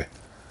that guy.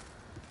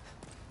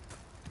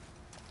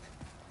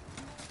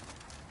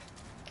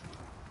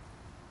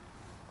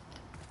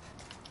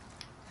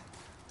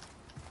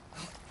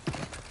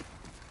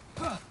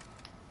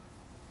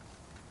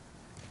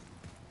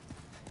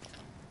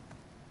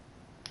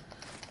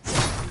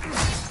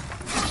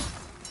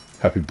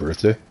 Happy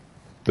birthday.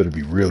 Better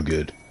be real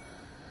good.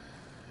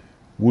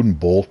 Wooden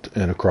bolt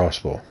and a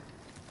crossbow.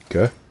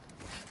 Okay.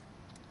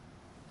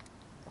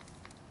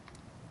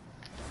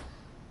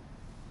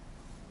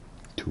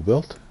 Tool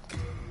belt.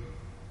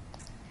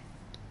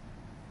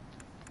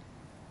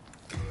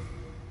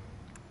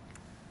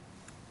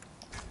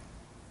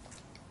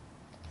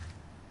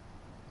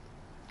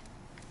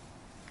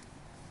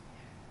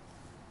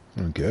 I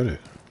don't get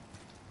it.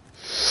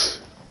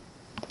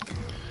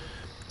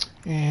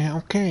 Yeah,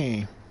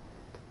 okay.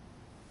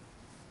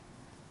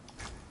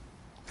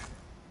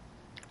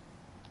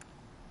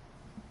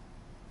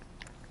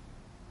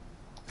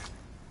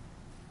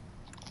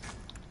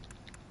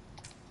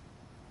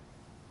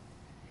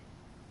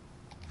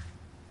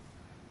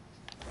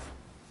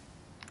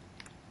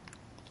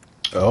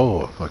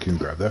 Oh, I can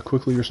grab that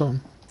quickly or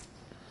something?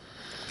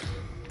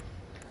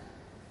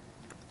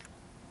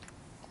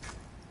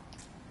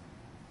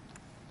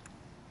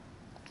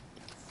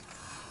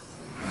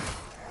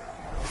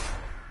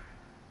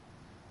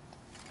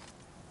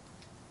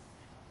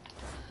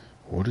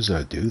 What does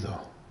that do, though?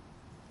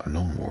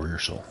 Unknown warrior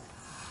soul.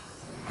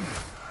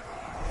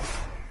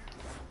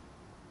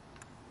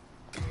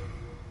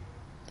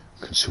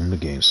 Consume to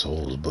gain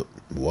souls, but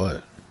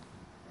what?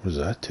 What does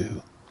that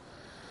do?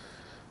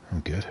 I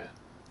don't get it.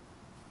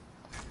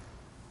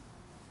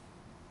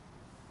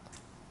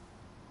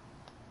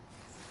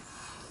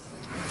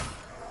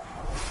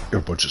 Got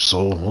a bunch of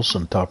souls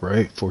on the top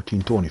right,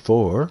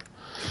 1424.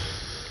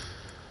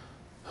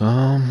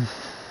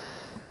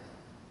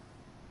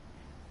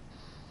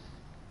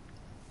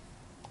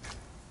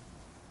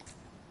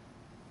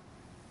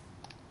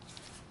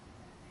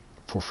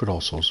 Forfeit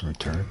all souls in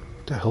return.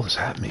 What the hell does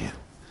that mean?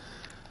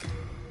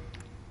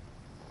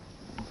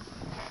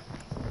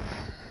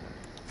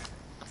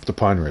 Put the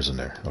pine resin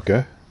there,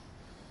 okay?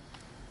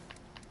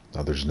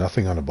 Now there's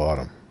nothing on the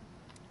bottom.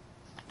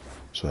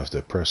 So I have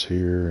to press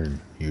here and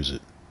use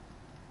it.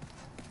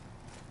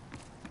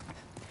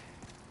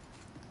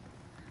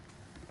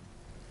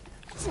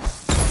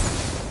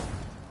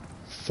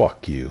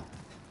 Fuck you.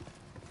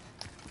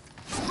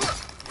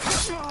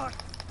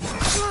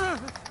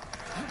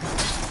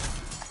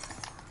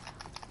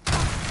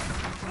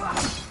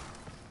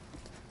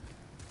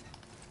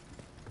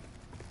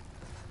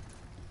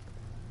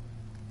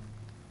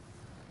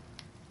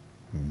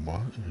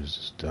 What is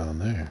this down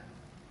there?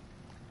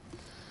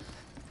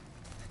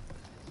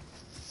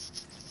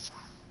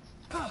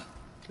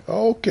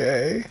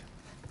 Okay.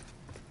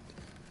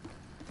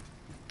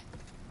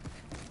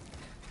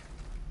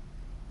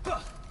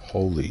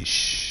 Holy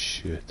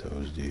shit, that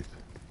was deep.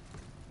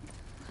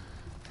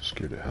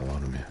 Scared the hell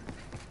out of me.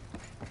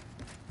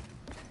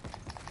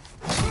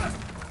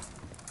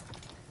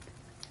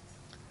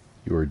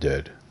 You are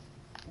dead.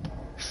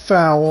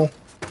 Foul.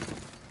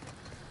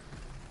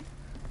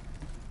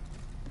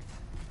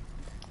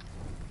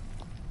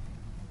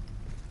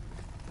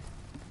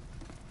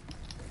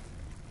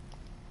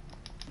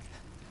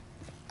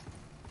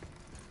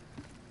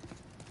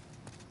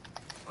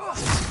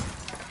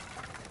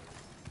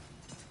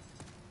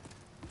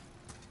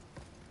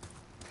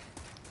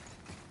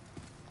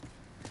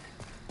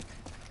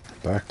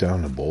 Back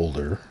down to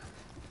Boulder.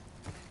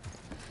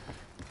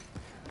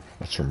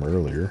 That's from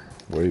earlier,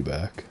 way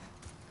back.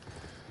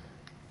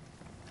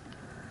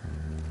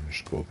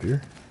 Just go up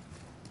here.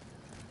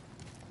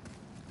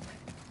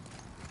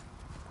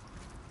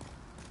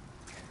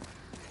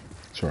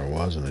 That's where I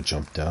was, and I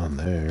jumped down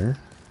there.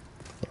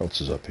 What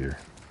else is up here?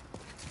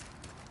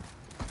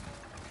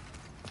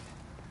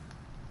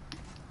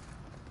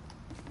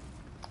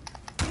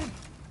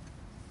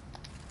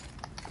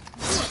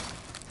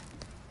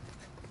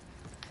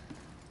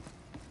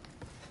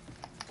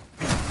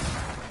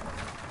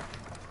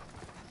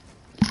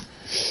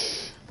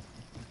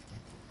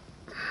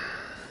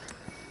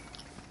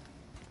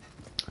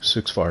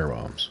 Six fire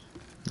bombs.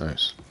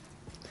 Nice.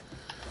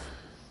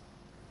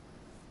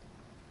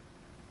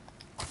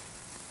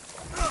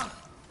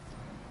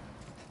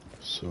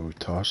 So he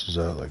tosses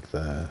out like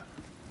that.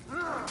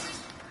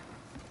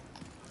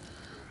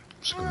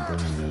 Just gonna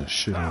burn the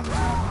shit out of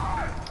him.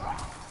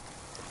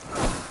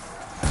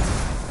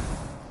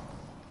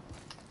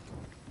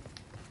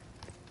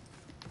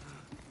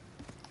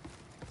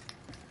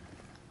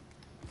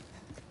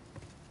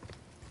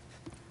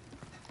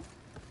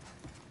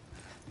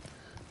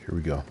 Here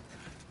we go.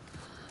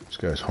 This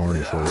guy's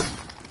horny for it.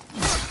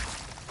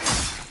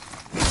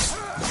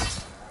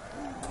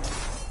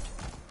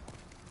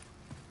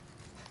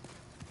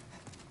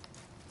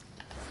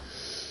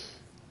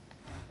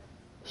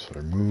 So I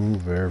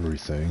remove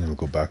everything and we'll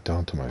go back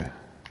down to my...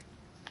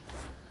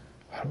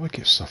 How do I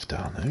get stuff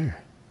down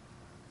there?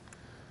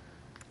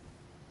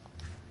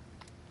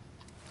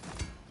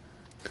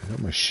 I got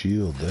my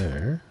shield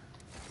there.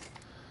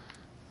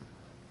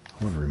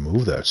 I want to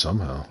remove that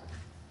somehow.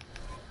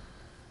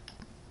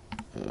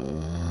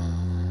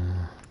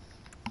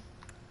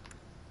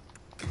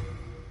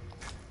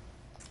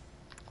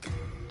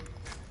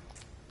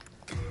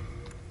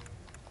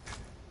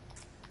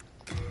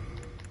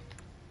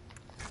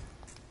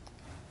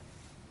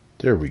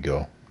 There we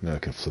go. Now I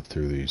can flip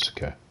through these.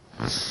 Okay.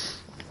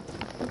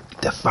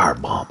 That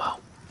firebomb out.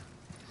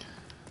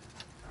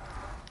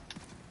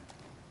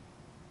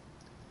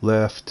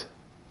 Left.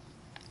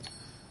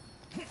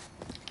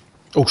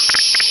 Oh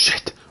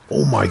shit!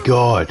 Oh my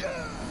god!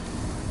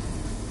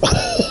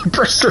 Oh, he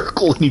pressed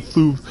circle and he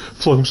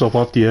flung himself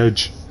off the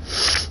edge.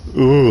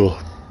 Ugh.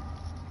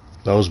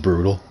 That was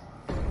brutal.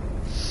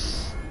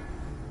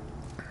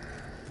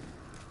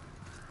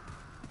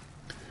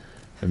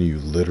 And you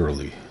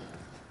literally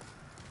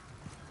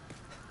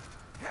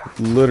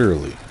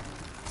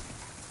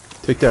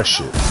take that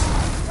shit.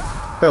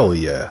 Hell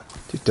yeah.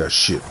 Take that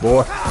shit,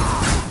 boy.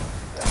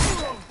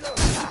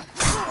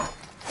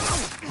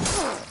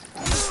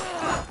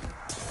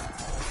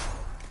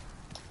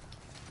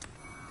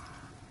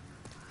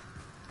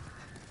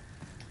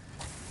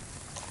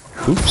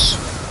 Oops.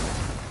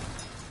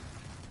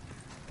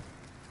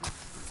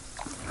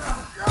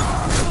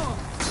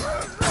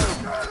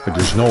 But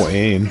there's no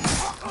aim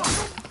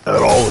at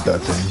all with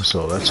that thing,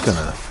 so that's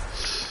kinda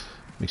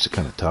makes it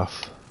kinda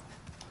tough.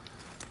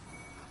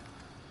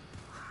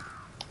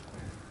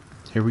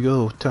 Here we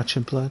go,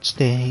 touching blood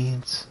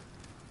stains.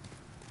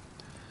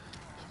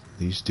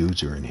 These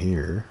dudes are in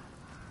here.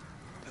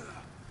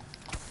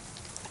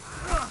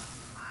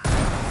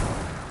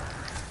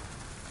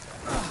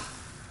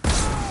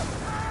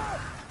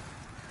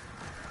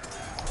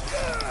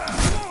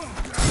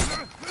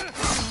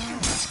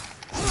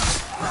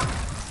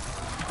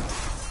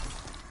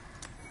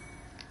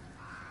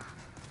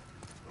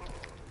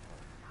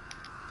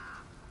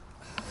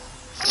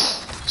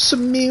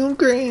 Some meal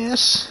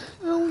grass.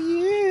 Oh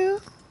yeah.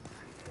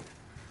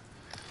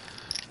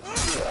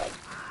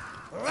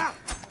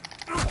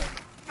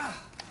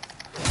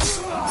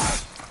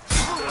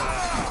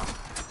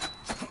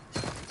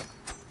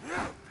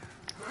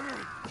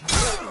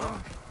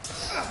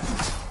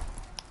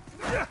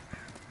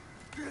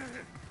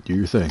 Do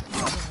your thing.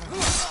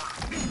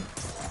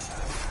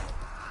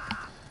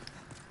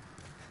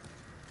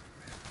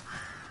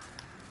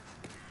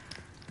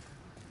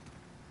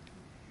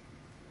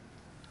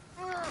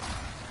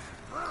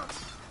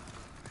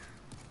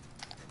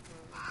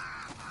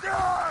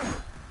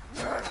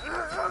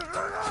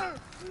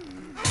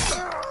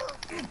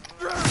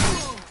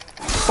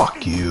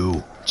 Fuck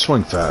you.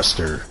 Swing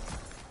faster.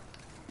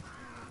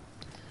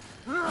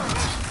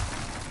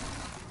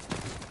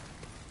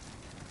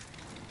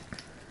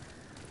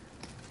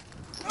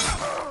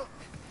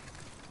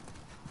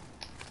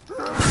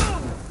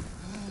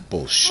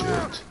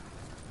 Bullshit.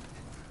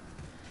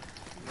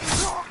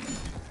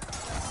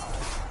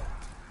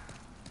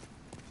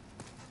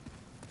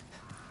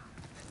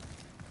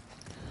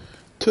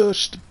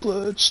 Touch the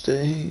blood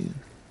stain.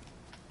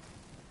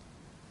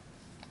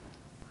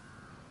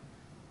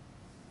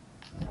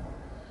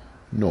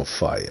 No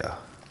fire.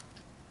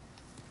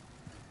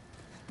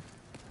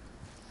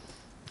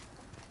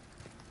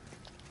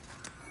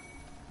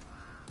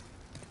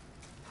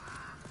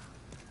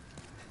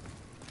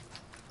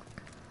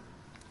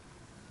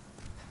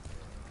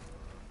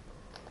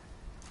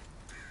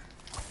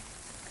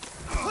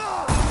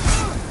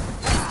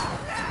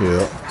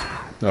 Yeah,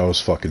 that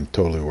was fucking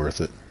totally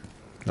worth it.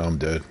 Now I'm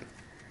dead.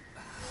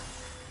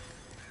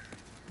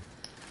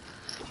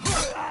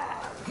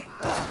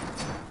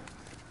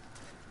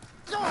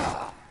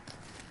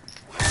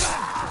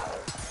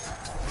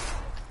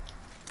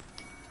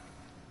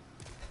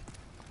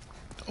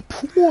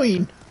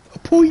 A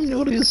point,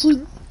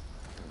 listen.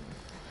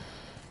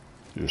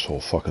 This whole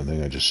fucking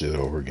thing I just did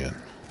over again.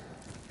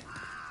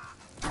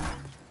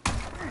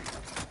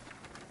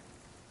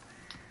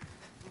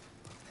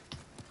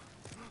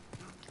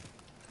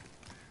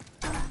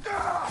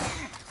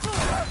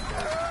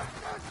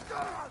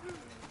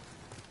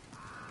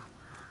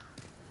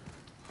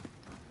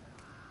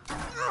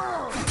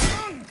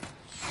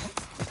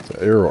 The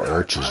arrow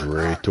arches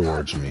right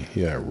towards me.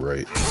 Yeah,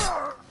 right.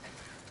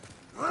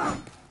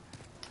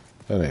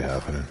 That ain't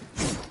happening.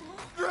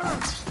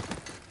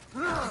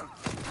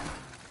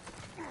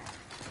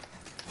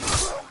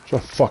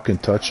 Stop fucking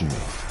touching me.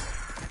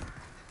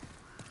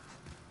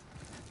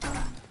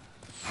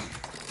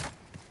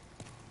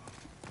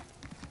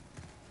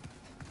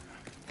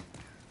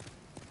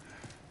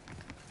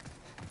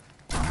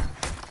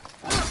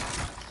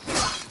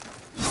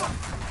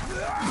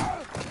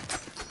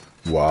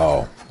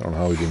 Wow. I don't know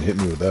how he didn't hit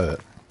me with that.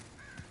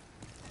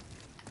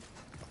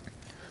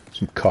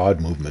 Some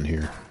COD movement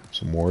here.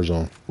 Some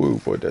Warzone. Woo,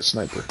 boy, that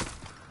sniper.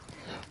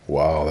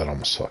 Wow, that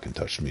almost fucking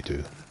touched me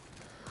too.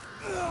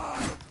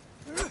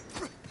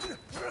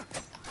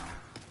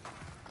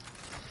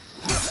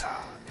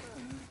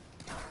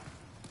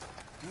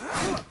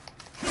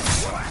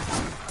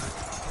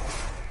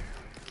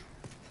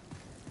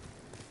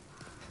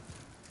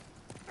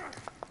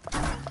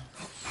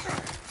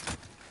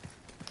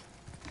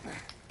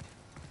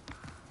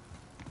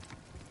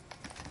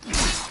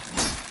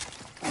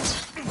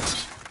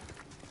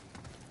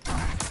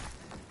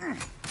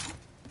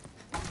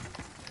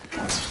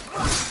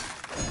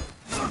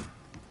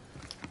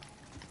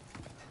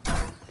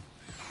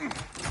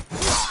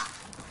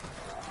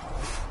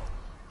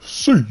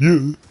 See ya.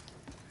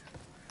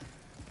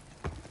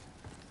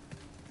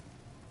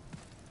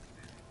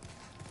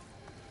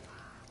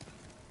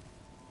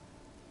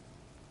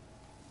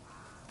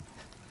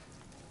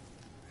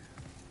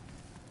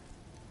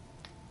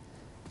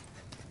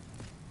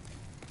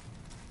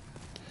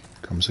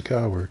 Comes the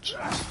cowards.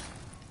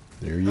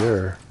 There you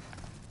are.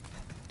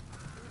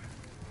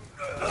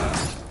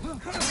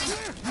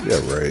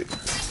 Yeah, right.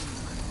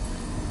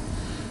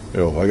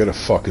 Yo, if I gotta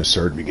fucking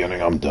start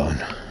beginning, I'm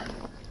done.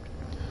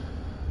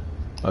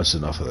 That's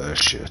enough of that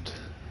shit.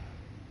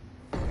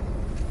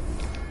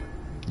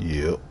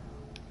 Yep.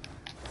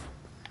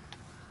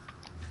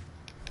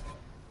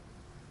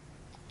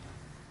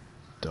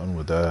 Done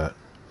with that.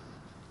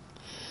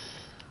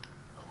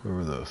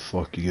 Wherever the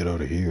fuck you get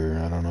out of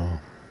here, I don't know.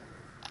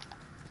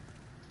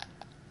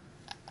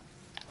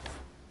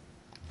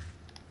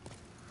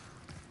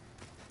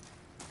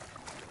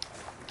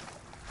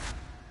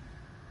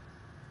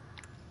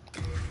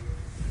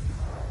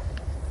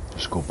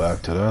 Just go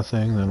back to that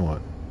thing, then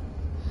what?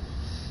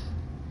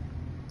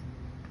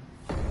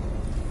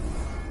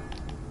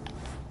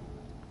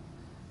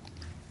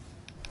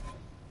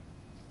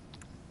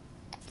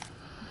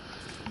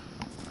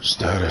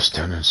 Status,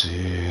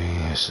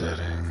 tendency,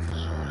 settings,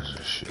 what is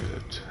this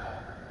shit?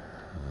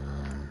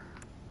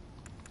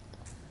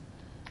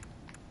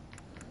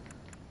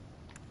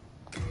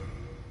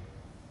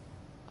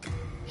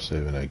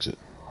 Save and exit.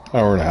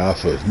 Hour and a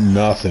half of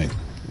nothing.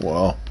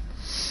 Wow.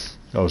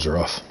 That was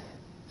rough.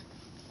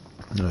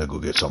 I gotta go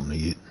get something to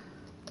eat.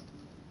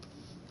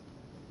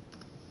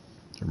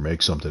 Or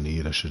make something to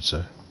eat, I should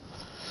say.